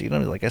don't. You know,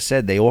 like I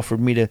said, they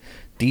offered me to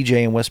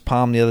DJ in West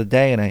Palm the other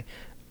day, and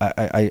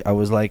I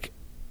was like,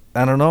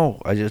 I don't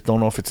know. I just don't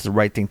know if it's the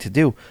right thing to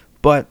do.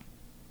 But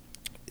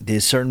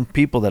there's certain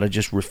people that are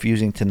just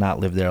refusing to not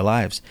live their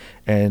lives.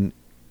 And,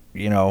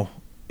 you know,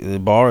 the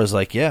bar is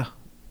like, yeah,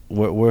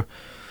 we're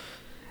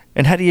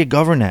and how do you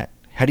govern that?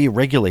 How do you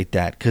regulate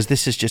that? Because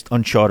this is just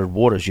uncharted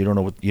waters. You don't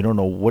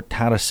know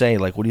how to say.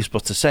 Like, what are you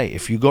supposed to say?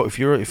 If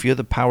you're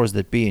the powers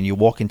that be and you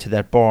walk into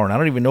that bar, and I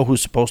don't even know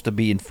who's supposed to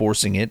be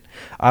enforcing it.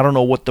 I don't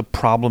know what the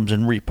problems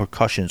and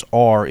repercussions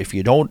are if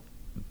you don't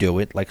do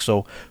it. Like,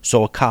 so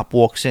a cop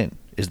walks in.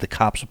 Is the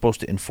cop supposed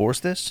to enforce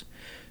this?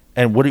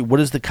 And what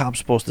is the cop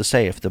supposed to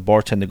say if the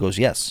bartender goes,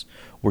 yes,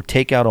 we're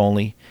takeout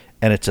only,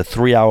 and it's a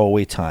 3-hour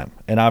wait time?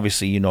 And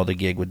obviously, you know the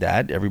gig with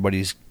that.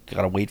 Everybody's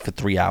got to wait for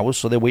 3 hours,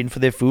 so they're waiting for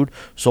their food.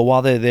 So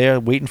while they're there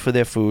waiting for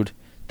their food,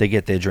 they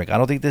get their drink. I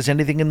don't think there's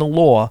anything in the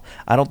law.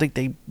 I don't think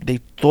they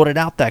thought it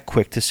out that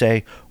quick to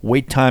say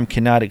wait time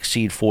cannot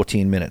exceed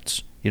 14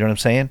 minutes. You know what I'm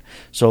saying?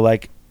 So,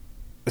 like,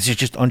 this is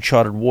just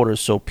uncharted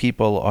waters, so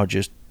people are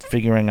just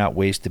figuring out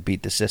ways to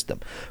beat the system.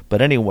 But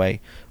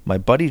anyway, my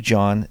buddy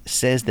John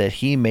says that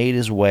he made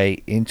his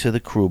way into the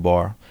crew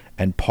bar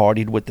and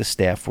partied with the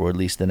staff for at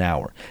least an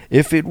hour.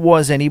 If it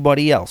was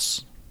anybody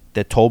else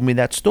that told me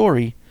that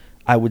story,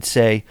 I would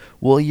say,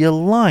 well, you're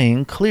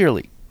lying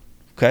clearly,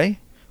 okay?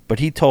 But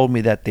he told me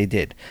that they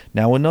did.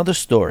 Now, another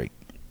story.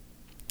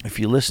 If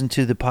you listen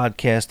to the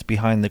podcast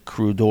Behind the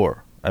Crew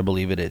Door, I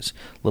believe it is.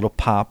 Little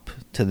pop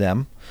to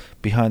them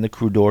behind the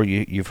crew door.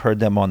 You've heard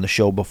them on the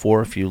show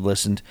before if you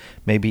listened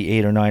maybe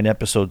 8 or 9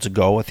 episodes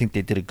ago. I think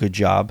they did a good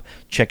job.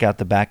 Check out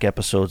the back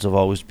episodes of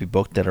Always Be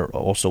Booked that are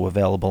also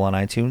available on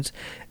iTunes.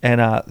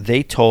 And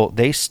they told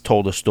a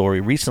story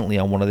recently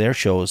on one of their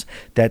shows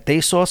that they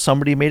saw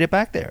somebody made it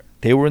back there.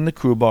 They were in the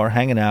crew bar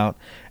hanging out,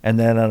 and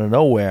then out of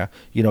nowhere,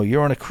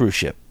 you're on a cruise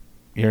ship.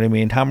 You know what I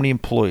mean? How many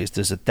employees?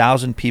 There's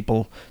 1,000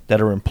 people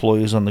that are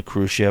employees on the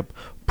cruise ship.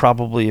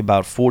 Probably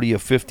about 40 or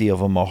 50 of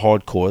them are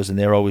hardcores, and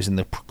they're always in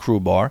the crew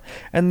bar.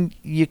 And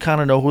you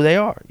kind of know who they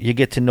are. You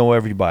get to know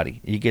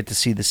everybody. You get to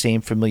see the same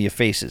familiar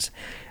faces.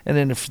 And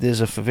then if there's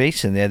a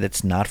face in there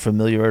that's not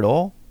familiar at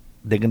all,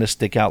 they're going to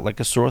stick out like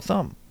a sore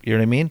thumb. You know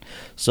what I mean?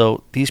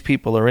 So these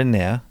people are in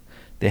there.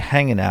 They're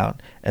hanging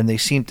out, and they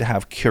seem to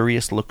have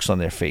curious looks on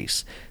their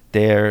face.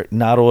 They're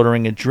not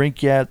ordering a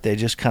drink yet. They're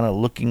just kind of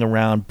looking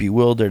around,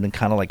 bewildered and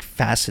kind of like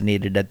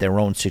fascinated at their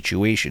own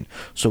situation.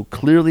 So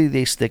clearly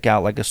they stick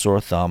out like a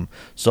sore thumb.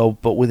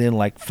 But within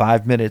like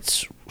 5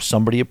 minutes,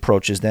 somebody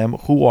approaches them.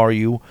 Who are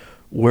you?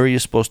 Where are you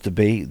supposed to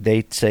be?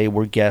 They say,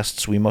 we're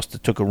guests. We must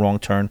have took a wrong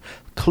turn.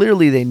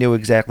 Clearly they knew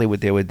exactly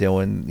what they were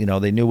doing.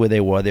 They knew where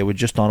they were. They were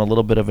just on a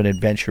little bit of an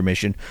adventure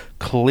mission.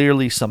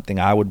 Clearly something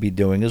I would be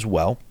doing as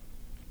well.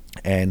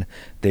 And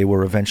they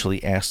were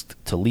eventually asked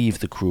to leave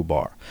the crew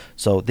bar.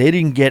 So they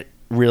didn't get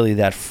really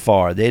that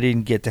far. They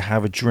didn't get to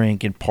have a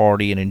drink and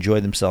party and enjoy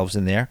themselves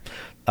in there.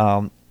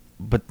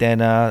 But then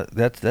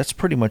that's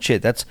pretty much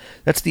it.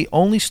 That's the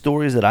only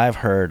stories that I've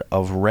heard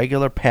of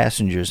regular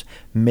passengers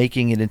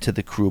making it into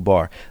the crew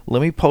bar.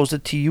 Let me pose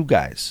it to you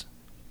guys.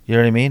 You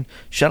know what I mean?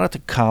 Shout out to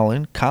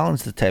Colin.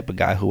 Colin's the type of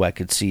guy who I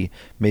could see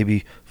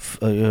maybe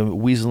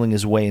weaseling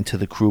his way into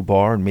the crew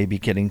bar and maybe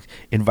getting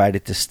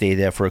invited to stay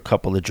there for a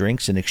couple of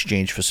drinks in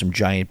exchange for some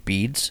giant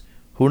beads.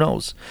 Who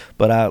knows?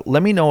 But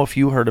let me know if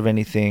you heard of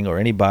anything or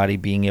anybody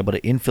being able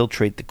to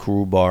infiltrate the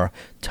crew bar.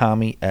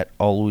 Tommy at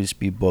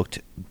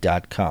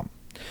alwaysbebooked.com.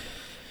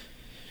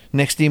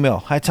 Next email.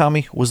 Hi,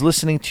 Tommy. Was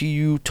listening to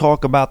you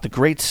talk about the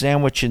great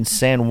sandwich in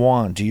San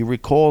Juan. Do you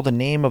recall the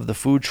name of the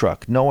food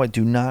truck? No, I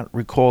do not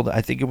recall. I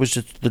think it was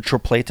just the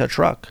Tripleta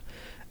truck.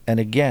 And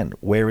again,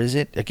 where is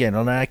it? Again,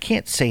 I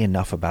can't say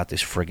enough about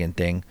this friggin'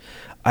 thing.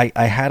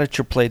 I had a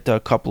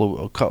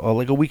Tripleta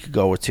like a week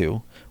ago or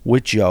two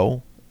with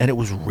Joe, and it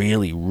was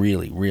really,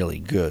 really, really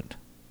good.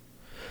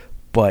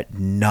 But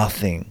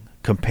nothing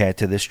compared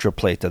to this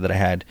Tripleta that I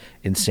had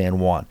in San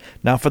Juan.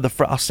 Now,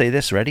 I'll say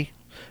this, ready?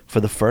 For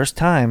the first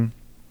time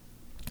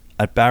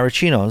at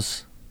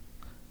Barricino's,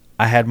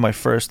 I had my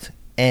first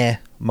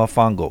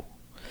mofongo.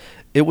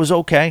 It was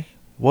okay.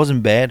 It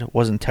wasn't bad. It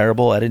wasn't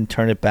terrible. I didn't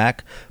turn it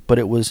back, but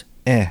it was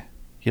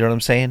You know what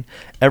I'm saying?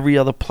 Every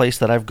other place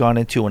that I've gone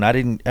into, and I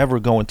didn't ever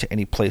go into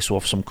any place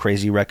off some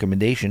crazy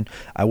recommendation,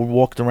 I would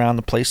walk around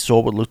the place, saw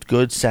what looked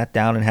good, sat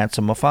down and had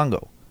some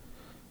mofongo.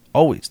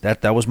 Always.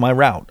 That was my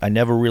route. I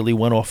never really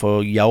went off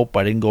a Yelp.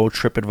 I didn't go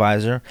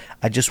TripAdvisor.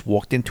 I just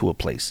walked into a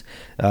place.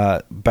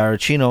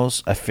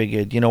 Barricino's, I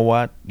figured, you know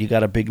what? You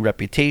got a big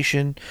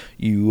reputation.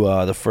 You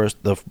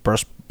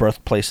the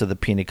birthplace of the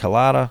pina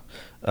colada.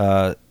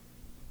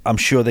 I'm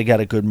sure they got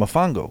a good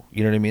mofongo.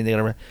 You know what I mean?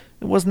 It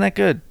wasn't that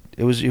good.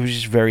 It was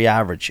just very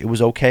average. It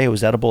was okay. It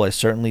was edible. I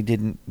certainly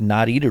didn't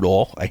not eat it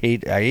all. I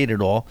ate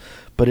it all,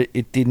 but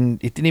it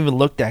didn't even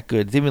look that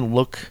good. It didn't even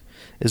look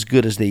as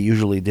good as they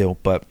usually do.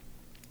 But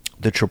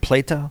the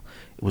Tripleta,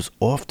 it was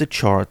off the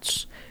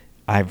charts.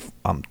 I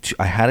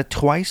had it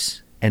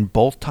twice, and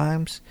both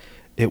times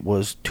it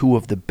was two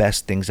of the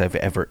best things I've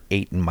ever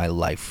ate in my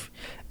life.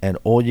 And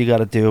all you got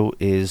to do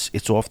is,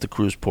 it's off the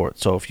cruise port.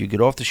 So if you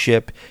get off the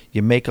ship,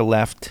 you make a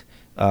left,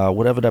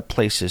 whatever that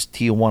place is,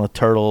 Tijuana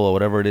Turtle or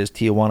whatever it is,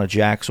 Tijuana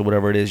Jacks or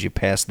whatever it is, you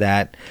pass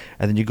that,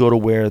 and then you go to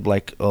where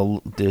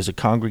there's a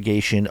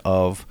congregation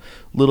of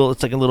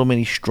it's like a little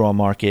mini straw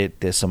market.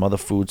 There's some other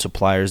food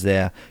suppliers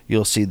there.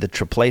 You'll see the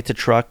Tripleta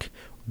truck.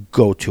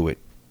 Go to it,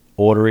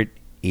 order it,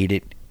 eat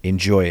it,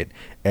 enjoy it,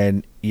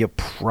 and you're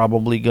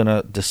probably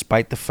gonna,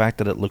 despite the fact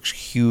that it looks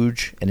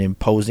huge and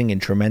imposing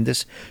and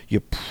tremendous,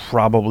 you're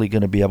probably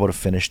gonna be able to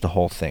finish the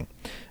whole thing.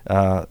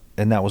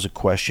 And that was a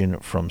question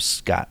from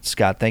Scott.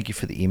 Scott, thank you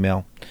for the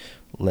email.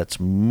 Let's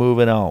move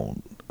it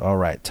on. All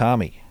right,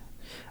 Tommy.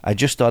 I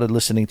just started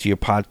listening to your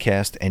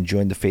podcast and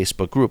joined the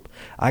Facebook group.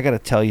 I got to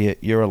tell you,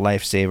 you're a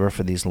lifesaver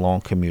for these long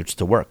commutes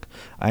to work.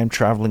 I am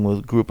traveling with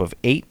a group of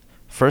 8,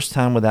 first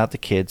time without the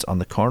kids, on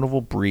the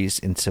Carnival Breeze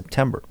in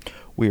September.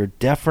 We are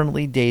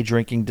definitely day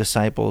drinking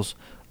disciples,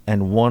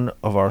 and one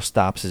of our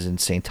stops is in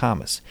St.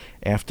 Thomas.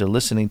 After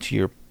listening to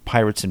your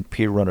Pirates and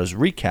Pier Runners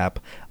recap,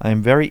 I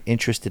am very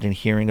interested in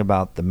hearing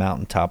about the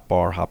Mountaintop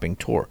Bar Hopping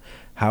Tour.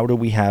 How do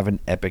we have an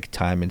epic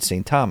time in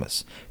St.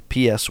 Thomas?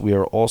 P.S. We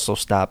are also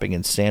stopping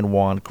in San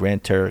Juan,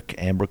 Grand Turk,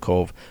 Amber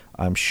Cove.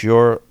 I'm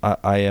sure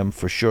I am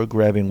for sure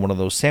grabbing one of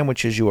those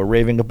sandwiches you are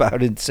raving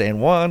about in San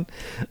Juan.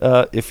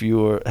 If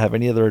you have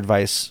any other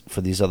advice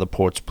for these other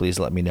ports, please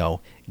let me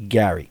know.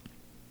 Gary,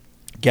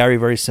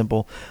 very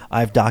simple.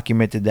 I've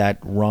documented that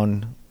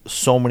run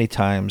so many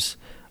times.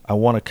 I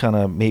want to kind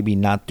of maybe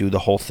not do the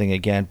whole thing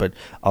again, but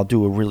I'll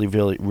do a really,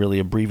 really, really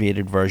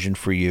abbreviated version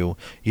for you.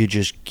 You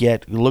just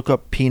look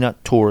up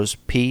Peanut Tours,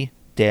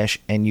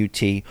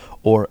 P-NUT,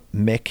 or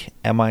Mick,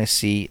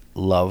 M-I-C,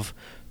 Love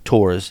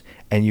Tours,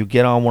 and you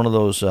get on one of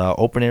those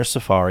open air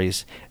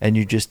safaris, and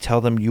you just tell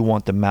them you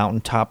want the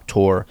mountaintop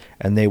tour,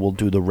 and they will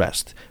do the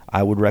rest.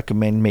 I would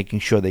recommend making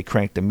sure they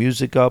crank the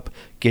music up,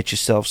 get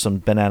yourself some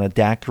banana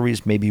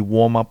daiquiris, maybe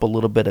warm up a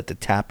little bit at the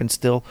Tap and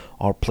Still.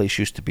 Our place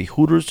used to be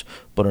Hooters,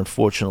 but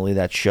unfortunately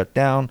that's shut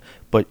down,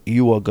 but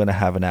you are going to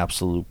have an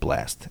absolute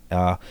blast.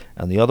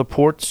 And the other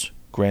ports,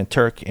 Grand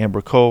Turk,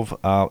 Amber Cove.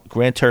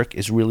 Grand Turk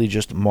is really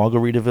just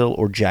Margaritaville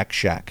or Jack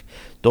Shack.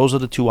 Those are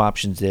the two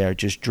options there.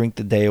 Just drink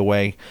the day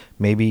away,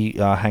 maybe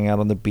hang out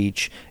on the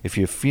beach. If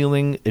you're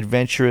feeling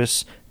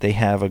adventurous, they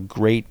have a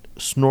great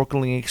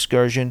snorkeling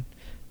excursion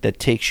that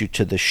takes you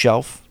to the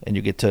shelf, and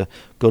you get to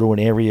go to an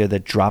area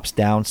that drops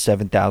down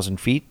 7,000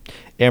 feet.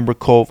 Amber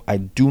Cove, I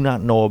do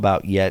not know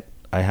about yet.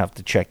 I have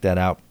to check that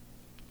out.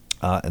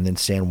 And then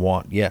San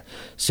Juan. Yeah,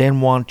 San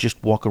Juan,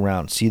 just walk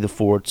around, see the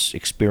forts,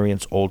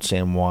 experience old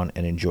San Juan,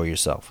 and enjoy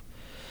yourself.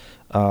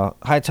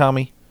 Hi,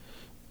 Tommy.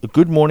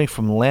 Good morning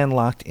from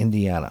landlocked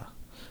Indiana.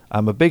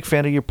 I'm a big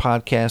fan of your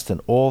podcast and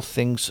all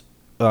things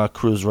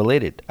cruise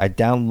related. I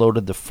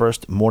downloaded the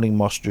first Morning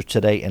Muster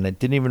today, and I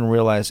didn't even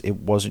realize it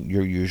wasn't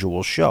your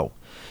usual show.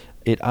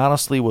 It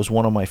honestly was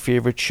one of my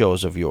favorite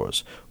shows of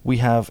yours. We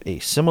have a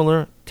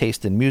similar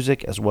taste in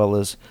music as well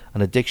as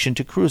an addiction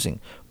to cruising.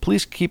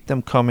 Please keep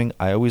them coming.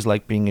 I always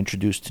like being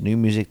introduced to new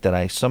music that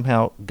has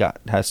somehow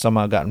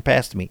gotten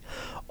past me.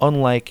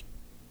 Unlike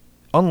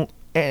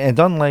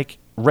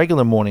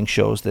regular morning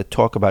shows that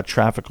talk about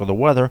traffic or the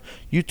weather,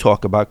 you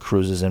talk about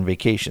cruises and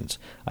vacations.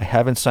 I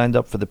haven't signed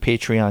up for the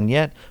Patreon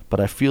yet,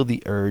 but I feel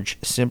the urge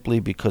simply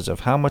because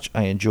of how much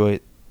I enjoy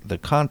the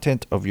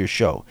content of your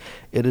show.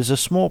 It is a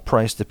small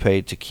price to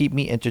pay to keep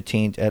me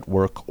entertained at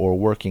work or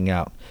working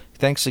out.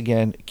 Thanks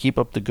again. Keep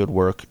up the good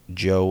work,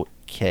 Joe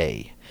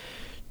K.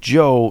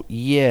 Joe,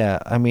 yeah,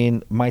 I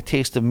mean, my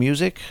taste of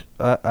music,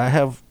 I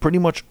have pretty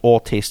much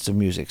all tastes of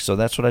music, so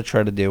that's what I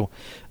try to do.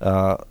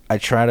 I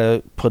try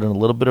to put in a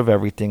little bit of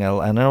everything.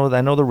 I know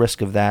the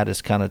risk of that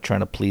is kind of trying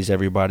to please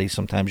everybody.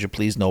 Sometimes you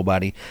please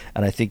nobody,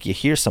 and I think you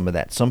hear some of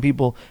that. Some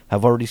people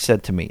have already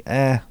said to me,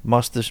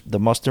 the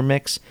muster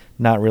mix,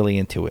 not really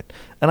into it.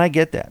 And I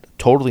get that,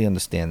 totally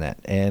understand that,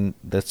 and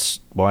that's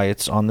why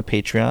it's on the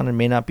Patreon. It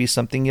may not be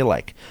something you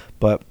like,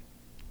 but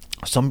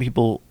some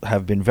people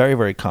have been very,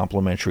 very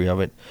complimentary of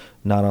it,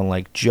 not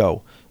unlike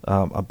Joe.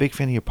 A big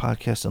fan of your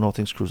podcast and all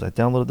things cruise. I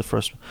downloaded the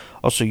first.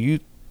 Also, you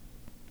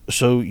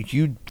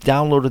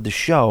downloaded the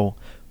show,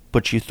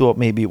 but you thought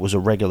maybe it was a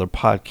regular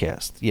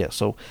podcast. Yeah,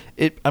 so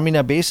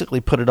I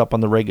basically put it up on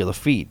the regular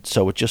feed,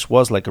 so it just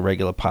was like a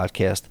regular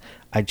podcast.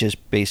 I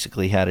just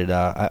basically had it.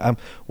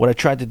 What I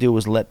tried to do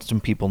was let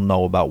some people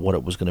know about what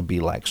it was going to be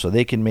like, so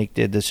they can make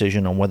their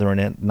decision on whether or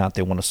not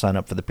they want to sign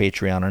up for the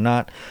Patreon or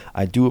not.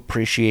 I do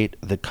appreciate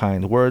the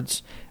kind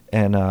words,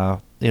 and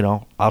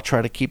I'll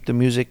try to keep the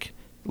music,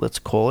 let's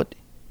call it,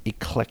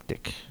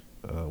 eclectic.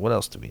 What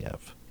else do we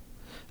have?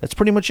 That's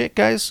pretty much it,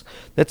 guys.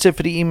 That's it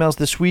for the emails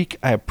this week.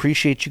 I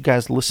appreciate you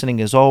guys listening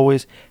as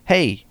always.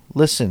 Hey,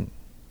 listen,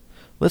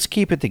 let's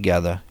keep it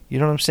together. You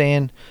know what I'm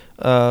saying?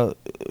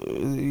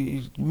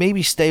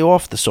 Maybe stay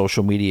off the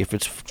social media if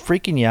it's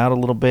freaking you out a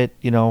little bit.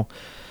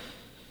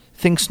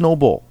 Things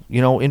snowball.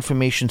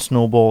 Information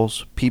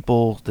snowballs.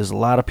 There's a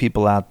lot of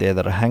people out there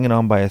that are hanging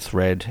on by a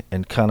thread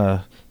and kind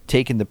of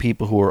taking the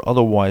people who are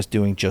otherwise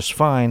doing just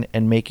fine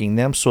and making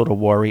them sort of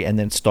worry, and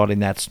then starting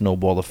that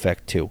snowball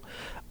effect too.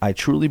 I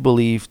truly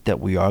believe that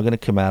we are going to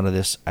come out of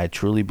this. I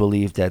truly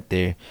believe that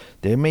there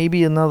may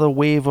be another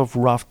wave of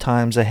rough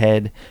times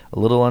ahead, a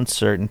little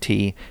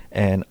uncertainty,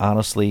 and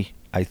honestly,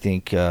 I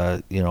think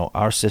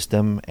our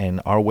system and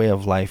our way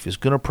of life is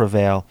going to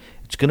prevail.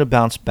 It's going to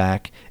bounce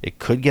back. It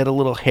could get a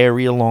little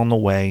hairy along the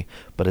way,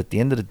 but at the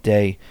end of the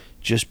day,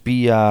 just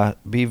be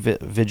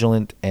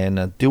vigilant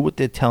and do what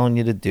they're telling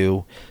you to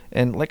do.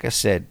 And like I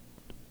said,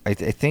 I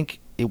think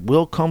it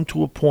will come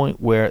to a point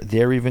where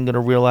they're even going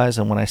to realize,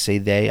 and when I say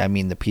they, I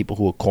mean the people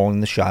who are calling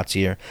the shots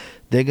here,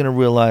 they're going to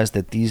realize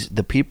that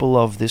the people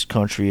of this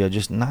country are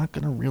just not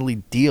going to really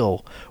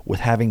deal with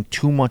having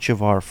too much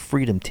of our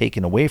freedom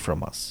taken away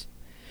from us.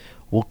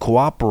 We'll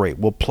cooperate.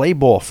 We'll play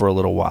ball for a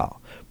little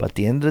while. But at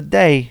the end of the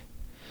day,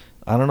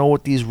 I don't know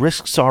what these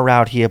risks are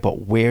out here,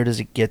 but where does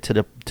it get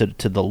to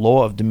the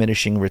law of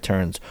diminishing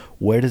returns?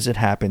 Where does it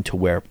happen to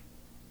where,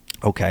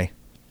 okay,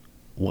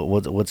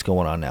 what's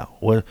going on now?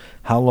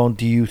 How long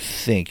do you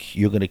think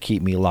you're going to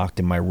keep me locked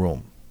in my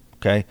room?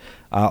 Okay,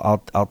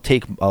 I'll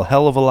take a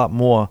hell of a lot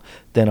more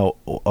than a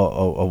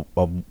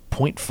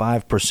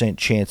 0.5%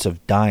 chance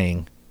of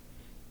dying.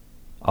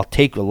 I'll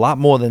take a lot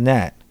more than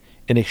that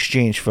in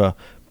exchange for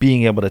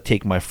being able to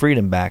take my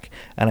freedom back.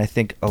 And I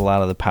think a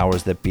lot of the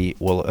powers that be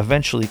will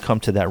eventually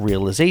come to that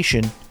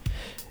realization.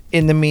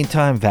 In the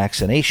meantime,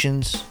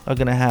 vaccinations are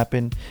going to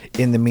happen.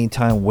 In the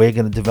meantime, we're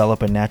going to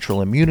develop a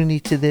natural immunity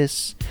to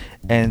this.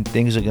 and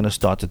things are going to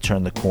start to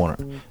turn the corner.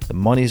 The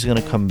money's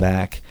going to come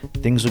back,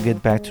 things will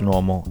get back to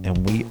normal,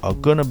 and we are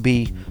going to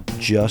be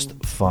just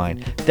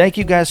fine. Thank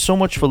you guys so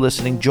much for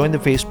listening. Join the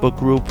Facebook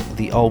group,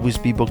 the Always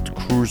Be Booked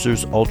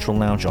Cruisers Ultra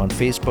Lounge on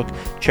Facebook.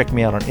 Check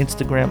me out on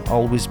Instagram,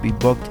 Always Be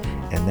Booked,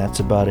 and that's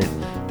about it.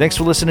 Thanks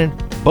for listening.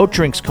 Boat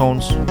Drinks,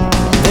 Cones.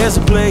 There's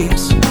a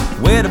place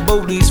where the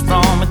boat leaves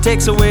from. It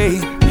takes away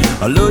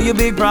all of your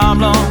big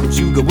problems.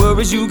 You got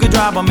worries, you could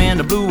drop them in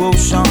the blue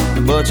ocean,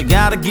 but you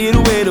gotta get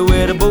away to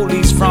where the boat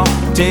leaves from.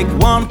 Take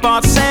 1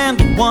 part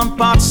sand, 1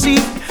 part sea,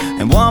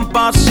 and 1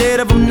 part shade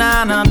of a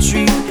 9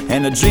 tree.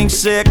 And the drinks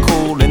set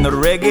cold and the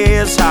reggae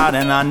is hot,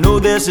 and I know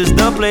this is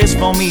the place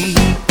for me.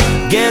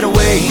 Get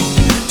away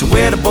to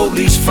where the boat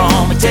leaves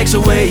from. It takes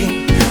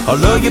away all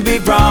of your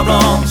big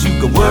problems.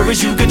 You got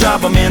worries, you could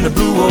drop them in the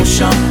blue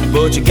ocean,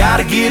 but you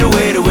gotta get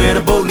away to where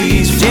the boat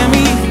leaves.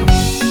 Jimmy,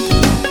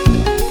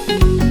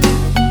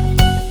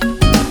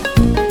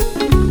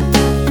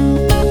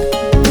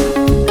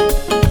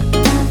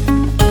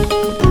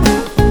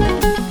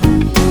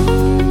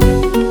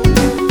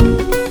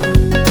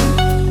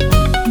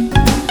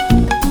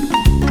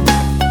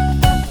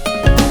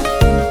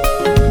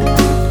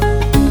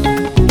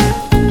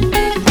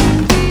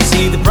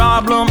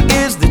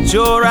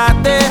 you're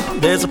right there.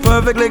 There's a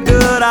perfectly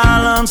good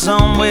island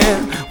somewhere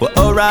where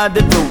a ride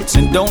that floats,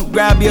 and don't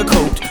grab your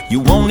coat, you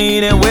won't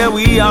need it where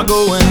we are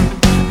going.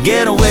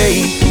 Get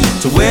away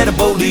to where the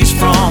boat leaves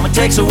from. It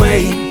takes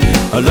away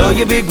all of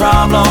your big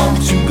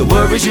problems. You got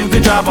worries, you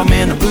can drop them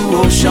in the blue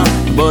ocean,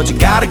 but you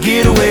gotta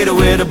get away to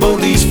where the boat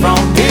leaves from.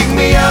 Pick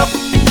me up,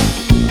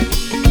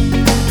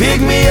 pick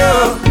me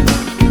up,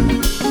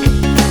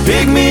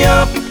 pick me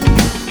up.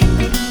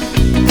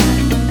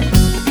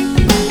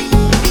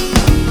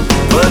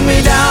 Put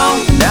me down,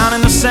 down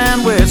in the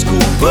sand where it's cool.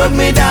 Put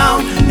me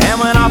down, and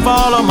when I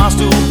fall on my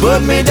stool,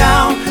 put me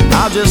down.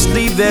 I'll just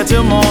leave there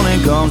till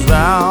morning comes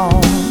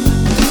round.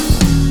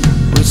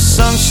 With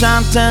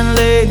sunshine, 10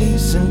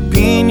 ladies, and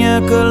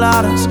pina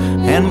coladas,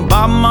 and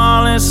Bob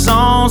Marley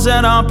songs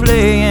that are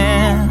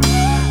playing.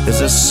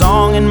 There's a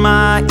song in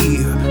my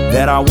ear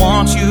that I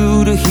want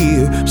you to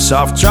hear.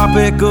 Soft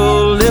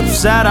tropical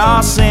lips that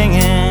are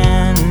singing.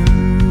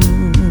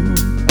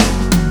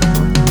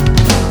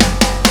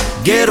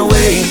 Get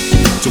away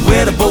to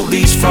where the boat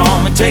leaves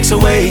from. It takes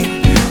away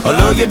all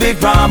of your big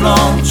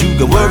problems. You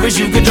got worries,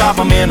 you can drop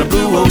them in the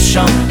blue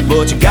ocean,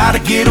 but you gotta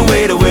get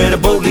away to where the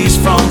boat leaves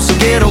from. So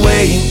get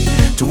away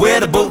to where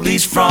the boat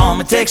leaves from.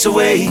 It takes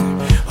away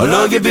all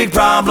of your big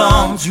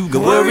problems. You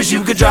got worries,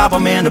 you can drop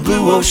them in the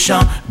blue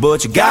ocean,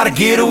 but you gotta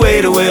get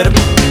away to where the...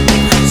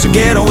 So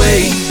get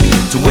away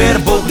to where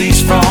the boat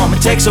leaves from.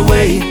 It takes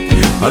away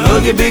all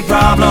of your big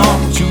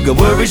problems. You got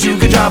worries, you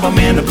can drop them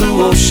in the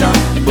blue ocean,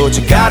 but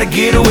you gotta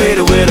get away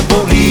to where the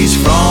boat leaves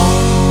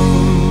from.